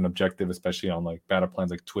just set an objective, especially on like battle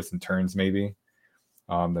plans like Twists and Turns, maybe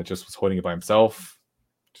that just was holding it by himself.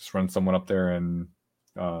 Just run someone up there and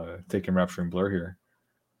take Enrapturing Blur here.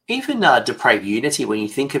 Even Depraved Unity, when you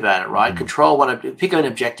think about it, right? Pick an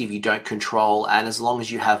objective you don't control, and as long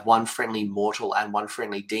as you have one friendly mortal and one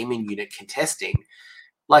friendly demon unit contesting,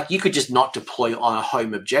 like you could just not deploy on a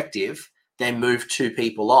home objective, then move 2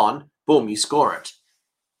 people on, boom, you score it.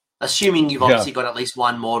 Assuming you've obviously got at least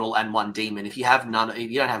one mortal and one demon. If you have none,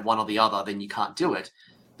 if you don't have one or the other, then you can't do it.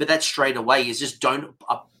 But that straight away is just don't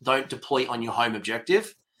deploy on your home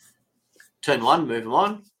objective. Turn 1, move them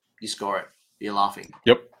on, you score it. You're laughing.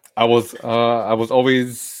 Yep. I was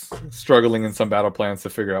always struggling in some battle plans to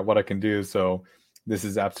figure out what I can do. So this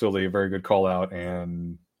is absolutely a very good call out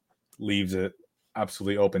and leaves it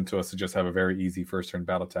absolutely open to us to just have a very easy first turn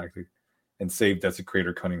battle tactic and save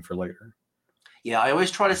Desecrator Cunning for later. Yeah, I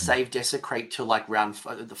always try to save Desecrate till like round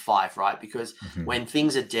 5, right? Because when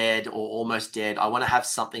things are dead or almost dead, I want to have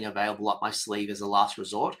something available up my sleeve as a last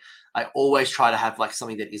resort. I always try to have like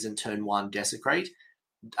something that isn't turn 1 Desecrate.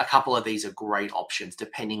 A couple of these are great options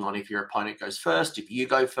depending on if your opponent goes first, if you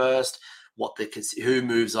go first, who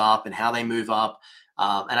moves up and how they move up.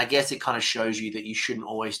 And I guess it kind of shows you that you shouldn't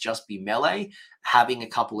always just be melee. Having a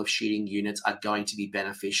couple of shooting units are going to be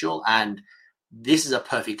beneficial. And this is a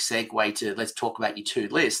perfect segue to let's talk about your 2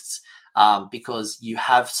 lists because you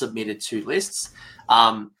have submitted 2 lists.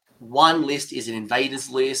 One list is an Invaders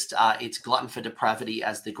list. It's Glutton for Depravity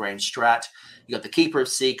as the grand strat. You got the Keeper of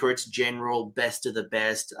Secrets, General, Best of the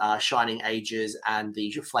Best, Shining Ages, and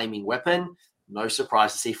the Flaming Weapon. No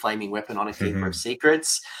surprise to see Flaming Weapon on a Keeper of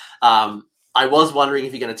Secrets. I was wondering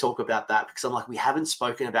if you're going to talk about that because I'm like, we haven't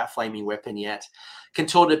spoken about Flaming Weapon yet.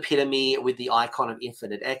 Contorted Epitome with the icon of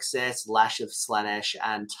Infinite Excess, Lash of Slaanesh,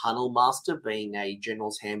 and Tunnel Master being a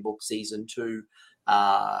General's Handbook Season 2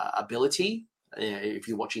 ability. If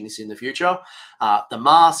you're watching this in the future. The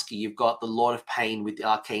Mask, you've got the Lord of Pain with the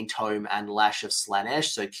Arcane Tome and Lash of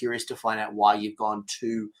Slaanesh. So curious to find out why you've gone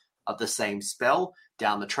 2 of the same spell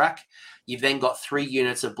down the track. You've then got 3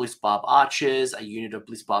 units of Blitzbarb Archers, a unit of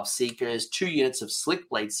Blitzbarb Seekers, 2 units of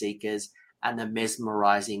Slickblade Seekers, and the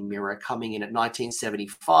Mesmerizing Mirror coming in at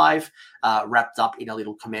 1975, wrapped up in a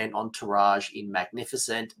little command entourage in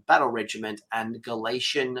Magnificent, Battle Regiment, and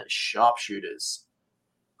Galatian Sharpshooters.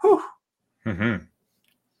 Whew.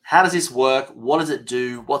 How does this work? What does it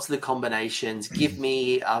do? What's the combinations? Give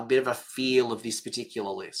me a bit of a feel of this particular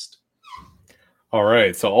list. All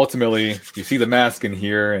right. So ultimately, you see the mask in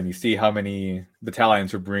here, and you see how many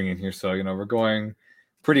battalions we're bringing here. So we're going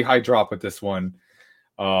pretty high drop with this one.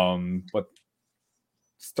 But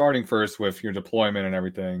starting first with your deployment and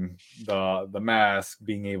everything, the mask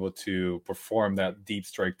being able to perform that deep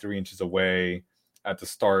strike 3 inches away at the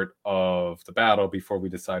start of the battle before we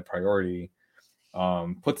decide priority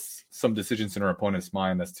puts some decisions in our opponent's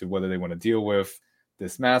mind as to whether they want to deal with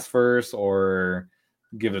this mask first or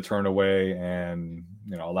give the turn away and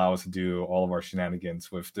allow us to do all of our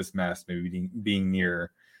shenanigans with this mask maybe being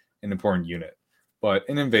near an important unit. But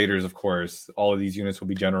in Invaders, of course, all of these units will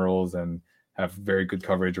be generals and have very good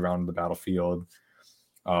coverage around the battlefield.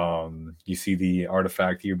 You see the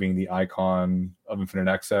artifact here being the icon of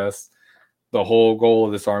Infinite Excess. The whole goal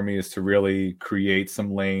of this army is to really create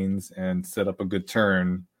some lanes and set up a good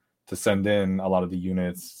turn to send in a lot of the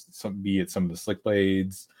units, be it some of the Slick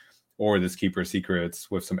Blades or this Keeper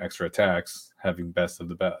Secrets with some extra attacks, having best of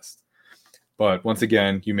the best. But once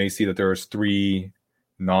again, you may see that there's 3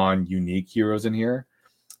 non-unique heroes in here.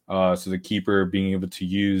 So the Keeper being able to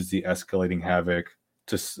use the Escalating Havoc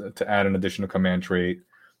to add an additional command trait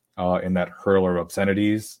in that Hurler of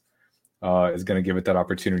Obscenities is going to give it that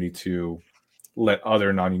opportunity to let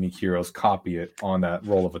other non-unique heroes copy it on that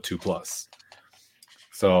roll of a 2+.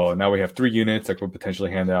 So now we have 3 units that could potentially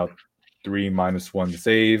hand out 3 -1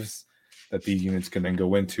 saves that these units can then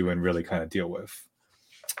go into and really kind of deal with.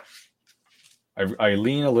 I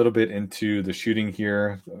lean a little bit into the shooting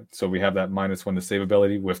here. So we have that -1 to save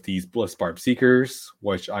ability with these Blitzbarb Seekers,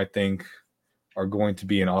 which I think are going to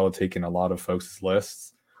be an auto take in a lot of folks'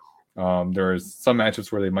 lists. There's some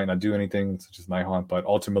matchups where they might not do anything, such as Nighthaunt, but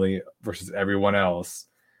ultimately versus everyone else,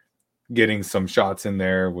 getting some shots in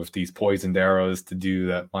there with these poisoned arrows to do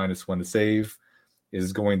that -1 to save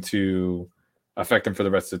is going to affect them for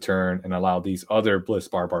the rest of the turn, and allow these other Bliss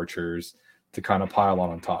Barb archers to kind of pile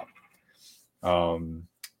on top.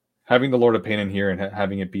 Having the Lord of Pain in here and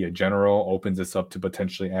having it be a general opens us up to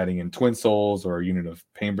potentially adding in Twin Souls or a unit of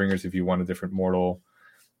Painbringers if you want a different mortal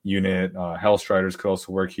unit. Hellstriders could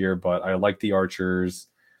also work here, but I like the archers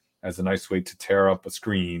as a nice way to tear up a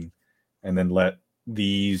screen and then let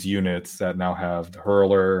these units that now have the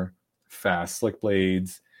hurler, fast slick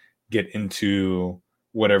blades get into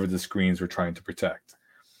whatever the screens we're trying to protect.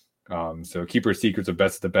 So Keeper Secrets of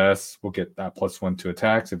Best of the Best will get that +1 to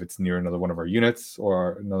attacks if it's near another one of our units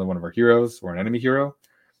or another one of our heroes or an enemy hero.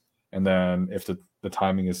 And then if the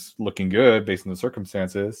timing is looking good based on the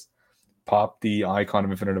circumstances, pop the Icon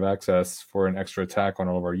of Infinitive Access for an extra attack on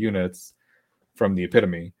all of our units from the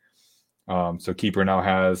Epitome. So Keeper now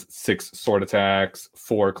has 6 sword attacks,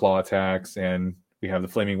 4 claw attacks, and we have the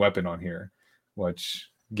Flaming Weapon on here, which,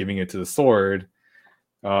 giving it to the sword,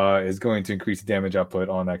 is going to increase the damage output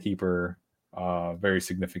on that Keeper very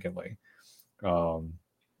significantly. Had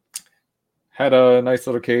a nice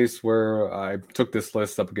little case where I took this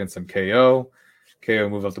list up against some KO. KO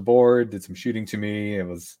moved up the board, did some shooting to me. It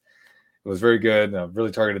was very good.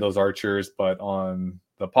 Really targeted those archers, but on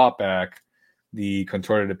the pop back, the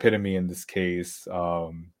Contorted Epitome in this case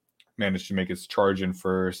managed to make its charge in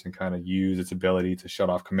first and kind of use its ability to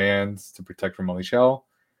shut off commands to protect from Unleash Hell,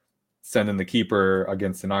 send in the Keeper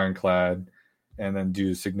against an Ironclad, and then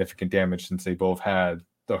do significant damage since they both had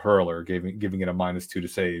the Hurler, giving it a -2 to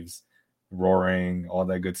saves, roaring, all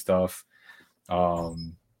that good stuff.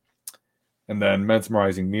 And then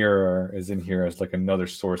Mesmerizing Mirror is in here as like another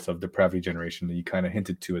source of depravity generation that you kind of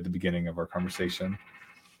hinted to at the beginning of our conversation.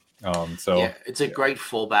 It's a great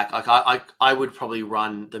fallback. Like I would probably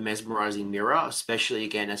run the Mesmerizing Mirror, especially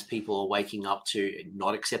again as people are waking up to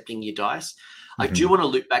not accepting your dice. I do want to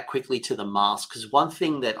loop back quickly to the mask, because one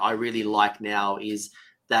thing that I really like now is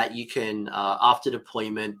that you can, after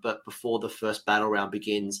deployment, but before the first battle round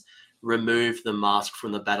begins, remove the mask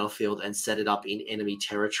from the battlefield and set it up in enemy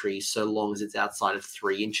territory so long as it's outside of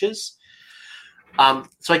 3 inches.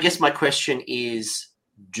 So I guess my question is,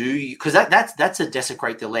 do you, because that's a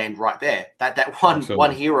Desecrate the Land right there. That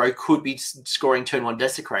one hero could be scoring turn 1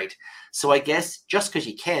 Desecrate. So I guess just because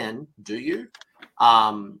you can, do you?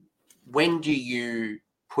 When do you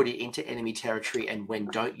put it into enemy territory and when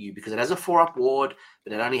don't you? Because it has a 4-up ward,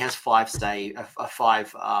 but it only has 5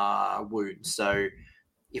 wounds. So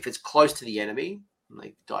if it's close to the enemy,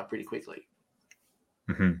 they die pretty quickly.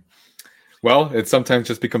 Mm-hmm. Well, it sometimes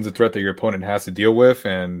just becomes a threat that your opponent has to deal with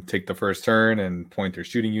and take the first turn and point their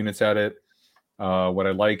shooting units at it. What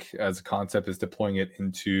I like as a concept is deploying it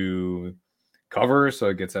into cover, so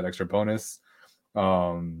it gets that extra bonus.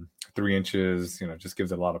 3 inches, just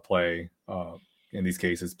gives it a lot of play in these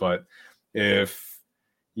cases. But if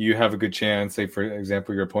you have a good chance, say for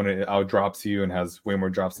example, your opponent outdrops you and has way more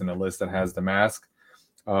drops in the list that has the mask,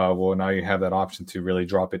 well, now you have that option to really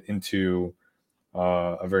drop it into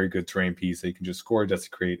a very good terrain piece that you can just score,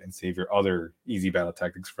 Desecrate, and save your other easy battle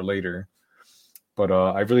tactics for later. But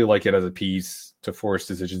I really like it as a piece to force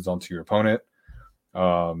decisions onto your opponent,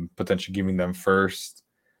 potentially giving them first,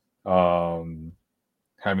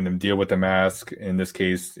 having them deal with the mask. In this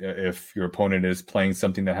case, if your opponent is playing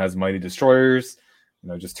something that has Mighty Destroyers,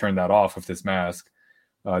 just turn that off with this mask,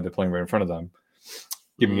 deploying right in front of them,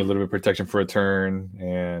 giving you a little bit of protection for a turn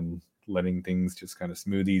and letting things just kind of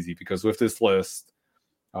smooth easy. Because with this list,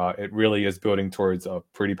 it really is building towards a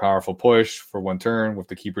pretty powerful push for 1 turn with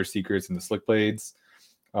the Keeper Secrets and the Slick Blades.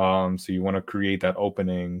 So you want to create that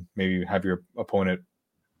opening, maybe have your opponent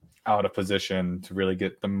out of position to really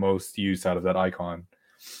get the most use out of that icon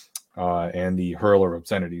and the Hurler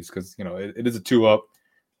Obscenities. Because, it is a 2-up.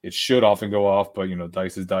 It should often go off, but,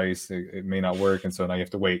 dice is dice. It may not work, and so now you have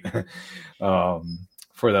to wait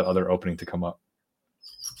for that other opening to come up.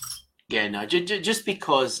 Yeah, no, just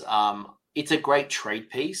because it's a great trade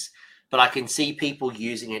piece, but I can see people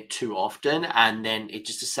using it too often, and then it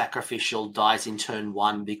just a sacrificial dies in turn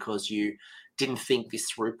 1 because you didn't think this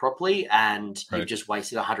through properly, and you've just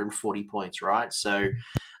wasted 140 points, right? So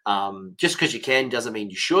just because you can doesn't mean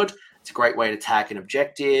you should. It's a great way to tag an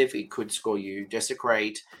objective. It could score you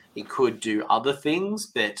Desecrate. It could do other things,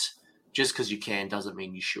 but just because you can doesn't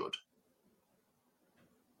mean you should.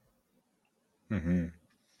 Mm-hmm.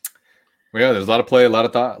 Well, yeah, there's a lot of play, a lot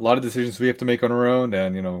of thought, a lot of decisions we have to make on our own,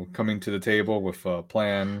 and coming to the table with a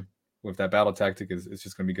plan, with that battle tactic is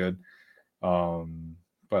just going to be good.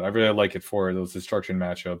 But I really like it for those destruction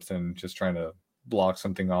matchups and just trying to block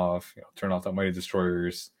something off, turn off that Mighty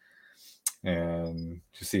Destroyers, and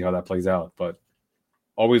just see how that plays out. But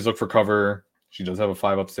always look for cover. She does have a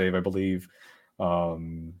 5-up save, I believe.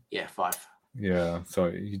 5. Yeah, so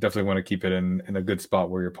you definitely want to keep it in a good spot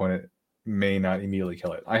where your opponent may not immediately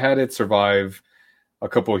kill it. I had it survive a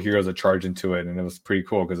couple of heroes that charged into it, and it was pretty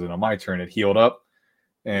cool because on my turn it healed up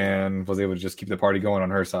and was able to just keep the party going on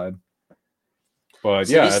her side. But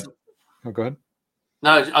So yeah, this, go ahead.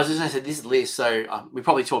 no, I was just going to say this list. So we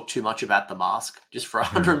probably talked too much about the mask just for a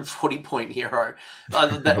 140 point hero.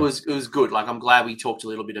 That was it was good. Like I'm glad we talked a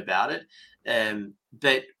little bit about it.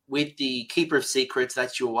 But with the Keeper of Secrets,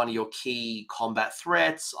 that's one of your key combat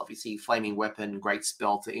threats. Obviously, Flaming Weapon, great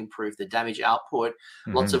spell to improve the damage output.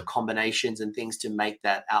 Lots of combinations and things to make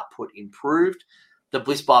that output improved. The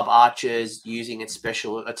Blitzbarb Archers using its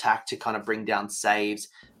special attack to kind of bring down saves,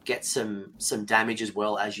 get some damage as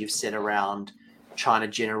well, as you've said, around trying to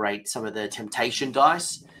generate some of the temptation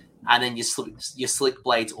dice. And then your Slick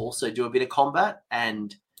Blades also do a bit of combat,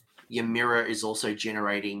 and your Mirror is also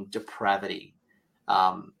generating depravity.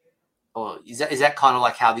 Or is that kind of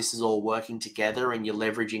like how this is all working together, and you're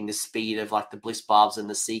leveraging the speed of like the Blitzbarbs and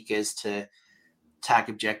the Seekers to tag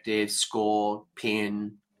objectives, score,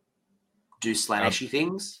 pin, do Slaaneshy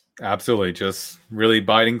things? Absolutely. Just really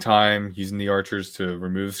biding time, using the archers to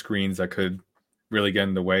remove screens that could really get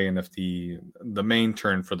in the way. And if the main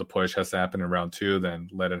turn for the push has to happen in round 2, then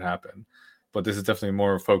let it happen. But this is definitely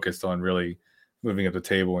more focused on really moving up the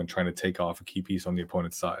table and trying to take off a key piece on the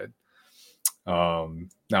opponent's side.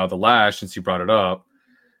 Now the Lash, since you brought it up,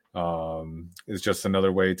 is just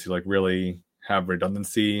another way to like really have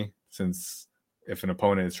redundancy, since if an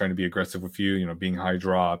opponent is trying to be aggressive with you, being high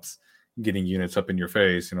drops, getting units up in your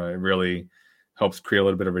face, it really helps create a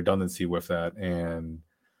little bit of redundancy with that, and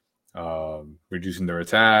reducing their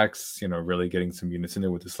attacks, really getting some units in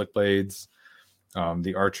there with the Slick Blades.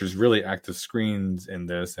 The archers really act as screens in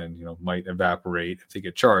this, and might evaporate if they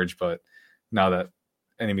get charged, but now that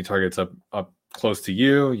enemy targets up close to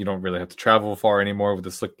you, you don't really have to travel far anymore with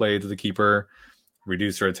the Slick Blades of the Keeper,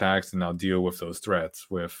 reduce their attacks, and now deal with those threats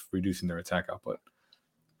with reducing their attack output,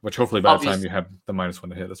 which hopefully by the time you have the -1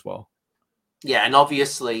 to hit as well. Yeah, and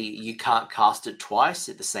obviously you can't cast it twice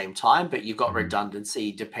at the same time, but you've got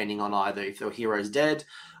redundancy depending on either if your hero's dead,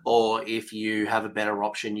 or if you have a better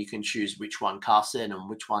option, you can choose which one casts it and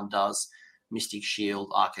which one does Mystic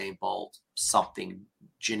Shield, Arcane Bolt, something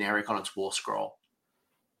generic on its War Scroll.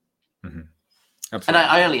 And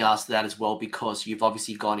I only asked that as well because you've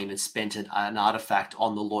obviously gone in and spent an artifact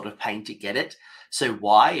on the Lord of Pain to get it. So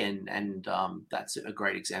why? And that's a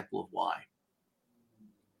great example of why.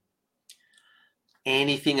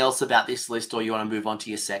 Anything else about this list, or you want to move on to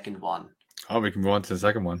your second one? Oh, we can move on to the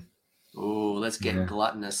second one. Oh, let's get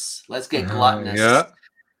gluttonous. Let's get gluttonous. Yeah.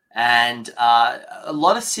 And a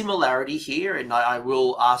lot of similarity here, and I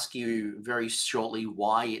will ask you very shortly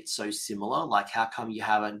why it's so similar. Like, how come you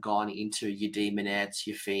haven't gone into your Demonettes,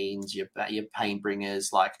 your Fiends, your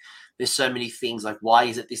Painbringers? Like, there's so many things. Like, why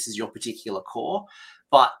is it this is your particular core?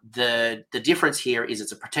 But the difference here is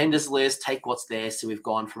it's a Pretenders list. Take what's there. So we've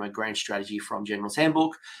gone from a grand strategy from General's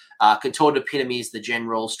Handbook. Contorted Epitomes, the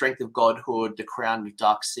General, Strength of Godhood, the Crown of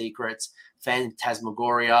Dark Secrets,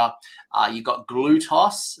 Phantasmagoria. You got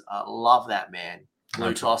Glutos. Love that, man.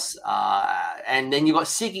 Glutos. And then you got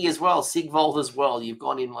Siggy as well, Sigvold as well. You've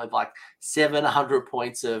gone in with like 700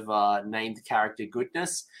 points of named character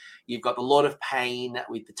goodness. You've got the Lord of Pain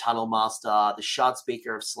with the Tunnel Master, the Shard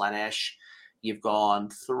Speaker of Slaanesh. You've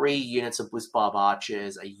gone 3 units of Blitzbarb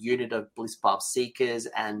Archers, a unit of Blitzbarb Seekers,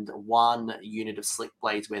 and 1 unit of Slick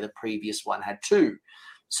Blades, where the previous one had 2.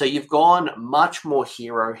 So you've gone much more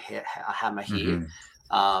hero hammer here,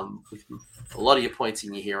 with a lot of your points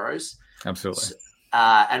in your heroes. Absolutely. So,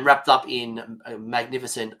 and wrapped up in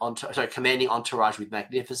commanding entourage with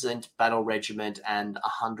Magnificent, Battle Regiment, and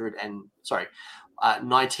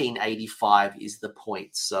 1985 is the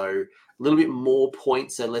point. So a little bit more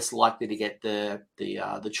points, so less likely to get the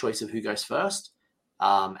choice of who goes first,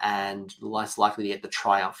 and less likely to get the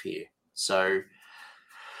triumph here. So,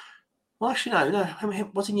 well, actually, no.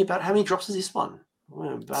 What's in your battle? How many drops is this one?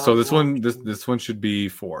 So this one should be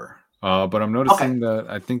 4. But I'm noticing that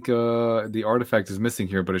I think the artifact is missing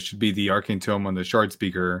here, but it should be the Arcane Tome on the Shard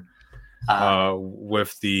Speaker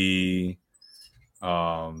with the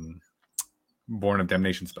Born of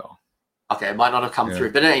Damnation spell. Okay, it might not have come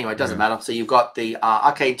through, but anyway, it doesn't matter. So you've got the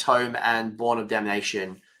Arcane Tome and Born of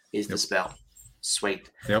Damnation is the spell. Sweet.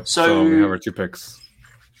 Yep. So we have our 2 picks.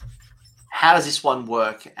 How does this one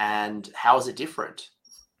work, and how is it different?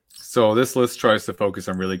 So this list tries to focus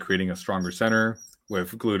on really creating a stronger center,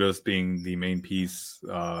 with Glutos being the main piece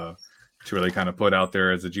to really kind of put out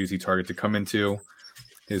there as a juicy target to come into.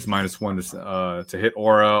 His -1 to hit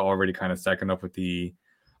aura, already kind of stacking up with the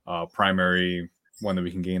primary one that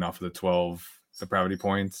we can gain off of the 12 depravity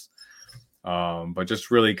points. But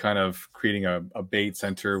just really kind of creating a bait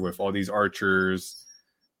center with all these archers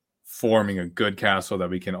forming a good castle that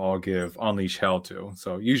we can all give Unleash Hell to.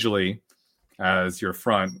 So usually as your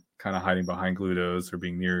front, kind of hiding behind Glutos or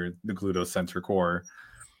being near the Glutos center core,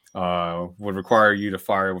 would require you to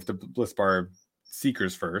fire with the Blissbar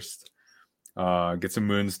Seekers first, get some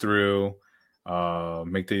moons through,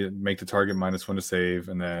 make the target -1 to save,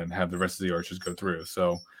 and then have the rest of the archers go through.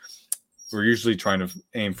 So we're usually trying to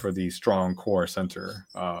aim for the strong core center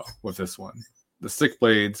with this one. The Stick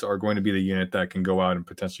Blades are going to be the unit that can go out and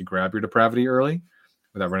potentially grab your depravity early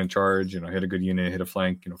without running charge, hit a good unit, hit a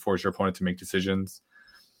flank, force your opponent to make decisions.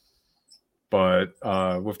 But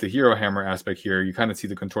with the hero hammer aspect here, you kind of see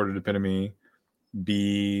the contorted epitome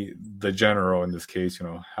be the general in this case,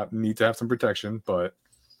 need to have some protection, but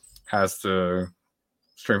has the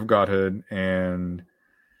Strength of Godhood and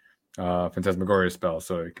Phantasmagoria spell,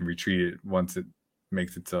 so it can retreat it once it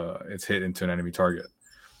makes its hit into an enemy target.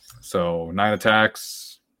 So 9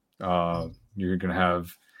 attacks, you're going to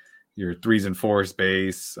have your 3s and 4s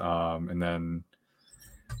base, and then,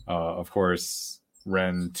 of course,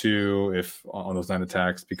 Ren 2 if on those 9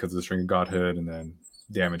 attacks because of the String of Godhood, and then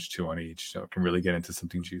damage 2 on each. So it can really get into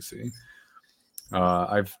something juicy.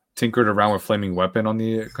 I've tinkered around with Flaming Weapon on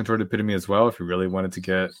the Contorted Epitome as well if you really wanted to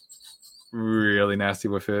get really nasty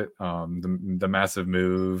with it. The massive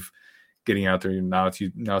move, getting out there, now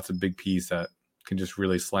it's a big piece that can just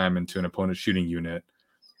really slam into an opponent's shooting unit,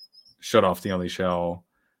 shut off the Unleash Hell,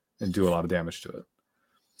 and do a lot of damage to it.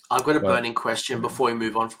 I've got a burning question before we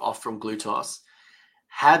move off from Glutos.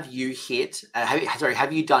 Have you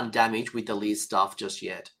done damage with the Liz stuff just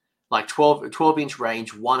yet? Like 12-inch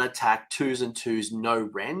range, 1 attack, 2s and 2s, no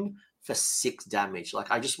Ren for 6 damage.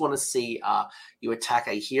 Like, I just want to see you attack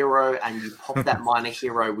a hero and you pop that minor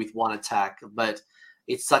hero with 1 attack, but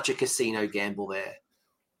it's such a casino gamble there.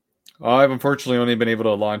 I've unfortunately only been able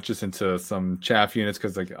to launch this into some chaff units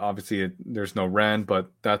because, obviously there's no Ren,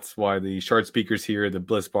 but that's why the Shard Speakers here, the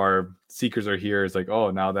Blissbar Seekers are here. It's like, oh,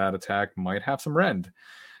 now that attack might have some Rend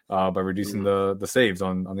by reducing the saves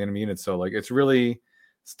on the enemy units. So, it's really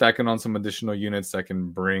stacking on some additional units that can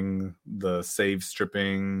bring the save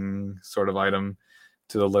stripping sort of item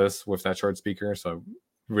to the list with that Shard Speaker. So,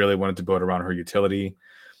 really wanted to build around her utility.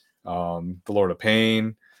 The Lord of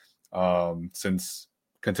Pain, since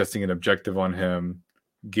contesting an objective on him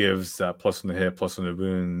gives that +1 to hit, +1 to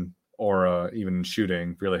wound aura, even in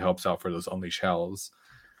shooting, really helps out for those Unleash Hells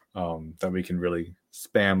that we can really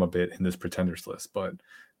spam a bit in this Pretenders list. But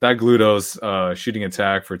that Glutos shooting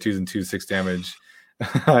attack for 2s and 2s, 6 damage,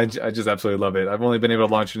 I just absolutely love it. I've only been able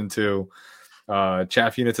to launch it into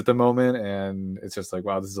chaff units at the moment, and it's just like,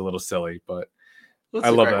 wow, this is a little silly, but I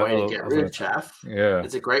love that. It's a great way to get rid of chaff. Yeah.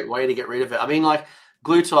 It's a great way to get rid of it. I mean,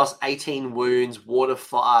 Glutos, 18 wounds, water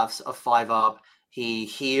 5 up. He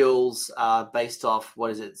heals based off, what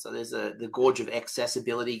is it? So there's the Gorge of Excess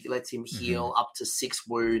ability lets him heal up to 6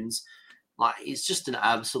 wounds. He's just an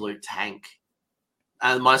absolute tank.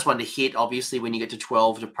 And -1 to hit, obviously, when you get to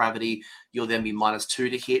 12 depravity, you'll then be -2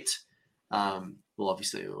 to hit.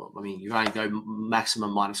 Obviously, you only go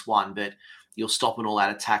maximum -1, but you'll stop an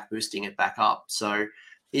all-out attack, boosting it back up. So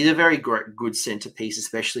he's a very good centerpiece,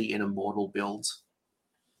 especially in immortal builds.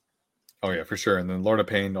 Oh, yeah, for sure. And then Lord of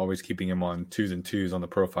Pain, always keeping him on 2s and 2s on the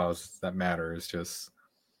profiles that matter is just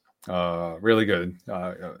really good.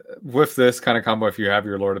 With this kind of combo, if you have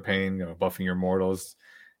your Lord of Pain, buffing your mortals,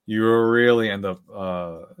 you really end up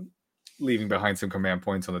leaving behind some command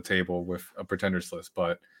points on the table with a Pretenders list,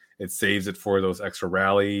 but it saves it for those extra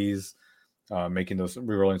rallies, making those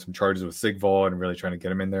rerolling some charges with Sigval and really trying to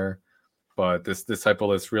get him in there. But this type of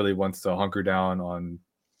list really wants to hunker down on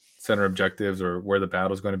center objectives or where the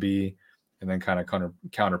battle is going to be, and then kind of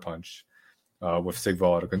counterpunch with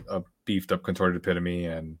Sigval, a beefed up Contorted Epitome,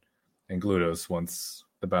 and Glutos once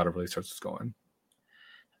the battle really starts going.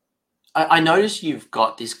 I noticed you've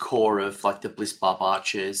got this core of the Blissbarb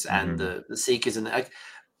Archers and the Seekers, and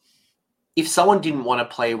if someone didn't want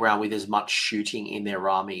to play around with as much shooting in their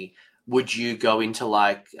army, would you go into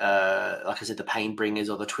like I said, the Painbringers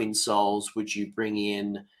or the Twin Souls? Would you bring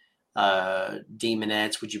in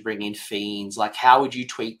Demonettes? Would you bring in Fiends? How would you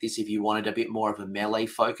tweak this if you wanted a bit more of a melee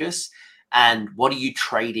focus? And what are you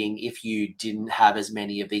trading if you didn't have as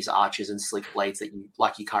many of these archers and slick blades that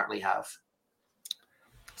you currently have?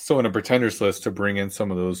 So in a Pretenders list, to bring in some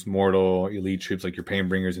of those mortal elite troops like your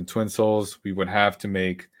Painbringers and Twin Souls, we would have to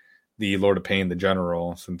make the Lord of Pain the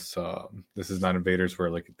general, since this is not invaders where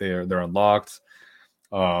they're unlocked.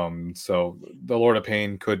 So the Lord of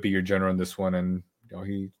Pain could be your general in this one, and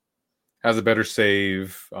he has a better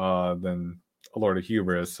save than a Lord of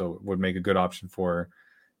Hubris, so it would make a good option for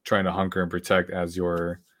trying to hunker and protect as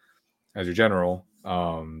your general.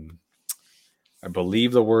 I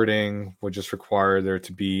believe the wording would just require there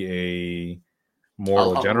to be a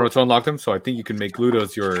mortal general to unlock them. So I think you can make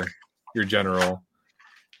Glutos your general,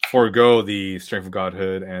 forego the strength of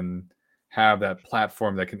godhood, and have that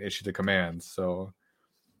platform that can issue the commands. So,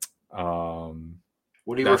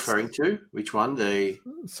 what are you referring to? Which one?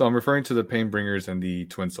 So I'm referring to the Painbringers and the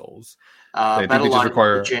Twin Souls. Battleline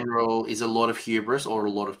require... the general is a lot of hubris or a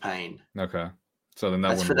lot of pain. Okay, so then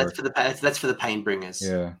that's for the Painbringers.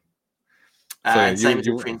 Yeah. And same with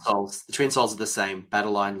the Twin Souls. The Twin Souls are the same.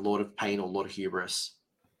 Battleline, Lord of Pain, or Lord of Hubris.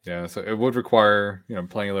 Yeah, so it would require,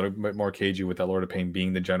 playing a little bit more cagey with that Lord of Pain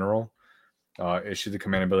being the general. Issue the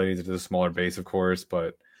command abilities to the smaller base, of course,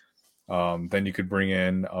 but then you could bring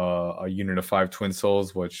in a unit of 5 Twin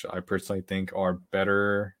Souls, which I personally think are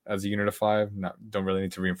better as a unit of 5. Don't really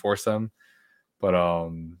need to reinforce them, but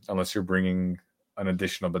unless you're bringing an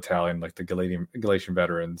additional battalion like the Galatian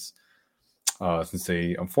veterans, since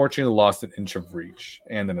they unfortunately lost an inch of reach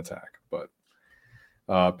and an attack. But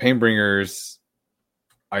Painbringers,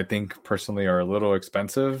 I think personally, are a little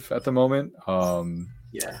expensive at the moment.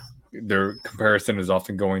 Their comparison is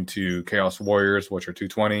often going to Chaos Warriors, which are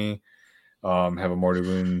 220, have a mortal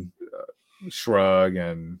wound shrug,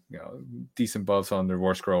 and decent buffs on their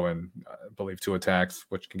War Scroll, and I believe 2 attacks,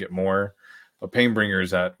 which can get more. But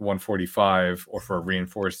Painbringers at 145, or for a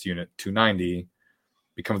reinforced unit 290,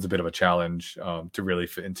 becomes a bit of a challenge to really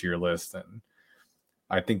fit into your list. And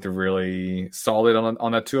I think they're really solid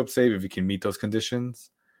on that 2-up save if you can meet those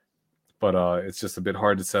conditions. But it's just a bit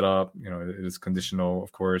hard to set up. It is conditional,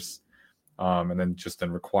 of course, and then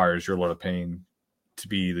requires your Lord of Pain to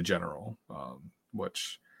be the general,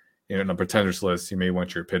 which in a Pretenders list, you may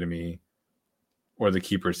want your Epitome or the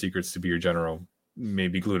Keeper of Secrets to be your general,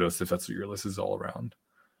 maybe Glutos if that's what your list is all around.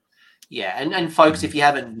 Yeah, and folks, if you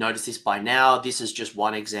haven't noticed this by now, this is just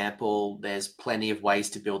one example. There's plenty of ways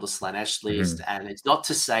to build a Slaanesh list, and it's not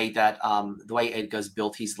to say that the way Edgar's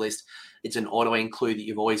built his list, it's an auto-include that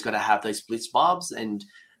you've always got to have those blitz barbs.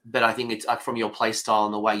 But I think it's from your play style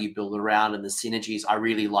and the way you build around and the synergies, I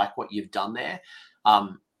really like what you've done there.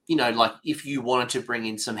 Like if you wanted to bring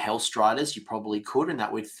in some Hellstriders, you probably could, and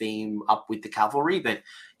that would theme up with the cavalry, but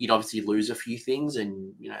you'd obviously lose a few things.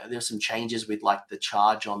 And, there's some changes with like the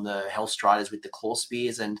charge on the Hellstriders with the claw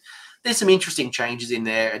spears, and there's some interesting changes in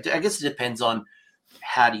there. I guess it depends on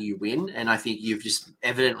how do you win. And I think you've just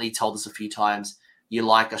evidently told us a few times you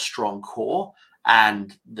like a strong core,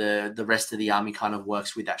 and the rest of the army kind of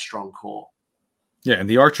works with that strong core. Yeah, and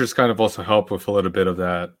the archers kind of also help with a little bit of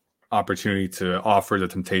that opportunity to offer the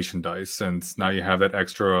temptation dice, since now you have that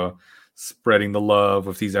extra spreading the love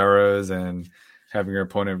with these eras and having your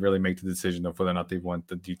opponent really make the decision of whether or not they want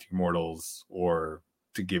the DT mortals or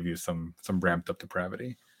to give you some ramped up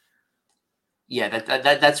depravity. Yeah,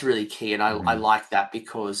 that's really key, and I like that,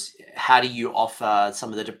 because how do you offer some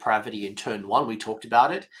of the depravity in turn 1? We talked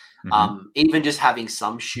about it. Even just having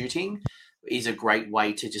some shooting is a great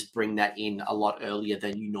way to just bring that in a lot earlier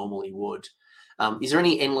than you normally would. Is there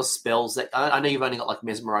any endless spells that I know you've only got like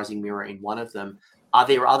Mesmerizing Mirror in one of them? Are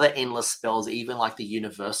there other endless spells, even like the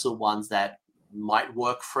universal ones, that might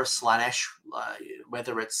work for a Slaanesh?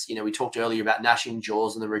 Whether it's, we talked earlier about Gnashing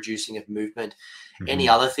Jaws and the reducing of movement. Any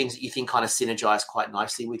other things that you think kind of synergize quite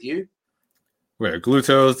nicely with you? Well,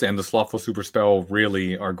 Glutos and the Slothful Super Spell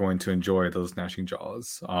really are going to enjoy those Gnashing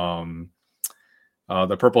Jaws.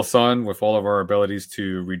 The Purple Sun, with all of our abilities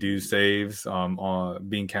to reduce saves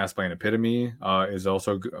being cast by an Epitome, is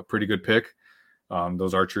also a pretty good pick.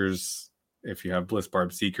 Those archers, if you have Bliss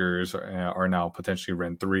Barb Seekers, are now potentially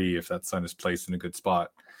Ren 3 if that sun is placed in a good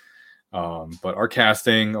spot. But our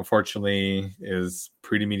casting, unfortunately, is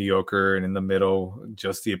pretty mediocre, and in the middle,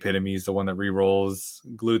 just the Epitome is the one that rerolls.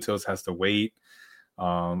 Glutos has to wait.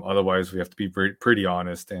 Otherwise, we have to be pretty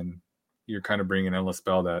honest, and you're kind of bringing an endless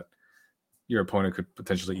spell that your opponent could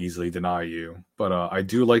potentially easily deny you. But I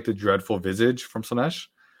do like the Dreadful Visage from Slaanesh.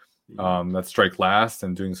 That strike last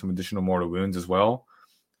and doing some additional mortal wounds as well.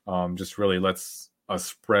 Just really lets us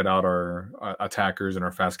spread out our attackers and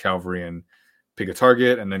our fast cavalry and pick a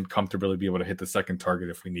target, and then comfortably be able to hit the second target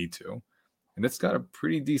if we need to. And it's got a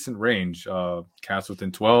pretty decent range. Cast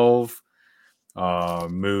within 12,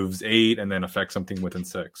 moves 8, and then affects something within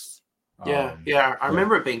 6. I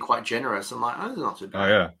remember it being quite generous. I'm like, oh, that's not too bad. Oh,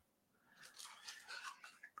 yeah.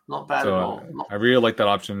 Not bad at all. I really like that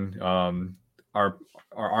option. Our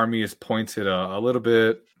army is pointed a little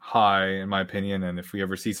bit high, in my opinion, and if we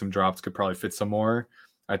ever see some drops, could probably fit some more.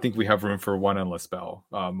 I think we have room for one endless spell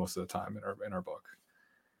most of the time in our book.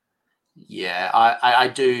 Yeah, I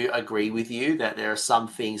do agree with you that there are some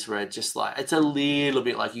things where it's just like it's a little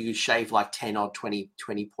bit like you could shave like 10 or 20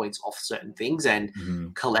 points off certain things, and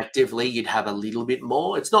Mhm. collectively you'd have a little bit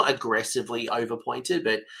more. It's not aggressively overpointed,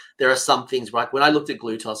 but there are some things like when I looked at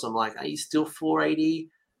Glutos, I'm like, are you still 480?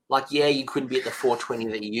 Like, yeah, you couldn't be at the 420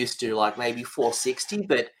 that you used to, like maybe 460,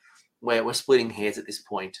 but we're splitting hairs at this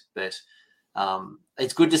point. But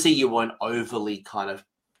it's good to see you weren't overly kind of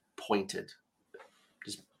pointed.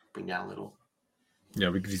 Just bring down a little. Yeah,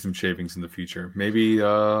 we could see some shavings in the future. Maybe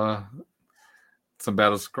some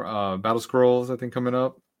battle scrolls, I think, coming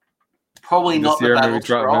up Probably this not the year. Maybe Battle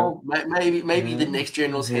drop. Scroll. Maybe the Yeah, next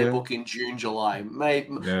General's yeah, Handbook in June, July. Maybe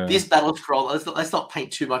yeah. this Battle Scroll. Let's not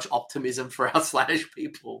paint too much optimism for our Slaanesh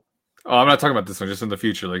people. Oh, I'm not talking about this one. Just in the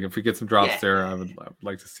future. Like if we get some drops Yeah, there, I would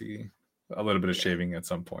like to see a little bit of yeah. shaving at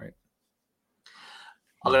some point.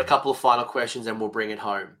 I've got a couple of final questions, and we'll bring it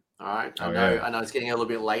home. All right. Oh yeah. I know it's getting a little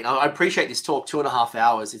bit late. I appreciate this talk. 2.5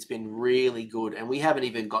 hours. It's been really good, and we haven't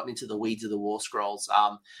even gotten into the weeds of the War Scrolls.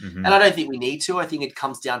 And Mm-hmm. I don't think we need to. I think it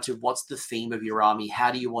comes down to what's the theme of your army.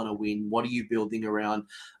 How do you want to win? What are you building around?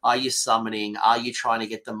 Are you summoning? Are you trying to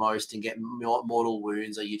get the most and get mortal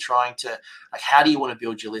wounds? Are you trying to like? How do you want to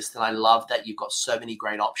build your list? And I love that you've got so many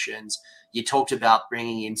great options. You talked about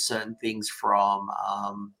bringing in certain things from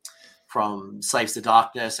Slaves to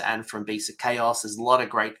Darkness and from Beasts of Chaos. There's a lot of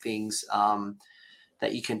great things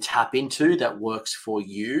that you can tap into that works for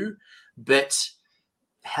you. But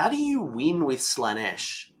how do you win with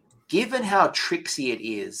Slaanesh? Given how tricksy it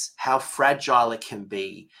is, how fragile it can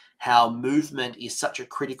be, how movement is such a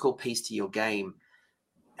critical piece to your game,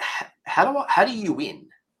 how do you win?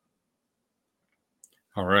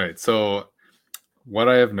 All right. So what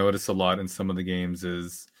I have noticed a lot in some of the games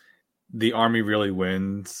is the army really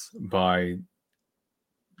wins by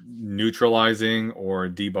neutralizing or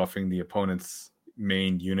debuffing the opponent's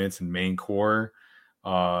main units and main core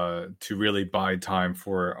to really buy time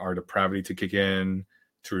for our depravity to kick in,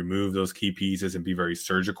 to remove those key pieces and be very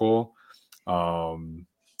surgical.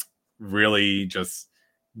 Really just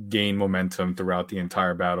gain momentum throughout the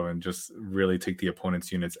entire battle and just really take the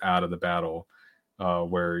opponent's units out of the battle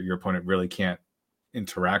where your opponent really can't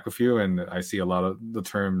interact with you. And I see a lot of the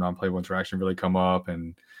term non-playable interaction really come up,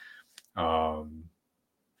 and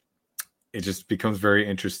it just becomes very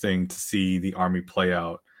interesting to see the army play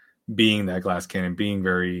out, being that glass cannon, being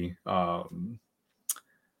very I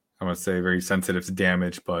want to say very sensitive to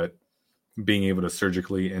damage, but being able to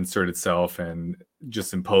surgically insert itself and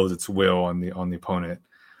just impose its will on the opponent.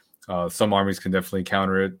 Some armies can definitely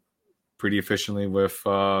counter it pretty efficiently with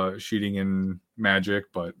shooting and magic,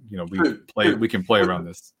 but we can play around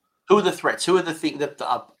this. Who are the threats? Who are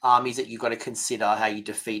the armies that you've got to consider how you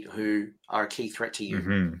defeat who are a key threat to you?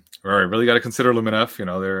 Mm-hmm. All right, really got to consider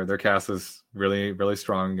Luminef. Their cast is really, really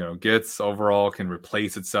strong. Gits overall can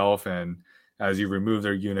replace itself, and as you remove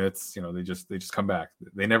their units, they just come back.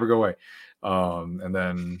 They never go away. And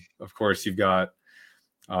then of course you've got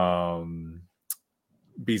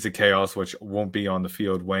Beasts of Chaos, which won't be on the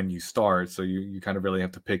field when you start. So you kind of really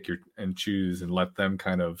have to pick and choose and let them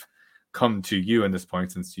kind of come to you in this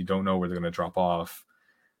point, since you don't know where they're going to drop off.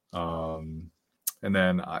 And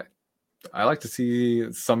then I like to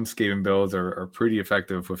see some Skaven builds are pretty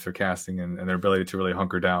effective with their casting and their ability to really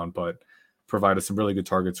hunker down, but provide us some really good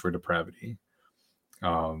targets for depravity.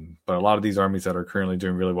 But a lot of these armies that are currently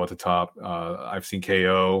doing really well at the top, I've seen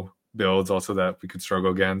KO builds also that we could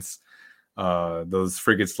struggle against. Those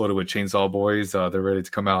frigates loaded with chainsaw boys, they're ready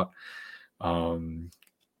to come out.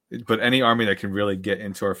 But any army that can really get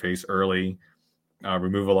into our face early,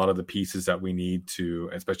 remove a lot of the pieces that we need to,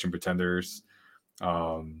 especially in pretenders,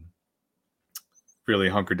 really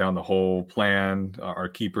hunker down the whole plan, our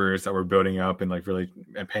keepers that we're building up and really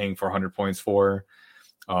and paying 400 points for.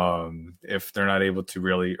 If they're not able to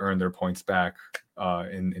really earn their points back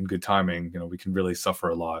in good timing, we can really suffer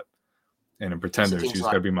a lot. And in pretenders, you just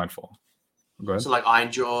got to be mindful. Go ahead. So like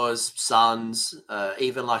Ironjaws, Suns,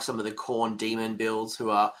 even like some of the Khorne demon builds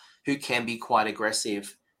who can be quite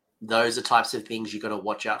aggressive. Those are types of things you got to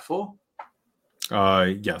watch out for.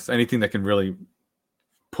 Yes, anything that can really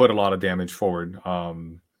put a lot of damage forward.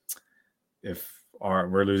 If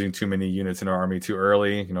we're losing too many units in our army too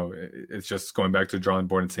early, it's just going back to the drawing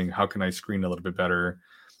board and saying, how can I screen a little bit better?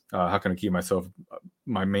 How can I keep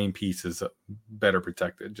my main pieces better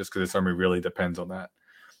protected? Just because this army really depends on that.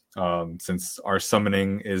 Since our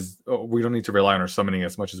summoning we don't need to rely on our summoning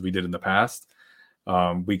as much as we did in the past.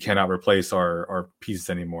 We cannot replace our pieces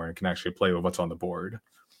anymore and can actually play with what's on the board.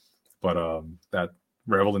 But that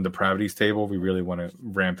Revel in Depravities table, we really want to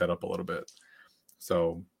ramp that up a little bit.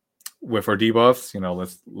 So with our debuffs,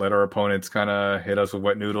 let's let our opponents kind of hit us with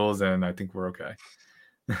wet noodles, and I think we're okay.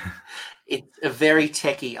 It's a very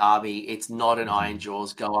techie army. It's not an Iron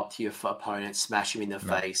Jaws, go up to your opponent, smash him in the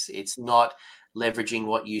face. It's not leveraging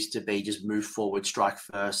what used to be just move forward, strike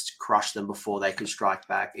first, crush them before they could strike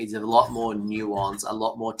back. It's a lot more nuanced, a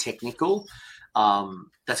lot more technical.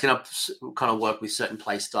 That's going to kind of work with certain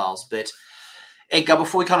play styles. But Edgar,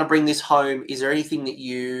 before we kind of bring this home, is there anything that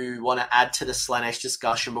you want to add to the Slaanesh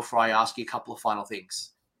discussion before I ask you a couple of final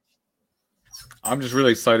things? I'm just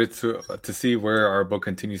really excited to see where our book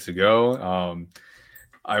continues to go.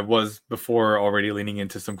 I was before already leaning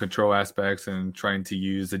into some control aspects and trying to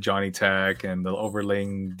use the Johnny tech and the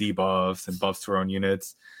overlaying debuffs and buffs to our own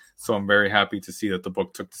units. So I'm very happy to see that the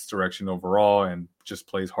book took this direction overall and just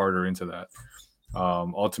plays harder into that.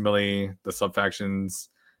 Ultimately, the sub-factions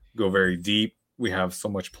go very deep. We have so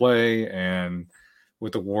much play, and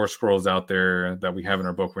with the war scrolls out there that we have in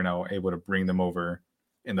our book, we're now able to bring them over.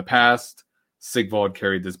 In the past, Sigvald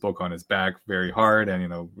carried this book on his back very hard,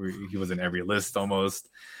 and he was in every list almost.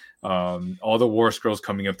 All the war scrolls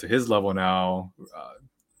coming up to his level now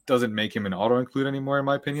doesn't make him an auto include anymore, in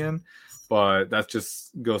my opinion. But that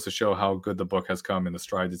just goes to show how good the book has come and the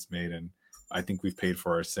strides it's made, and I think we've paid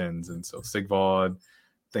for our sins. And so, Sigvald,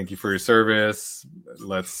 thank you for your service.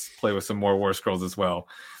 Let's play with some more war scrolls as well.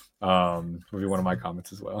 Would be one of my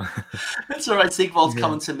comments as well. That's all right. Sigvald's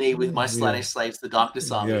coming to me with my Slaanesh Slaves, the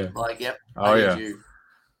Darkness Army. Yep. Oh, yeah. You.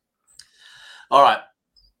 All right.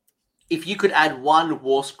 If you could add one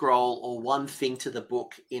war scroll or one thing to the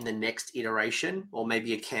book in the next iteration, or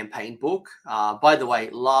maybe a campaign book. By the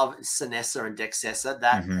way, love Sinessa and Dexessa.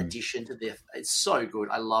 That addition to it's so good.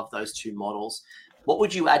 I love those two models. What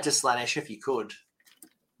would you add to Slaanesh if you could?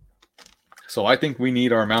 So I think we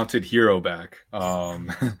need our mounted hero back.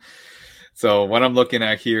 So what I'm looking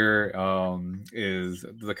at here is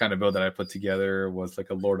the kind of build that I put together was like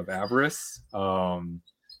a Lord of Avarice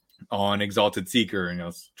on Exalted Seeker,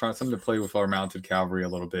 and trying something to play with our mounted cavalry a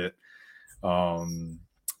little bit.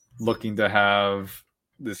 Looking to have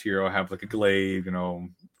this hero have like a glaive,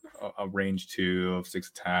 a range 2 of 6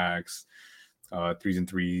 attacks, 3s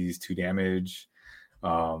and 3s, 2 damage.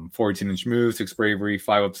 14-inch move, 6 bravery,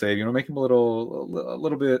 5 up save. Make him a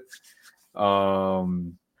little bit,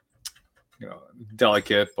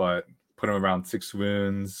 delicate, but put him around 6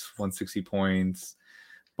 wounds, 160 points,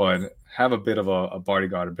 but have a bit of a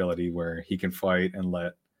bodyguard ability where he can fight and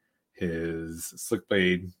let his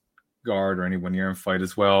Slickblade guard or anyone near him fight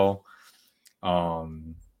as well.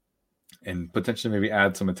 And potentially maybe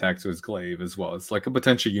add some attack to his glaive as well. It's like a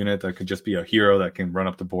potential unit that could just be a hero that can run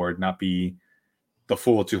up the board, not be the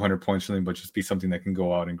full 200 points, but just be something that can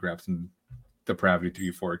go out and grab some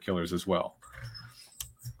depravity 3-4 killers as well.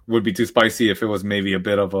 Would be too spicy if it was maybe a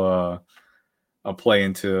bit of a play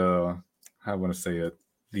into, how I want to say it,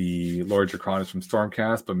 the Lord Draconis from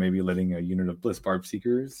Stormcast, but maybe letting a unit of Bliss Barb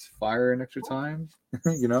Seekers fire an extra time,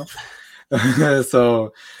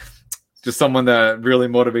 So just someone that really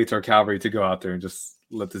motivates our cavalry to go out there and just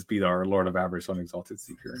let this be our Lord of Avarice on Exalted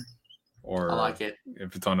Seeker. Or I like it.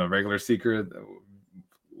 If it's on a regular Seeker,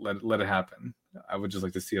 let it happen. I would just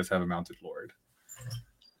like to see us have a mounted Lord.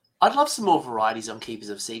 I'd love some more varieties on Keepers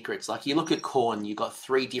of Secrets. Like you look at Khorne, you got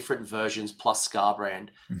 3 different versions plus Scarbrand.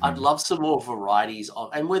 I'd love some more varieties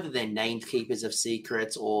and whether they're named Keepers of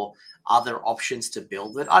Secrets or other options to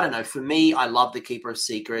build it. I don't know. For me, I love the Keeper of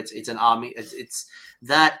Secrets. It's an army. It's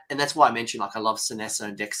that, and that's why I mentioned I love Sinessa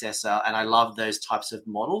and Dexessa, and I love those types of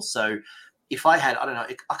models. So if I had, I don't know,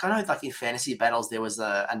 like in fantasy battles, there was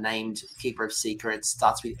a named Keeper of Secrets,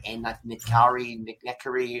 starts with N, like Nekari, I can't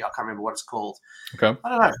remember what it's called. Okay. I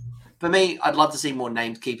don't know. For me, I'd love to see more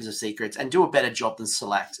named Keepers of Secrets and do a better job than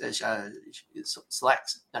Shalaxi,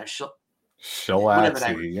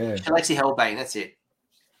 Hellbane, that's it.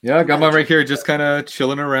 Yeah, I got mine right here, just kind of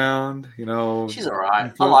chilling around, She's all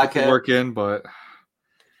right. I like her. Working, but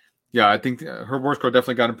yeah, I think her war score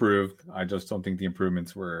definitely got improved. I just don't think the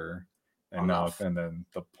improvements were enough. And then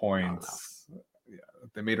the points,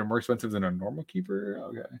 they made her more expensive than a normal keeper.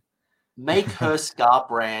 Okay. Make her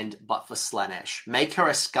Scarbrand, but for Slaanesh. Make her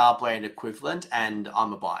a Scarbrand equivalent, and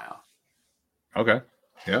I'm a buyer. Okay.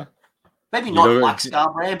 Yeah. Maybe not like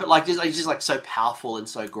Scarbrand, but just like so powerful and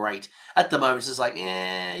so great. At the moment, it's just like,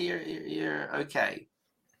 you're okay.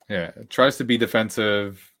 Yeah, it tries to be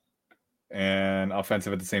defensive and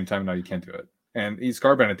offensive at the same time. No, you can't do it. And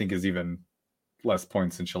Scarbrand, I think, is even less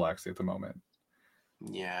points than Shalaxi at the moment.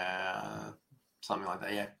 Yeah, something like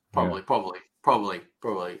that. Yeah, probably.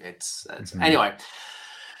 It's anyway.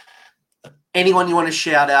 Anyone you want to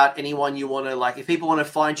shout out? Anyone you want to like? If people want to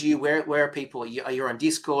find you, where are people? You're on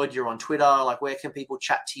Discord. You're on Twitter. Like, where can people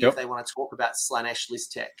chat to you if they want to talk about Slaanesh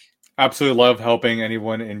List Tech? Absolutely love helping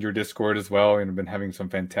anyone in your Discord as well, and I've been having some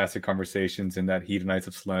fantastic conversations in that Hedonites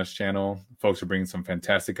of Slaanesh channel. Folks are bringing some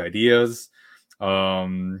fantastic ideas.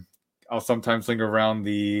 I'll sometimes linger around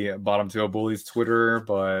the Battletome Bullies Twitter,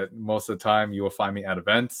 but most of the time you will find me at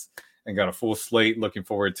events and got a full slate. Looking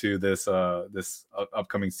forward to this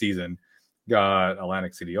upcoming season. Got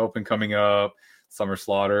Atlantic City Open coming up, Summer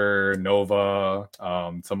Slaughter, Nova,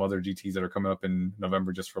 some other GTs that are coming up in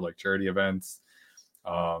November just for like charity events.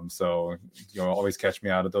 So always catch me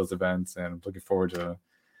out at those events, and I'm looking forward to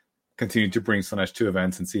continue to bring Slaanesh to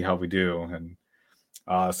events and see how we do.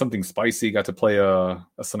 And something spicy, got to play a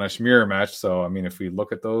Slaanesh mirror match. So I mean, if we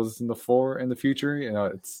look at those in the future,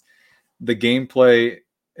 it's the gameplay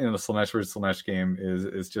in the Slaanesh versus Slaanesh game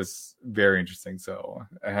is just very interesting. So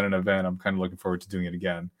I had an event. I'm kind of looking forward to doing it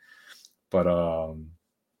again. But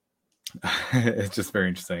it's just very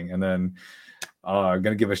interesting. And then I'm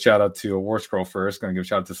going to give a shout out to a War Scroll first. Going to give a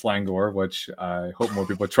shout out to Slangor, which I hope more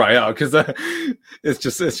people try out because it's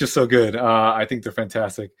just so good. I think they're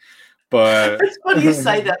fantastic. But it's funny you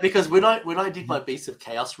say that because when I did my Beasts of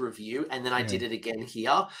Chaos review and then I did it again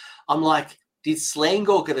here, I'm like, did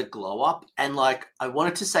Slangor get a glow up? And like, I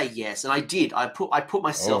wanted to say yes, and I did. I put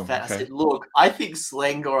myself out. Okay. I said, look, I think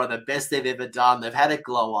Slangor are the best they've ever done. They've had a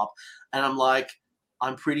glow up, and I'm like,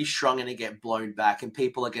 I'm pretty sure I'm going to get blown back, and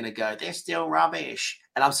people are going to go, they're still rubbish.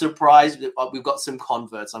 And I'm surprised that we've got some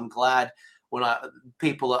converts. I'm glad when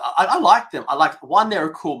I like them. I like, one, they're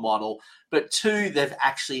a cool model, but two, they've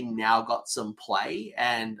actually now got some play.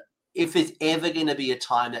 And if it's ever going to be a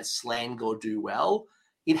time that Slangor do well,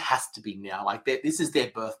 it has to be now. Like, this is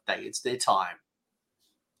their birthday. It's their time.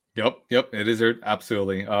 Yep. It is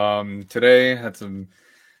absolutely. Today had some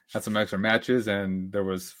extra matches, and there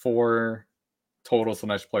was 4 total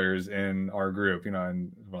Slaanesh players in our group.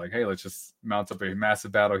 And we're like, hey, let's just mount up a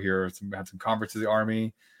massive battle here. Had some converts to the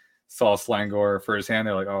army. Saw Slangor firsthand.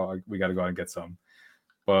 They're like, oh, we got to go out and get some.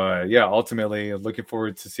 But yeah, ultimately, looking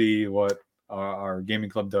forward to see what our gaming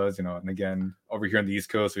club does, and again, over here on the East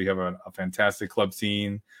Coast, we have a fantastic club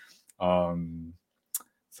scene.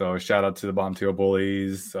 So shout out to the Battletome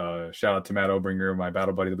Bullies. Shout out to Matt Obringer, my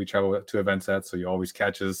battle buddy that we travel to events at. So you always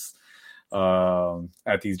catch us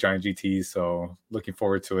at these giant GTs. So looking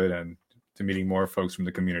forward to it and to meeting more folks from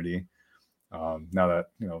the community. Now that,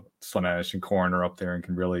 Slaanesh and Korn are up there and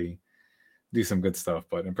can really do some good stuff.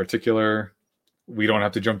 But in particular, we don't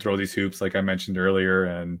have to jump through all these hoops, like I mentioned earlier,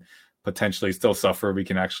 and potentially still suffer. We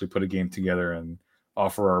can actually put a game together and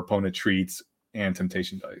offer our opponent treats and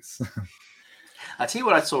temptation dice. I tell you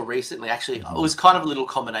what I saw recently. Actually, it was kind of a little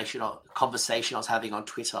conversation I was having on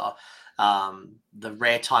Twitter. The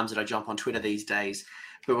rare times that I jump on Twitter these days,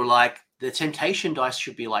 but we're like, the temptation dice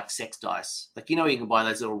should be like sex dice. Like, you can buy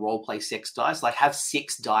those little role play sex dice. Like, have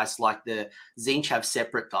 6 dice, like the Zinch have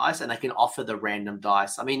separate dice, and they can offer the random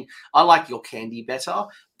dice. I mean, I like your candy better,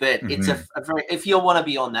 but it's a very, if you want to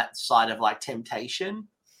be on that side of like temptation,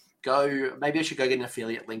 maybe I should go get an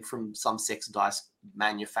affiliate link from some sex dice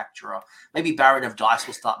manufacturer. Maybe Baron of Dice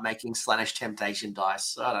will start making Slaanesh temptation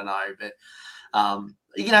dice. I don't know, but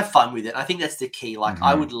you can have fun with it. I think that's the key. Like,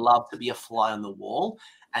 I would love to be a fly on the wall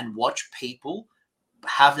and watch people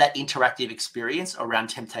have that interactive experience around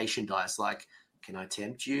temptation dice. Like, can I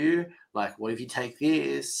tempt you? Like, what if you take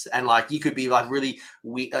this? And like, you could be like really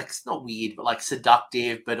weird, like, it's not weird, but like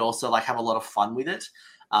seductive, but also like have a lot of fun with it.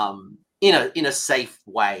 In a safe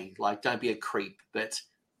way. Like, don't be a creep. But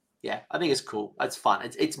yeah, I think it's cool. It's fun.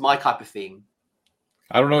 It's my type of thing.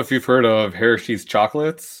 I don't know if you've heard of Hershey's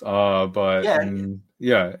chocolates, but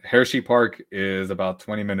Hershey Park is about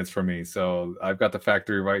 20 minutes from me. So I've got the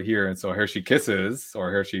factory right here. And so Hershey Kisses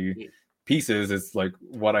or Hershey Pieces is like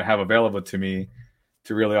what I have available to me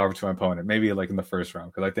to really offer to my opponent. Maybe like in the first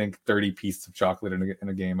round, because I think 30 pieces of chocolate in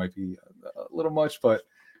a game might be a little much. But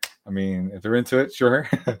I mean, if they're into it, sure.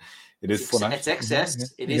 It is Slaanesh. It's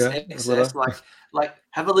excess. It is excess. Like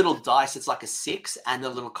have a little dice. It's like a 6 and a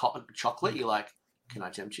little chocolate. You're like, can I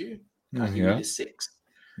tempt you? Can I give you this 6?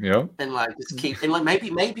 Yeah. And like just keep, and like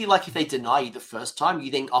maybe like if they deny you the first time, you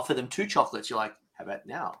then offer them 2 chocolates. You're like, how about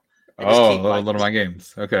now? And one of my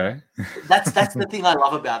games. Okay. That's the thing I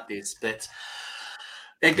love about this. But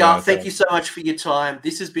Edgar, thank you so much for your time.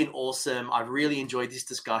 This has been awesome. I've really enjoyed this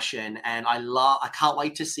discussion, and I can't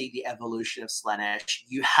wait to see the evolution of Slaanesh.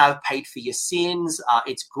 You have paid for your sins.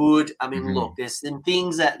 It's good. I mean, look, there's some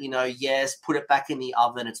things that, yes, put it back in the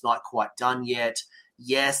oven. It's not quite done yet.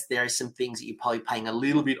 Yes, there are some things that you're probably paying a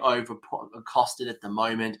little bit over costed at the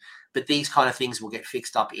moment, but these kind of things will get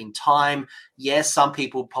fixed up in time. Yes, some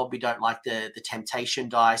people probably don't like the temptation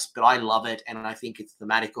dice, but I love it, and I think it's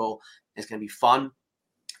thematical. It's going to be fun,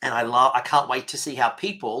 and I can't wait to see how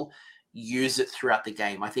people use it throughout the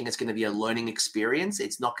game. I think it's going to be a learning experience.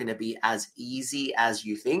 It's not going to be as easy as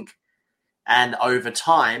you think. And over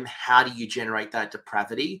time, how do you generate that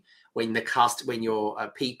depravity when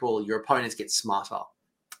your your opponents get smarter?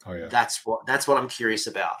 Oh yeah, that's what I'm curious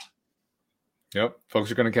about. Yep, folks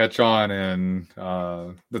are going to catch on, and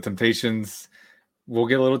the temptations will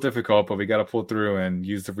get a little difficult, but we got to pull through and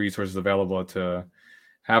use the resources available to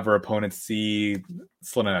have our opponents see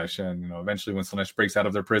Slaanesh, and eventually when Slaanesh breaks out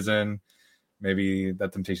of their prison, maybe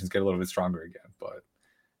that temptations get a little bit stronger again. But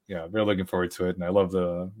yeah, really looking forward to it, and I love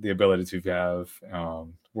the ability to have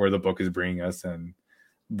where the book is bringing us and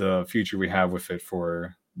the future we have with it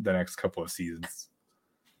for the next couple of seasons.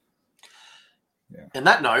 Yeah. On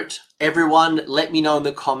that note, everyone, let me know in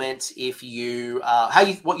the comments if you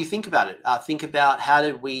what you think about it. Think about how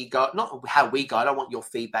did we go? Not how we go. I don't want your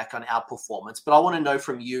feedback on our performance, but I want to know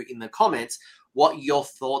from you in the comments what your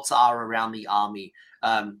thoughts are around the army.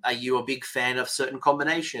 Are you a big fan of certain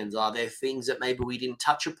combinations? Are there things that maybe we didn't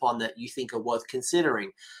touch upon that you think are worth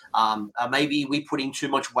considering? Maybe we put in too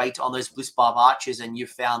much weight on those Blitzbarb archers and you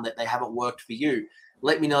found that they haven't worked for you.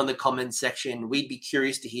 Let me know in the comments section. We'd be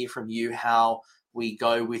curious to hear from you how we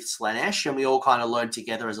go with Slaanesh, and we all kind of learn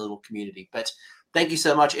together as a little community. But thank you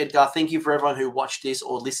so much, Edgar. Thank you for everyone who watched this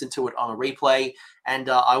or listened to it on a replay. And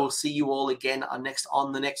I will see you all again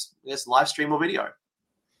on the next live stream or video.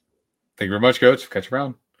 Thank you very much, Coach. Catch you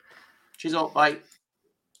around. Cheers all. Bye.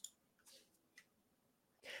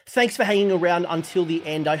 Thanks for hanging around until the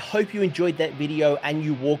end. I hope you enjoyed that video and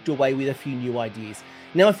you walked away with a few new ideas.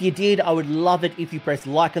 Now, if you did, I would love it if you pressed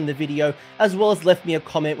like on the video, as well as left me a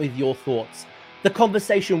comment with your thoughts. The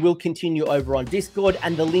conversation will continue over on Discord,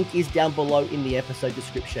 and the link is down below in the episode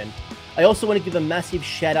description. I also want to give a massive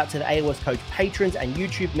shout out to the AOS Coach patrons and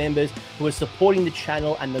YouTube members who are supporting the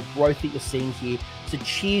channel and the growth that you're seeing here. So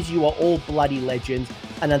cheers, you are all bloody legends.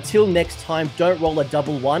 And until next time, don't roll a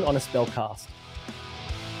 1-1 on a spellcast.